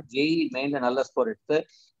போனா JEE மெயின்ல நல்ல ஸ்கோர் எடுத்து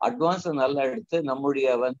அட்வான்ஸ் நல்லா எடுத்து நம்முடைய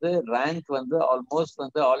வந்து ரேங்க் வந்து ஆல்மோஸ்ட்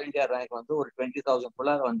வந்து ஆல் இந்தியா ரேங்க் வந்து ஒரு 20,000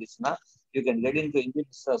 குள்ள வந்துச்சுன்னா you can get into Indian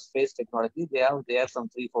Institute of Space Technology. They have some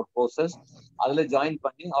 3-4 courses. அதுல join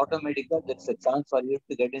பண்ணி automatically there's a chance for you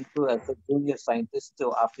to get into as a junior scientist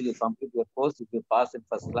after you complete your course if you pass in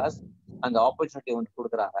first class. அந்த opportunity வந்து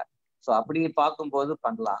கொடுக்குறாங்க. So அப்படி பார்க்கும்போது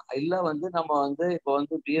பண்ணலாம். இல்லை வந்து நம்ம வந்து இப்போ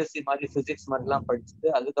வந்து பிஎஸ்சி மாதிரி பிசிக்ஸ் மாதிரிலாம் படிச்சுட்டு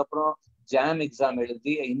அதுக்கப்புறம் ஜாம் எக்ஸாம்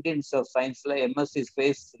எழுதி இந்தியன் இன்ஸ்டியூட் ஆஃப் சயின்ஸ்ல MSc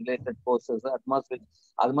space related courses atmosphere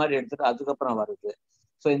அது மாதிரி எடுத்துட்டு அதுக்கப்புறம் வருது.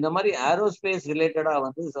 ஸோ இந்த மாதிரி ஏரோஸ்பேஸ் ரிலேட்டடா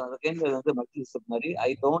வந்து வந்து மல்டிடிசிப்ளினரி ஐ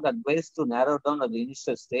டோன்ட் அட்வைஸ் டு நேரோ down at the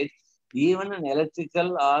initial stage. Even an electrical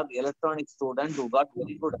or electronic student who got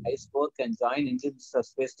very good high score can join Indian Institute of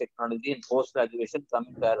Space Technology in post graduation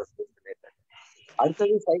coming to aerospace related.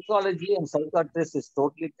 Actually, psychology and psychiatrist is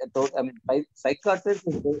totally, I mean, psychiatrist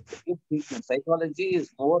is basically treatment. Psychology is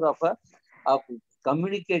more of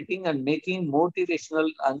communicating and making motivational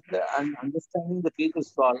and understanding the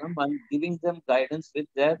people's problem and giving them guidance with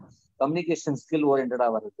their communication skill oriented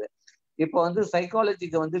வருது. இப்போ வந்து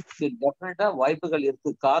சைக்காலஜிக்கு வந்து டெஃபினட்டா வாய்ப்புகள் இருக்கு.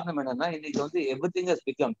 காரணம் என்னன்னா இன்னைக்கு வந்து everything has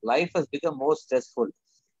become life has become more stressful.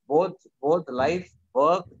 Both life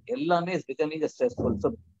work எல்லாமே is becoming stressful. So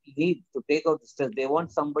need to take out the stress. They want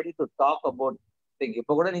somebody to talk about things.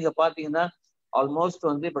 இப்போ கூட நீங்க பாத்தீங்கன்னா ஆல்மோஸ்ட்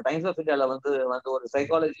வந்து இப்போ டைம்ஸ் ஆஃப் இந்தியால வந்து ஒரு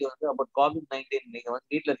சைக்காலஜி வந்து அபவுட் COVID-19 நீங்க வந்து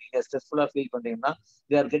வீட்டுல நீங்க ஸ்ட்ரெஸ்ஃபுல்லா ஃபீல் பண்ணீங்கன்னா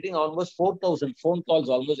they are getting almost 4,000 phone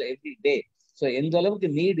calls almost every day. So எந்த அளவுக்கு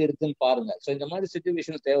நீட் இருக்குன்னு பாருங்க. ஸோ இந்த மாதிரி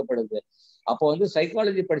சிச்சுவேஷன் தேவைப்படுது. அப்போ வந்து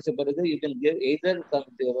சைக்காலஜி படிச்ச பிறகு you can either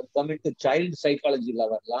come into child சைக்காலஜில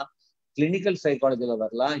வரலாம், கிளினிக்கல் சைக்காலஜில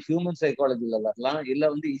வரலாம், ஹியூமன் சைக்காலஜில வரலாம், இல்ல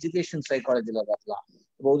வந்து எஜுகேஷன் சைக்காலஜில வரலாம்.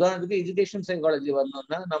 இப்போ உதாரணத்துக்கு எஜுகேஷன் சைக்காலஜி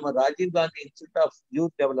வரணும்னா நம்ம Rajiv Gandhi institute of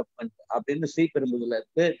youth development அப்படின்னு ஸ்ரீபெரும்புதூர்ல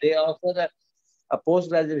இருக்கு. தே offer a post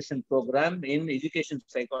graduation program in education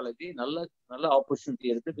psychology. நல்ல opportunity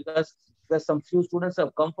இருக்கு because some few students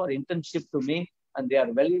have come for internship to me and they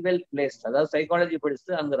are very well placed. அதாவது psychology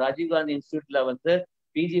படிச்சுட்டு அந்த ராஜீவ் காந்தி இன்ஸ்டியூட்ல வந்து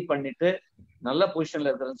பிஜி பண்ணிட்டு நல்ல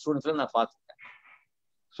பொசிஷன்ல இருக்கிற ஸ்டூடெண்ட்ஸ்ல நான் பார்த்துட்டேன்.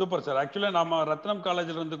 Super sir. ஆக்சுவலா நம்ம ரத்னம்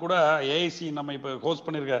காலேஜ்ல இருந்து கூட ஏஐசி நம்ம இப்ப ஹோஸ்ட்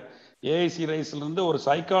பண்ணிருக்க ஏஐசி ரைஸ்ல இருந்து ஒரு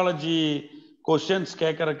சைக்காலஜி கொஸ்டின்ஸ்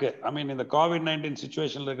கேட்கறதுக்கு ஐ மீன் இந்த COVID-19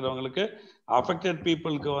 சிச்சுவேஷன்ல இருக்கிறவங்களுக்கு அஃபெக்டட்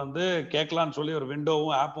பீப்புளுக்கு வந்து கேட்கலான்னு சொல்லி ஒரு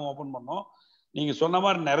விண்டோவும் ஆப்பும் ஓபன் பண்ணோம். நீங்க சொன்ன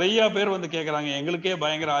மாதிரி நிறைய பேர் வந்து கேட்கறாங்க. எங்களுக்கே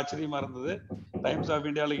பயங்கர ஆச்சரியமா இருந்தது. டைம்ஸ் ஆஃப்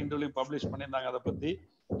இந்தியாவில் இன்டர்வியூ பப்ளிஷ் பண்ணியிருந்தாங்க அதை பத்தி.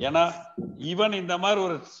 ஏன்னா ஈவன் இந்த மாதிரி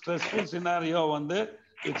ஒரு ஸ்ட்ரெஸ்ஃபுல் சினாரியோ வந்து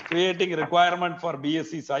it's creating requirement for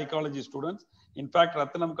BSc psychology students. In fact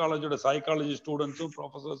ரத்னம் காலேஜோட சைக்காலஜி ஸ்டூடெண்ட்ஸும்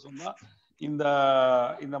ப்ரொஃபசர்ஸும் தான்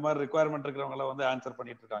இந்த மாதிரி ரிக்வயர்மெண்ட் இருக்கிறவங்கள வந்து ஆன்சர்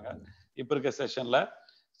பண்ணிட்டு இருக்காங்க இப்ப இருக்க செஷன்ல.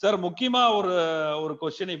 சார் முக்கியமா ஒரு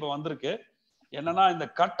கொஸ்டின் இப்ப வந்திருக்கு. என்னன்னா இந்த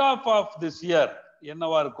cut off of this year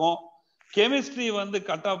என்னவா இருக்கும்? கெமிஸ்ட்ரி வந்து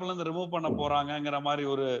கட் ஆஃப்ல இருந்து ரிமூவ் பண்ண போறாங்கிற மாதிரி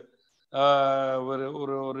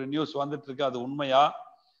ஒரு நியூஸ் வந்துட்டு இருக்கு. அது உண்மையா?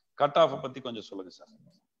 கட் ஆஃப் பத்தி கொஞ்சம் சொல்லுங்க சார்.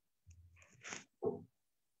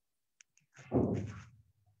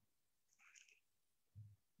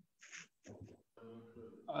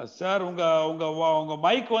 சார் உங்க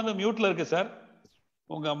மைக் வந்து மியூட்ல இருக்கு சார்.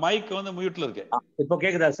 உங்க மைக் வந்து மியூட்ல இருக்கு. இப்போ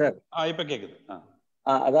கேக்குதா சார்? இப்ப கேக்குது.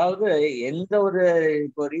 அதாவது எந்த ஒரு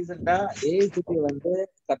இப்போ ரீசெண்டா ஏஐசிடி வந்து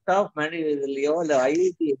கட் ஆஃப் மேனுவல்லையோ இல்ல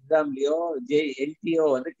ஐஐடி எக்ஸாம்லயோ என்டிஓ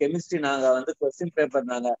வந்து கெமிஸ்ட்ரி நாங்க வந்து கொஸ்டின் பேப்பர்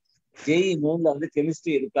நாங்க ஜேஇ மெயின்ல வந்து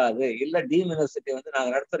கெமிஸ்ட்ரி இருக்காது, இல்ல டீம் யூனிவர்சிட்டி வந்து நாங்க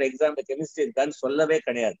நடத்துற எக்ஸாம்ல கெமிஸ்ட்ரி இருக்காதுன்னு சொல்லவே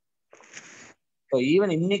கிடையாது. ஸோ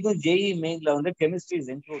ஈவன் இன்னைக்கும் ஜேஇ மெயின்ல வந்து chemistry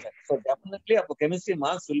is included. So definitely அப்போ chemistry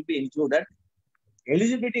marks will be included.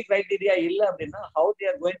 Eligibility criteria இல்லை அப்படின்னா how they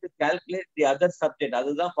are going to calculate the other subject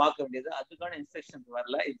அதுதான் பார்க்க வேண்டியது. அதுக்கான இன்ஸ்ட்ரக்ஷன்ஸ்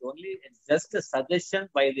வரல. It's only just suggestion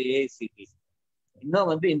by the AICTE. இன்னும்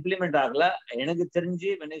வந்து இம்ப்ளிமெண்ட் ஆகல. எனக்கு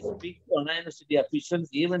தெரிஞ்சு when I speak to Anna University officials,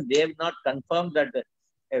 even they have not confirmed that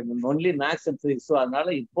only maths and physics. So அதனால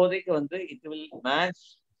இப்போதைக்கு வந்து it will maths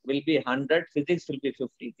will be 100, physics will be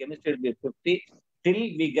 50, chemistry will be 50 till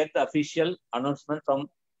we get the official announcement from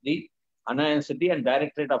the Anna University and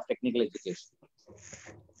Directorate of Technical Education.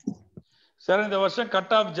 Sir இந்த வருஷம்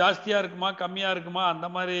cut off ஜாஸ்தியா இருக்குமா கம்மியா இருக்குமா அந்த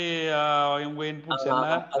மாதிரி உங்க இன்புட்ஸ் என்ன?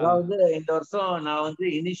 அதாவது இந்த வருஷம் நான் வந்து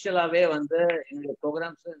இனிஷியலாவே வந்து என்னுடைய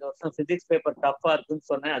ப்ரோக்ராம்ஸ் இந்த வருஷம் பிசிக்ஸ் பேப்பர் டஃபா இருக்குன்னு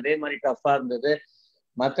சொன்னேன். அதே மாதிரி டஃபா இருந்தது.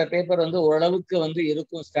 மற்ற பேப்பர் வந்து ஓரளவுக்கு வந்து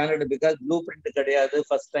இருக்கும் ஸ்டாண்டர்டு, பிகாஸ் ப்ளூ பிரிண்ட் கிடையாது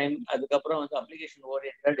ஃபர்ஸ்ட் டைம். அதுக்கப்புறம் வந்து அப்ளிகேஷன்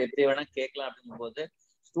ஓரியன்டட் எப்படி வேணா கேட்கலாம் அப்படிங்கும் போது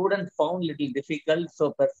student found little difficult. So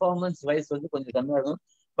performance wise வந்து கொஞ்சம் கம்மியாக இருக்கும்.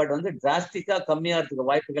 பட் வந்து டிராஸ்டிக்கா கம்மியாகிறதுக்கு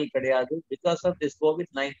வாய்ப்புகள் கிடையாது. Because of this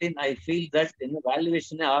COVID-19 I feel that இன்னும்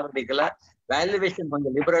வேல்யூவேஷனே ஆரம்பிக்கல. வேல்யூவேஷன்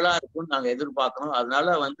கொஞ்சம் லிபரலா இருக்கும்னு நாங்க எதிர்பார்க்கணும்.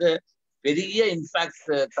 அதனால வந்து பெரிய இன்ஃபேக்ட்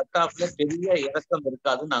கட் ஆஃப்ல பெரிய இறக்கம்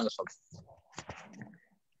இருக்காதுன்னு நாங்க சொல்றோம்.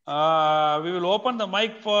 We will open the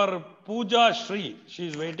mic for Pooja Shri. She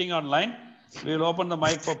is waiting online. We will open the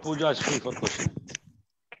mic for Pooja Shri for question.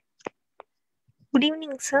 Good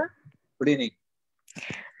evening, sir. Good evening.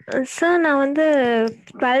 Sir, நான் வந்து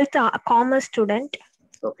 12th காமர்ஸ் ஸ்டூடெண்ட்.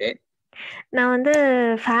 ஓகே. நான் வந்து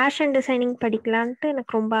fashion designing படிக்கலான்ட்டு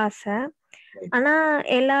எனக்கு ரொம்ப ஆசை. ஆனா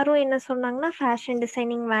எல்லாரும் என்ன சொன்னாங்கன்னா ஃபேஷன்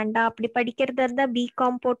டிசைனிங் வேண்டாம், அப்படி படிக்கிறதா இருந்தா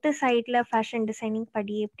பிகாம் போட்டு சைட்ல ஃபேஷன் டிசைனிங்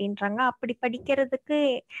படி அப்படின்றாங்க. அப்படி படிக்கிறதுக்கு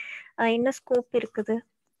என்ன ஸ்கோப் இருக்குது?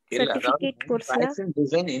 சர்டிபிகேட் கோர்ஸ்ல ஃபேஷன்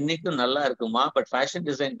டிசைன் இன்னைக்கும் நல்லா இருக்குமா? பட் ஃபேஷன்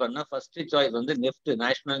டிசைன் பண்ணா ஃபர்ஸ்ட் சாய்ஸ் வந்து NEFT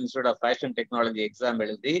national institute of fashion technology exam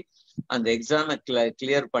எழுதி அந்த எக்ஸாமை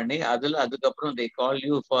கிளியர் பண்ணி அதுக்கப்புறம் they call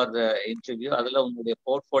you for the interview. அதுல உங்களுடைய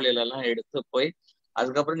போர்ட்ஃபோலியோல எல்லாம் எடுத்து போய்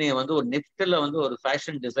அதுக்கப்புறம் நீங்க வந்து ஒரு நெஃப்ட்ல வந்து ஒரு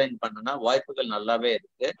ஃபேஷன் டிசைன் பண்ணனா வாய்ப்புகள் நல்லாவே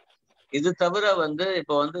இருக்கு. இது தவிர வந்து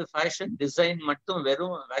இப்போ வந்து ஃபேஷன் டிசைன் மட்டும்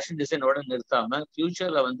வெறும் ஃபேஷன் டிசைனோட நிறுத்தாம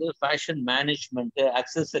ஃபியூச்சர்ல வந்து ஃபேஷன் மேனேஜ்மெண்ட்,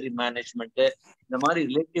 அக்சசரி மேனேஜ்மெண்ட் இந்த மாதிரி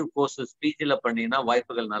ரிலேட்டிவ் கோர்சஸ் பிஜில பண்ணீங்கன்னா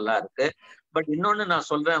வாய்ப்புகள் நல்லா இருக்கு. பட் இன்னொன்னு நான்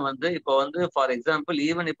சொல்றேன் வந்து இப்போ வந்து ஃபார் எக்ஸாம்பிள்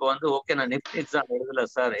ஈவன் இப்போ வந்து ஓகே நான் நெஃப்ட் எக்ஸாம் எழுதல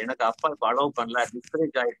சார், எனக்கு அப்பா இப்போ அலோவ் பண்ணல,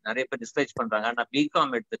 டிஸ்கரேஜ் ஆயிடுச்சு, நிறைய பேர் டிஸ்கரேஜ் பண்றாங்க. நான்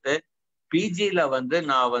பிகாம் எடுத்துட்டு பிஜில வந்து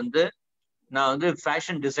நான் வந்து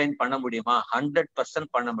ஃபேஷன் டிசைன் பண்ண முடியுமா? 100%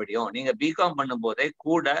 பண்ண முடியும். நீங்க பிகாம் பண்ணும் போதே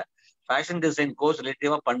கூட ஃபேஷன் டிசைன் கோர்ஸ்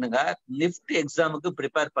ரிலேட்டிவா பண்ணுங்க. நிஃப்ட் எக்ஸாமுக்கு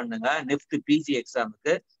ப்ரிப்பேர் பண்ணுங்க, நிஃப்ட் பிஜி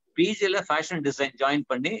எக்ஸாமுக்கு. பிஜில ஃபேஷன் டிசைன் ஜாயின்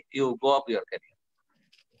பண்ணி you go up your career.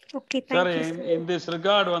 Okay, sir in this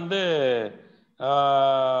regard வந்து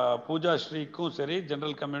பூஜா ஸ்ரீக்கும் சரி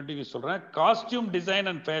ஜெனரல் கம்யூனிட்டிக்கு சொல்றேன், காஸ்டியூம் டிசைன்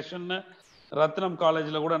அண்ட் ஃபேஷன் ரத்னம்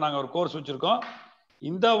காலேஜ்ல கூட நாங்க ஒரு கோர்ஸ் வச்சிருக்கோம்.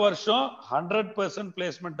 இந்த வருஷம் 100%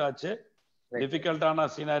 பிளேஸ்மெண்ட் ஆச்சு டிஃபிகல்ட்டான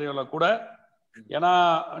சீனாரியோல கூட. ஏன்னா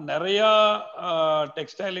நிறைய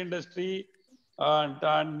டெக்ஸ்டைல் இண்டஸ்ட்ரி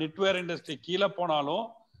நிட்வேர் இண்டஸ்ட்ரி கீழே போனாலும்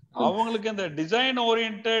அவங்களுக்கு இந்த டிசைன்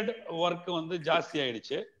ஓரியன்டட் ஒர்க் வந்து ஜாஸ்தி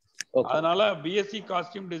ஆயிடுச்சு. அதனால BSc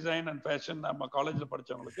costume design and fashion நம்ம காலேஜ்ல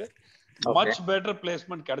படிச்சவங்களுக்கு மச் பெட்டர்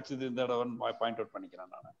பிளேஸ்மெண்ட் கிடைச்சது. இந்த பாயிண்ட் அவுட்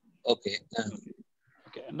பண்ணிக்கிறேன் நான். Okay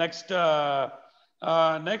okay, next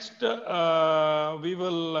we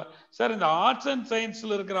will sir இந்த ஆர்ட்ஸ் அண்ட்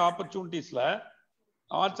சயின்ஸ்ல இருக்கிற ஆப்பர்ச்சுனிட்டிஸ்ல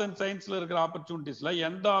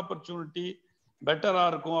எந்த ஆப்பர்ச்சுனிட்டி பெட்டரா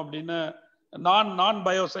இருக்கும் அப்படின்னு நான்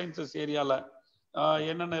பயோ சயின்சஸ் ஏரியால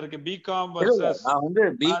என்னென்ன இருக்கு? பிகாம் வெர்சஸ் நான் வந்து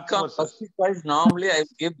BCom first choice normally I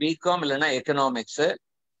give BCom இல்லனா எகனாமிக்ஸ்.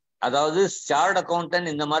 அதாவது சார்ட்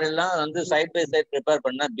அக்கவுண்டன்ட் இந்த மாதிரி எல்லாம் வந்து சைட் பை சைட் ப்ரிப்பேர்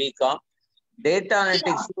பண்ணா BCom, data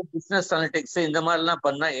analytics, business analytics இந்த மாதிரி எல்லாம்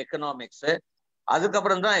பண்ணா எக்கனாமிக்ஸ்.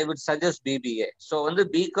 அதுக்கப்புறம் தான் I would suggest BBA. So வந்து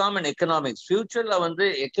பிகாம் அண்ட் எக்கனாமிக்ஸ். ஃபியூச்சர்ல வந்து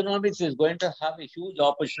economics is going to have a huge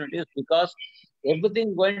opportunities because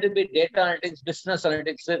everything going to be data analytics, business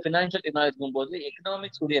analytics, financial டெக்னாலஜிக்கும் போது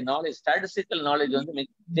எக்கனாமிக்ஸ் உடைய நாலேஜ், ஸ்டாட்டிஸ்டிக்கல் நாலேஜ் வந்து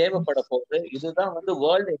தேவைப்பட போகுது. இதுதான் வந்து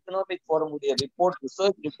வேர்ல்டு எக்கனாமிக் ஃபோரம் உடைய ரிப்போர்ட்,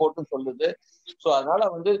 ரிசர்ச் ரிப்போர்ட்னு சொல்லுது. ஸோ அதனால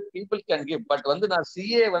வந்து பீப்புள் கேன் கிவ். பட் வந்து நான்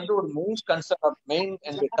சிஏ வந்து ஒரு main concern main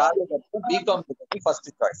and target BCom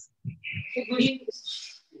first choice.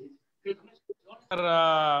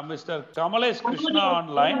 Mister Kamlesh Krishna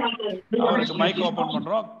online, அவருக்கு மைக் ஓபன்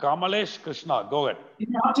பண்றோம். Kamlesh Krishna, go ahead.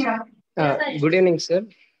 Good evening sir.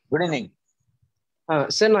 Good evening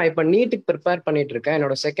sir. நான் இப்போ நீட்டுக்கு ப்ரிப்பேர் பண்ணிட்டு இருக்கேன்.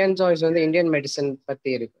 என்னோட செகண்ட் சாய்ஸ் வந்து இந்தியன் மெடிசன்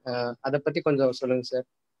பத்தி இருக்கு. அதை பத்தி கொஞ்சம் சொல்லுங்க சார்.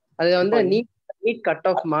 அது வந்து நீட் கட்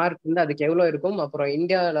ஆஃப் மார்க் வந்து அதுக்கு எவ்வளவு இருக்கும், அப்புறம்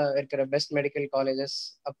இந்தியாவில் இருக்கிற பெஸ்ட் மெடிக்கல் காலேஜஸ்,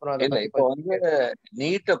 அப்புறம் இப்போ வந்து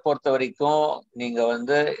நீட்டை பொறுத்த வரைக்கும் நீங்க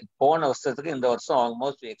வந்து போன வருஷத்துக்கு இந்த வருஷம்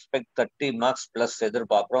ஆல்மோஸ்ட் எக்ஸ்பெக்ட் 30 மார்க்ஸ் பிளஸ்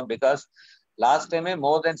எதிர்பார்க்கிறோம். பிகாஸ் லாஸ்ட் டைமே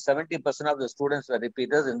more than 70% of the students were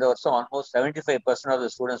repeaters. இந்த வருஷம் almost 75% of the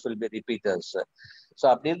students will be repeaters. So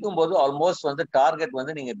அப்படி இருக்கும்போது ஆல்மோஸ்ட் வந்து டார்கெட்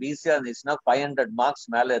வந்து நீங்க பிசியா இருந்துச்சுன்னா 500 மார்க்ஸ்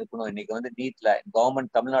மேல இருக்கணும். இன்னைக்கு வந்து நீட்ல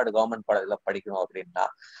கவர்மெண்ட் தமிழ்நாடு கவர்மெண்ட் காலேஜ்ல படிக்கணும் அப்படின்னா,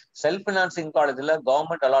 செல்ஃப் பினான்சிங் காலேஜ்ல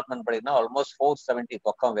கவர்மெண்ட் அலாட்மெண்ட் படிக்கணும் ஆல்மோஸ்ட் 470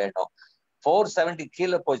 பக்கம் வேணும். 470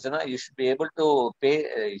 கீழே போச்சுன்னா you should be able to pay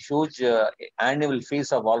a huge annual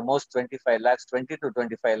fees of almost 25 lakhs, 20 to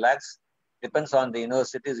 25 lakhs. Depends on the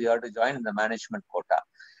universities you have to join in the management quota.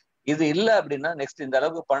 இது இல்லை அப்படின்னா next இந்த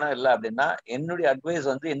அளவுக்கு பணம் இல்லை அப்படின்னா என்னுடைய அட்வைஸ்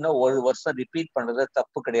வந்து இன்னும் ஒரு வருஷம் ரிப்பீட் பண்றது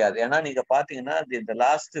தப்பு கிடையாது. ஏன்னா நீங்க பாத்தீங்கன்னா இந்த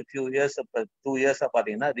லாஸ்ட் ஃபியூ இயர்ஸ் 2 இயர்ஸா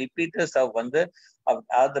பாத்தீங்கன்னா ரிப்பீட்டர்ஸ் வந்து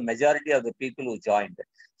R the majority of the people who joint.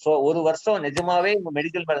 So ஒரு வருஷம் நிஜமாவே உங்க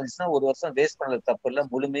மெடிக்கல் மேல இருந்துச்சுன்னா ஒரு வருஷம் வேஸ்ட் பண்றது தப்பு இல்லை,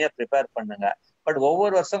 முழுமையா ப்ரிப்பேர் பண்ணுங்க. பட்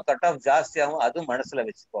ஒவ்வொரு வருஷம் கட் ஆஃப் ஜாஸ்தியாகும், அதுவும் மனசுல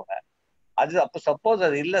வச்சுக்கோங்க. அது அப்போ சப்போஸ்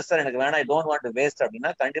அது இல்ல சார் எனக்கு வேணாம், I don't want to waste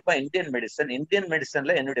அப்படின்னா கண்டிப்பா இந்தியன்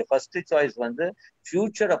மெடிசன்ல என்னுடைய ஃபர்ஸ்ட் சாய்ஸ் வந்து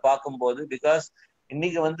ஃபியூச்சரை பார்க்கும்போது, பிகாஸ்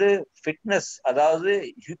இன்னைக்கு வந்து ஃபிட்னஸ், அதாவது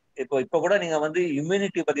இப்போ கூட நீங்க வந்து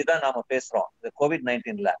இம்யூனிட்டி பத்தி தான் நாம பேசுறோம் இந்த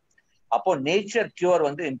COVID-19ல. அப்போ நேச்சர் கியூர்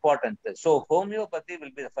வந்து important. So homeopathy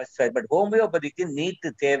will be first choice. But ஹோமியோபதிக்கு NEET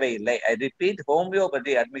தேவையில்லை. ஐ ரிப்பீட்,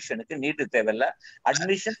 ஹோமியோபதி அட்மிஷனுக்கு நீட் தேவையில்லை.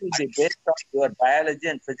 Admission will be based on your biology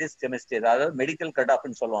and physics chemistry, அதாவது மெடிக்கல் கட்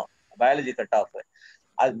ஆஃப்னு சொல்லுவோம், பயாலஜி கட் ஆஃப்.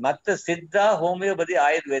 அது மற்ற சித்தா, ஹோமியோபதி,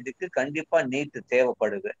 ஆயுர்வேதிக்கு கண்டிப்பா NEET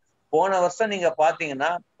தேவைப்படுது. போன வருஷம் நீங்க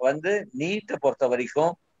பாத்தீங்கன்னா வந்து நீட்டை பொறுத்த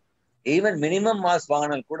வரைக்கும் ஈவன் மினிமம் மார்க்ஸ்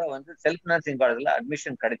வாங்கினால் கூட வந்து செல்ஃப் நர்சிங் காலேஜ்ல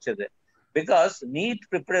அட்மிஷன் கிடைச்சது. பிகாஸ் நீட்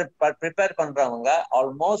ப்ரிப்பேர் பண்றவங்க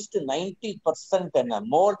ஆல்மோஸ்ட் 90% என்ன,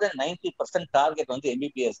 மோர் தென் 90% டார்கெட் வந்து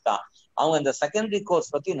MBBS தான். அவங்க இந்த செகண்டரி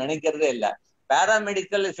கோர்ஸ் பத்தி நினைக்கிறதே இல்லை.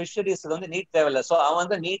 பேராமெடிக்கல் ஃபிஷரிஸ் வந்து நீட் தேவையில்லை. ஸோ அவன்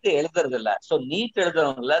வந்து நீட் எழுதுறது இல்லை. ஸோ நீட்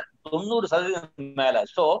எழுதுறவங்கள 90% மேல.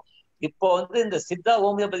 ஸோ இப்போ வந்து இந்த சித்தா,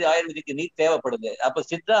 ஹோமியோபதி, ஆயுர்வேதிக்கு நீட் தேவைப்படுது. அப்ப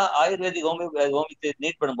சித்தா, ஆயுர்வேதிக், ஹோமியோபதி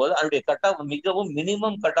நீட் பண்ணும்போது அதனுடைய கட் ஆஃப் மிகவும்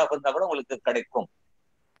மினிமம் கட் ஆஃப் இருந்தா கூட உங்களுக்கு கிடைக்கும்.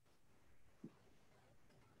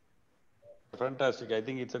 Fantastic. I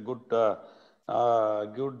think it's a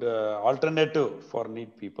good alternative for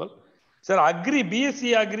NEET people. Sir, agree,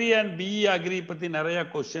 BSc Agri and BE Agri பத்தி நிறைய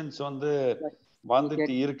questions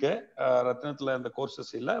வந்துட்டு இருக்கு. ரத்னத்துல இந்த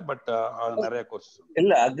கோர்சஸ் இல்ல, பட் நிறைய கோர்சஸ்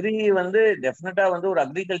இல்ல. அக்ரி வந்து டெஃபினட்டா வந்து ஒரு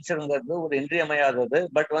அக்ரிகல்ச்சருங்கிறது ஒரு இன்றியமையாதது.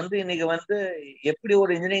 பட் வந்து இன்னைக்கு வந்து எப்படி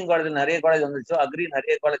ஒரு இன்ஜினியரிங் காலேஜ் நிறைய காலேஜ் வந்துச்சோ, அக்ரி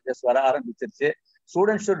நிறைய காலேஜஸ் வர ஆரம்பிச்சிருச்சு.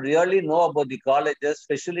 Students should really know about the colleges,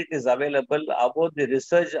 facilities available, about the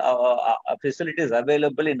research facilities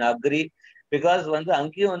available in agri, because வந்து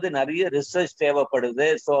அங்கேயும் வந்து நிறைய ரிசர்ச் தேவைப்படுது.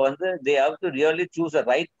 ஸோ வந்து they have to really choose a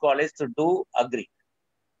right college to do agri.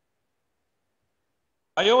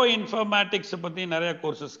 Bio informatics பத்தி நிறைய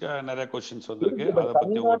கோர்சஸ்க்கு நிறைய questions வந்திருக்கு. அத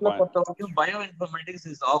பத்தி தமிழ்நாட்டுல பொறுத்தவரைக்கும் bio informatics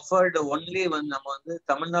is offered only வந்து நம்ம வந்து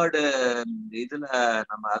தமிழ்நாடு இதுல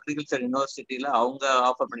நம்ம அக்ரிகல்ச்சர் யூனிவர்சிட்டியில அவங்க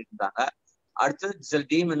ஆஃபர் பண்ணிட்டு இருந்தாங்க. அடுத்தது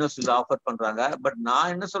டீம் யூனிவர்சிட்டியில ஆஃபர் பண்றாங்க. பட்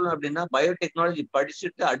நான் என்ன சொல்றேன் அப்படின்னா, பயோடெக்னாலஜி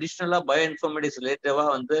படிச்சுட்டு அடிஷனலா பயோ இன்ஃபர்மேட்டிக்ஸ் ரிலேட்டிவா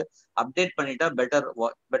வந்து அப்டேட் பண்ணிட்டா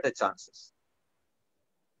பெட்டர் சான்சஸ்.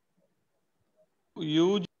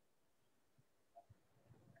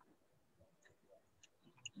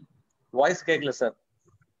 வாய்ஸ் கேட்கல சார்.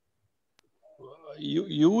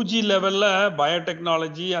 யூஜி லெவல்ல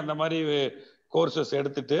பயோடெக்னாலஜி அந்த மாதிரி கோர்சஸ்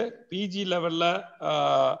எடுத்துட்டு பிஜி லெவல்ல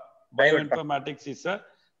bio informatics is a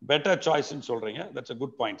better choice ன்னு சொல்றீங்க. that's a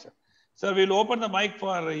good point sir. Sir, we'll open the mic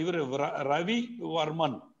for இவர் ரவி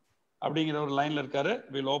வர்மன் அப்படிங்கிற ஒரு லைன்ல இருக்காரு.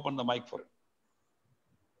 we'll open the mic for him.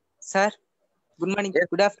 Sir, good morning.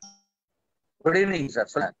 Good evening sir.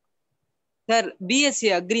 Sir, BSc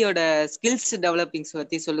அக்ரியோட skills டெவலப்பிங்ஸ்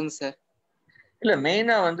பத்தி சொல்லுங்க sir. இல்ல,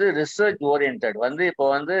 மெயினா வந்து ரிசர்ச் ஓரியன்டட் வந்து இப்போ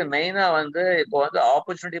வந்து மெயினா வந்து இப்போ வந்து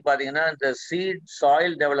ஆப்பர்ச்சுனிட்டி பாத்தீங்கன்னா இந்த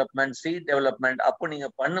சாயில் டெவலப்மெண்ட் அப்போ நீங்க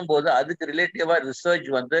பண்ணும்போது அதுக்கு ரிலேட்டிவா ரிசர்ச்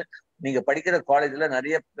வந்து நீங்க படிக்கிற காலேஜ்ல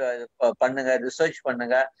நிறைய பண்ணுங்க, ரிசர்ச்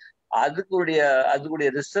பண்ணுங்க. அதுக்குடைய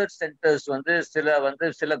ரிசர்ச் சென்டர்ஸ் வந்து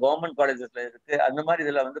சில கவர்மெண்ட் காலேஜஸ்ல இருக்கு. அந்த மாதிரி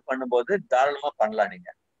இதுல வந்து பண்ணும்போது தாராளமா பண்ணலாம் நீங்க.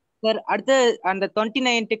 சார், அடுத்து அந்த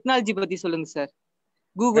 29 டெக்னாலஜி பத்தி சொல்லுங்க சார்.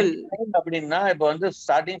 கூகுள் அப்படின்னா இப்போ வந்து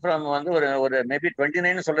ஸ்டார்டிங் ஃப்ரம் வந்து ஒரு மேபி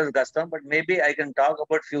 29 சொல்றது கஷ்டம். But maybe I can talk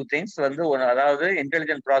about few things வந்து அதாவது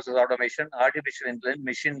intelligent process automation, artificial intelligence,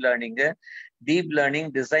 machine learning, deep learning,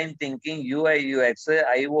 design thinking, UI UX,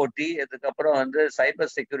 IoT, அதுக்கப்புறம் வந்து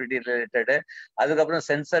சைபர் செக்யூரிட்டி ரிலேட்டடு, அதுக்கப்புறம்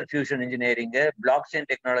sensor fusion engineering, block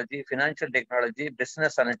chain technology, financial technology,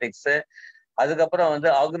 business analytics, அதுக்கப்புறம்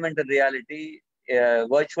வந்து augmented reality,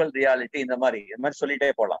 virtual reality, இந்த மாதிரி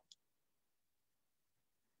சொல்லிட்டே போகலாம்.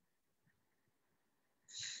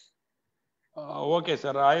 Okay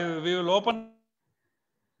sir, we will open.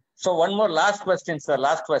 So one more last question sir.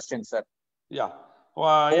 Yeah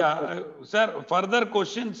sir, further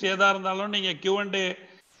questions ஏதா இருந்தாலும் நீங்க Q&A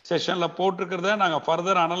செஷன்ல போட்டுக்கிறத நாங்க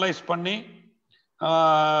further analyze பண்ணி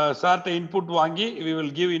சார்ட்ட இன்புட் வாங்கி we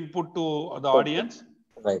will give input to the audience.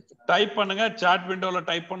 Right. Type பண்ணுங்க, chat windowல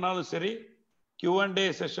டைப் பண்ணாலும் சரி, Q&A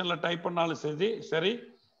செஷன்ல டைப் பண்ணாலும் சரி.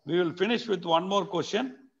 We will finish with one more question.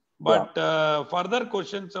 But further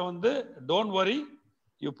questions வந்து don't worry,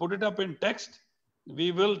 you put it up in text, we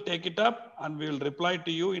will take it up and we will reply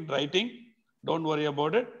to you in writing. Don't worry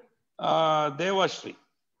about it. Devashri,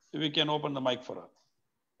 we can open the mic for her.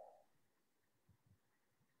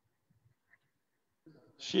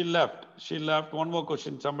 She left. One more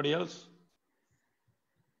question, somebody else.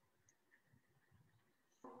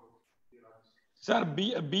 Sir,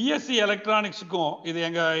 BSc எலக்ட்ரானிக்ஸ்க்கும் இது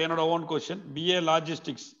என்னோட own question. BA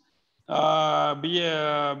logistics,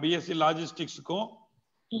 BSc லாஜிஸ்டிக்ஸுக்கும்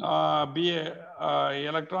BA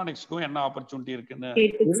எலக்ட்ரானிக்ஸ்க்கும் என்ன opportunity இருக்குன்னு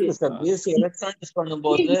இருக்கு sir. BSc electronics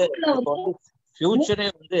பண்ணும்போது ஃபியூச்சரே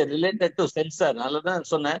வந்து related to sensor.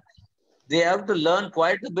 அதனாலதான் சொன்னேன், they have to learn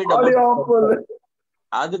quite a bit about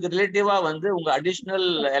அதுக்கு ரிலேட்டிவா வந்து உங்க அடிஷனல்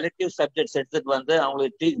எலக்டிவ் சப்ஜெக்ட்ஸ் எடுத்துட்டு வந்து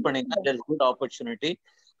அவங்களுக்கு டீச் பண்ணீங்கன்னா there is good opportunity.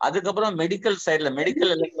 அதுக்கப்புறம் மெடிக்கல் சைட்ல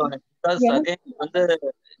மெடிக்கல் எலக்ட்ரானிக்ஸ், பிகாஸ் அகைன் வந்து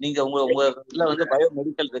நீங்க உங்க இதுல வந்து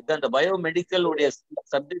பயோமெடிக்கல் இருக்கு. அந்த பயோமெடிக்கல் உடைய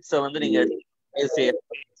சப்ஜெக்ட்ஸை வந்து நீங்க பிஎஸ்சி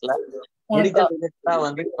எலக்ட்ரானிக்ஸ்ல மெடிக்கல் ரிலேட்டடா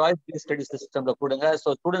வந்து சாய்ஸ் பேஸ்ட் ஸ்டடி சிஸ்டம்ல கொடுங்க. So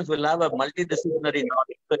students will have a multidisciplinary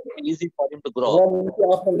knowledge, so it will be easy for him to grow.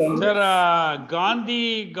 Sir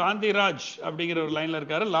Gandhiraj அப்படிங்கிற ஒரு லைன்ல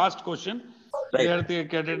இருக்காரு. லாஸ்ட் கொஸ்டின் எடுத்து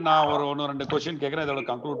கேட்டுட்டு நான் ஒன்னு ரெண்டு கொஸ்டின் கேட்கறேன், இதோட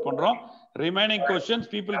கன்க்ளூட் பண்றோம். Remaining questions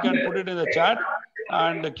people can put it in the chat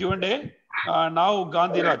and Q&A. Now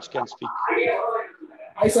Gandhiraj can speak.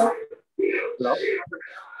 Hi sir. Hello.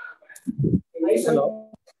 Hello.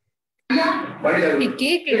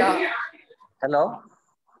 கேக்குதா? ஹலோ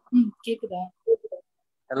கேக்குதா?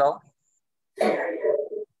 ஹலோ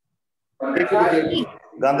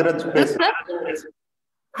காந்திராஜ் பேசு.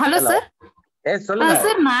 Hello sir. சொல்லுங்க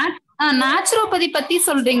சார். நேச்சுரோபதி பத்தி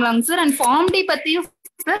சொல்றீங்களாங்க சார்? அண்ட் ஃபார்ம் டி பத்தியும்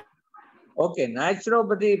sir? Okay,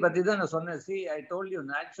 naturopathy பத்தி தான் நான் சொன்னேன். See, I told you,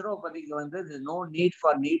 நேச்சுரோபதிக்கு வந்து no need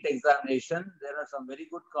for NEET examination. There are some very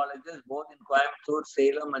good colleges both in Coimbatore,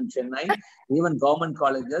 Salem and Chennai, even government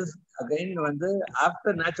colleges. Again, வந்து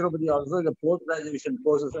after naturopathy also the post graduation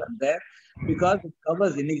courses are there because it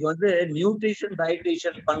covers. இன்னைக்கு வந்து nutrition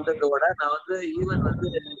dietitian பண்றதோட நான் வந்து even வந்து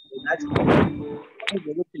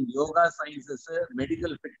yoga sciences,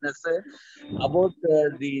 medical fitness, about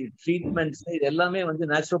the treatments, இது எல்லாமே வந்து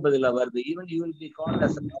நேச்சுரோபதியில வருது. Even you will be called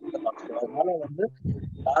as a doctor. அதனால வந்து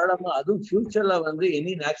தாராளமா அதுவும் ஃபியூச்சர்ல வந்து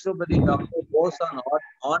any naturopathy doctor course on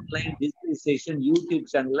online digitalisation YouTube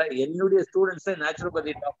சேனல்ல என்னுடைய ஸ்டூடெண்ட்ஸ்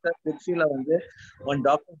நேச்சுரோபதி டாக்டர் திருச்சியில வந்து one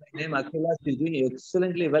doctor by name Akila is doing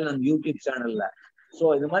எக்ஸலென்ட்லி well on YouTube சேனல்ல. ஸோ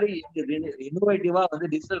இது மாதிரி இன்னோவேட்டிவா வந்து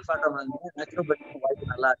டிஜிட்டல் பிளாட்ஃபார்ம் வந்து நேச்சுரோபதி வாய்ப்பு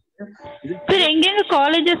நல்லா இருக்கு. சார் எங்கெங்க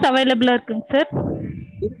காலேஜஸ் அவைலபிளா இருக்குங்க சார்?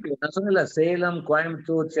 இருக்கு, நான் சொன்னேன்ல, சேலம்,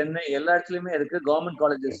 கோயம்புத்தூர், சென்னை எல்லா இடத்துலயுமே இருக்கு. கவர்மெண்ட்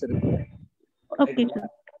காலேஜஸ் இருக்கு.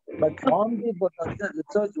 பட் ஃபார்ம் டி பொறுத்த வரைக்கும்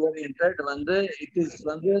ரிசர்ச் ஓரியன்டட் வந்து இட் இஸ்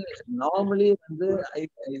வந்து நார்மலி வந்து I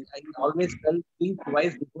always tell think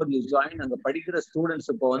twice before you join. அங்க படிக்கிற ஸ்டூடெண்ட்ஸ்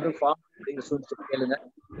இப்போ வந்து ஃபார்ம் படிக்கிற ஸ்டூடெண்ட்ஸ் கேளுங்க.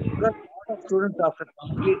 Students after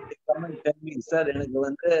complete come and tell me sir எனக்கு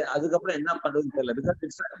வந்து அதுக்கப்புறம் என்ன பண்றதுன்னு தெரியல. Because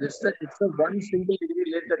it's one single degree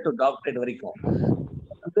related to doctorate வரைக்கும்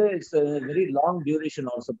வந்து it's very long duration.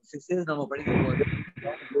 Also 6 years நம்ம படிக்கும் போது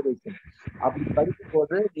லாங் டியூரேஷன். அப்படி படிக்கும்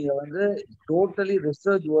போது நீங்க வந்து டோட்டலி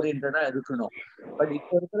ரிசர்ச் ஓரியன்டா இருக்கணும். பட்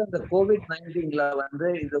இப்ப இருக்கிற இந்த COVID-19ல வந்து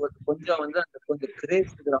இது கொஞ்சம் வந்து அந்த கொஞ்சம்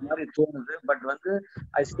கிரேஸ் இருக்கிற மாதிரி தோணுது. பட் வந்து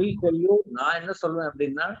ஐ ஸ்டில் டெல் யூ, நான் என்ன சொல்லுவேன்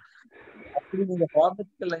அப்படின்னா, அப்படி நீங்க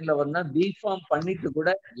ஃபார்மசிக்கல் லைன்ல வரணும்னா பிஃபார்ம் பண்ணிட்டு கூட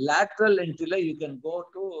lateral என்ட்ரில you can go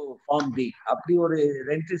to form D. அப்படி ஒரு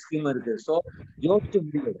என்ட்ரி ஸ்கீம் இருக்கு. ஸோ யோசிச்சு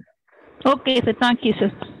முடிவு. Okay sir, thank you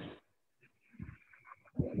sir.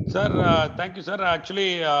 Sir thank you sir. Actually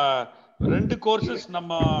 2 courses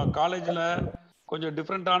நம்ம காலேஜில் கொஞ்சம்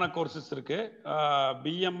டிஃப்ரெண்டான கோர்சஸ் இருக்கு.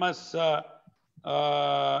 பிஎம்எஸ்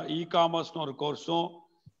இ-காமர்ஸ்னு ஒரு கோர்ஸும்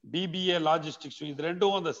பிபிஏ லாஜிஸ்டிக்ஸும், இது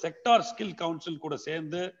ரெண்டும் அந்த செக்டார் ஸ்கில் கவுன்சில் கூட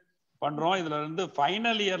சேர்ந்து பண்றோம். இதுல இருந்து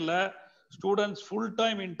ஃபைனல் இயர்ல ஸ்டூடெண்ட்ஸ் ஃபுல்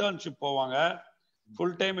டைம் இன்டர்ன்ஷிப் போவாங்க.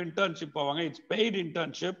 It's paid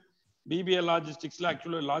internship. BBA லாஜிஸ்டிக்ஸ்ல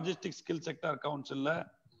actually logistics skill sector கவுன்சில்ல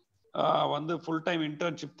வந்து ஃபுல் டைம்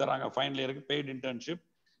இன்டர்ன்ஷிப் தராங்க ஃபைனல் இயருக்கு, பெய்டு இன்டர்ன்ஷிப்.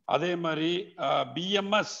 அதே மாதிரி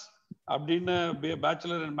பிஎம்எஸ் அப்படின்னு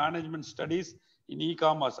bachelor in management studies in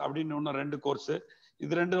e-commerce அப்படின்னு இன்னும் 2 கோர்ஸ்.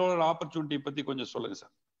 இது 2 ஆப்பர்ச்சுனிட்டி பத்தி கொஞ்சம் சொல்லுங்க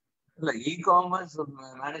சார். இல்ல, இ-காமர்ஸ்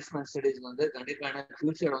மேனேஜ்மெண்ட் ஸ்டடீஸ் வந்து கண்டிப்பான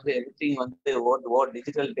ஃபியூச்சர் வந்து எவ்ரிதிங் வந்து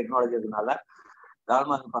டிஜிட்டல் டெக்னாலஜி இருக்கனால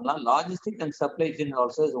தாராளமா பண்ணலாம். Logistic and supply chain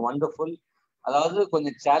also is wonderful. அதாவது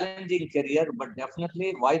கொஞ்சம் சேலஞ்சிங் கெரியர், பட் டெஃபினெட்லி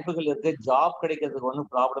வாய்ப்புகள் இருக்கு. ஜாப் கிடைக்கிறதுக்கு ஒன்றும்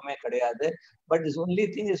ப்ராப்ளமே கிடையாது. But is only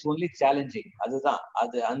thing is only challenging. அதுதான்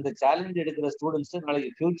அது. அந்த சேலஞ்ச் எடுக்கிற ஸ்டூடெண்ட்ஸ்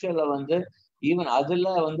நாளைக்கு ஃபியூச்சர்ல வந்து ஈவன்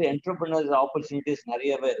அதுல வந்து என்டர்பிரினர்ஸ் ஆப்பர்ச்சுனிட்டிஸ்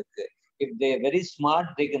நிறையவே இருக்கு. If they very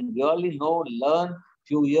smart, they can really learn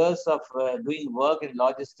few years of doing work in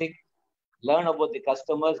logistics, learn about the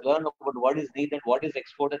customers, learn about what is needed, what is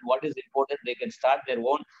exported, what is imported. They can start their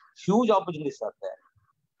own. Huge opportunities are there.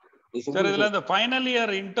 Sir, இதுல இந்த final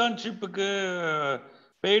year இன்டர்ன்ஷிப்புக்கு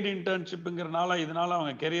paid இன்டர்ன்ஷிப்புங்கிறனால இதனால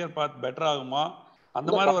அவங்க career பாத் better ஆகுமா? அந்த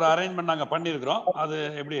மாதிரி ஒரு arrangement நாங்க பண்ணிருக்கிறோம். அது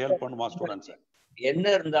எப்படி ஹெல்ப் பண்ணுமா ஸ்டூடெண்ட்ஸ்? என்ன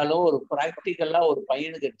இருந்தாலும் ஒரு ப்ராக்டிக்கலா ஒரு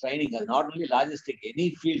பையனுக்கு ட்ரைனிங், அது not only logistic, any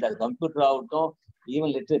field, அது கம்ப்யூட்டர் ஆகட்டும்,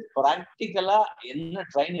 ஈவன் லிட்டர் ப்ராக்டிக்கலா என்ன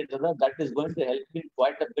drain எடுத்ததோ that is going to help him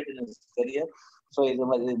quite a bit in his career. So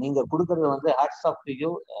இது நீங்க கொடுக்கறது வந்து hats off to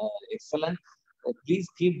you, excellent. Please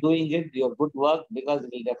keep doing it, your good work, because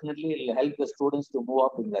it will definitely help the students to move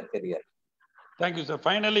up in their career. Thank you, sir.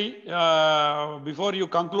 Finally, before you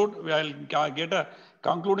conclude, I'll get a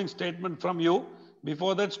concluding statement from you.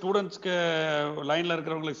 Before that, students line la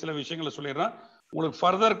irukravungalukku sila vishayangala solliran. உங்களுக்கு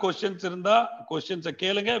further questions இருந்தா questions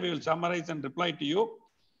கேளுங்க, we will summarize and reply to you.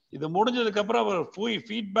 இது முடிஞ்சதுக்கு அப்புறம் ஒரு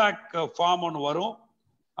feedback form ஒன்று வரும்.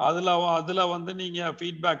 அதுல வந்து நீங்க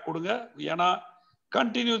ஃபீட்பேக் கொடுங்க. ஏன்னா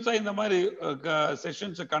கண்டினியூஸா இந்த மாதிரி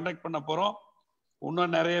செஷன்ஸ் கண்டக்ட் பண்ண போறோம்.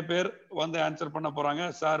 இன்னும் நிறைய பேர் வந்து ஆன்சர் பண்ண போறாங்க.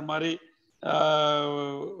 சார் மாதிரி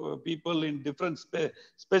பீப்புள் இன் டிஃப்ரெண்ட்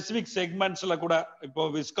ஸ்பெசிபிக் செக்மெண்ட்ஸ்ல கூட, இப்போ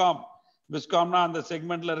விஸ்காம்னா அந்த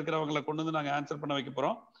செக்மெண்ட்ல இருக்கிறவங்களை கொண்டு வந்து நாங்க ஆன்சர் பண்ண வைக்க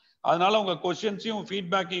போறோம். அதனால உங்க கொஸ்டின்ஸையும்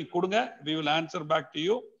ஃபீட்பேக்கையும் கொடுங்க. we will answer back to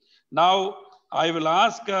you. Now I will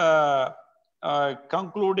ask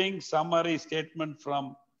concluding summary statement from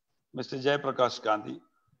Mr. Jaya Prakash Gandhi.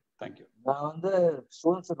 Thank you. நான் வந்து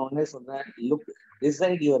ஸ்டூடெண்ட்ஸ் ஒன்னே சொன்னேன், look,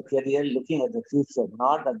 decide your career looking at the future,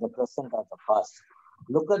 not at the present or the past.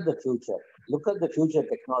 Look at the future. Look at the future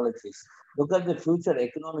technologies. Look at the future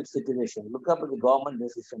economic situation. Look up at the government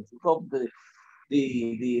decisions. Look up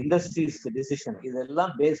the industry's decision.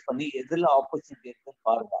 இதெல்லாம் base பண்ணி எதுல opportunity இருக்குன்னு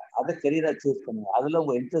பாருங்க. அதை கெரியரா choose பண்ணுங்க. அதுல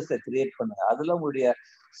உங்க இன்ட்ரெஸ்டை create பண்ணுங்க. அதுல உங்களுடைய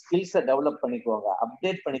ஸ்கில்ஸை டெவலப் பண்ணிக்கோங்க,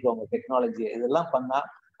 அப்டேட் பண்ணிக்கோங்க டெக்னாலஜி. இதெல்லாம் பண்ணா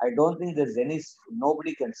I don't think there's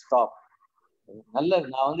nobody can stop. நல்ல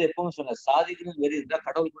நான் வந்து எப்பவும் சொன்னேன், சாதிக்கணும்னு வெறி இருந்தா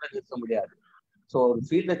கடவுள் கூட நிறுத்த முடியாது. ஸோ ஒரு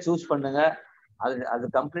ஃபீல்டை சூஸ் பண்ணுங்க, அது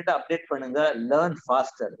கம்ப்ளீட்டா அப்டேட் பண்ணுங்க, லேர்ன்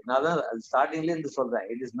ஃபாஸ்டர். நான் தான் ஸ்டார்டிங்லேயே இருந்து சொல்றேன்,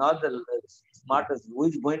 it is not the smartest, who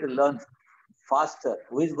is going to learn faster,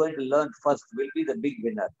 who is going to learn first will be the big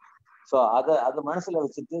winner. So அதை மனசுல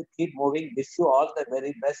வச்சுட்டு keep moving. Wish you all the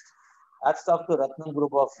very best. Hats off to Rathinam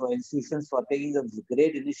Group of Institutions for taking this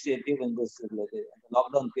great initiative in this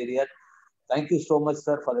lockdown period. Thank you so much,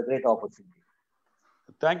 sir, for the great opportunity.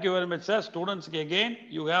 Thank you very much, sir. Students, again,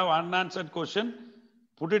 you have unanswered question.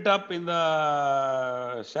 Put it up in the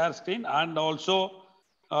share screen and also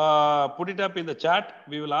put it up in the chat.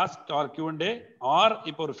 We will ask our Q&A, or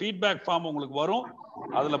இப்போ ஒரு feedback form உங்களுக்கு வரும்,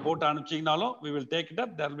 அதுல போட்டு அனுப்பிச்சீங்கனாலும் we will take it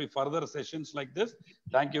up. There will be further sessions like this.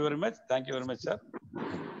 Thank you very much. Thank you very much, sir.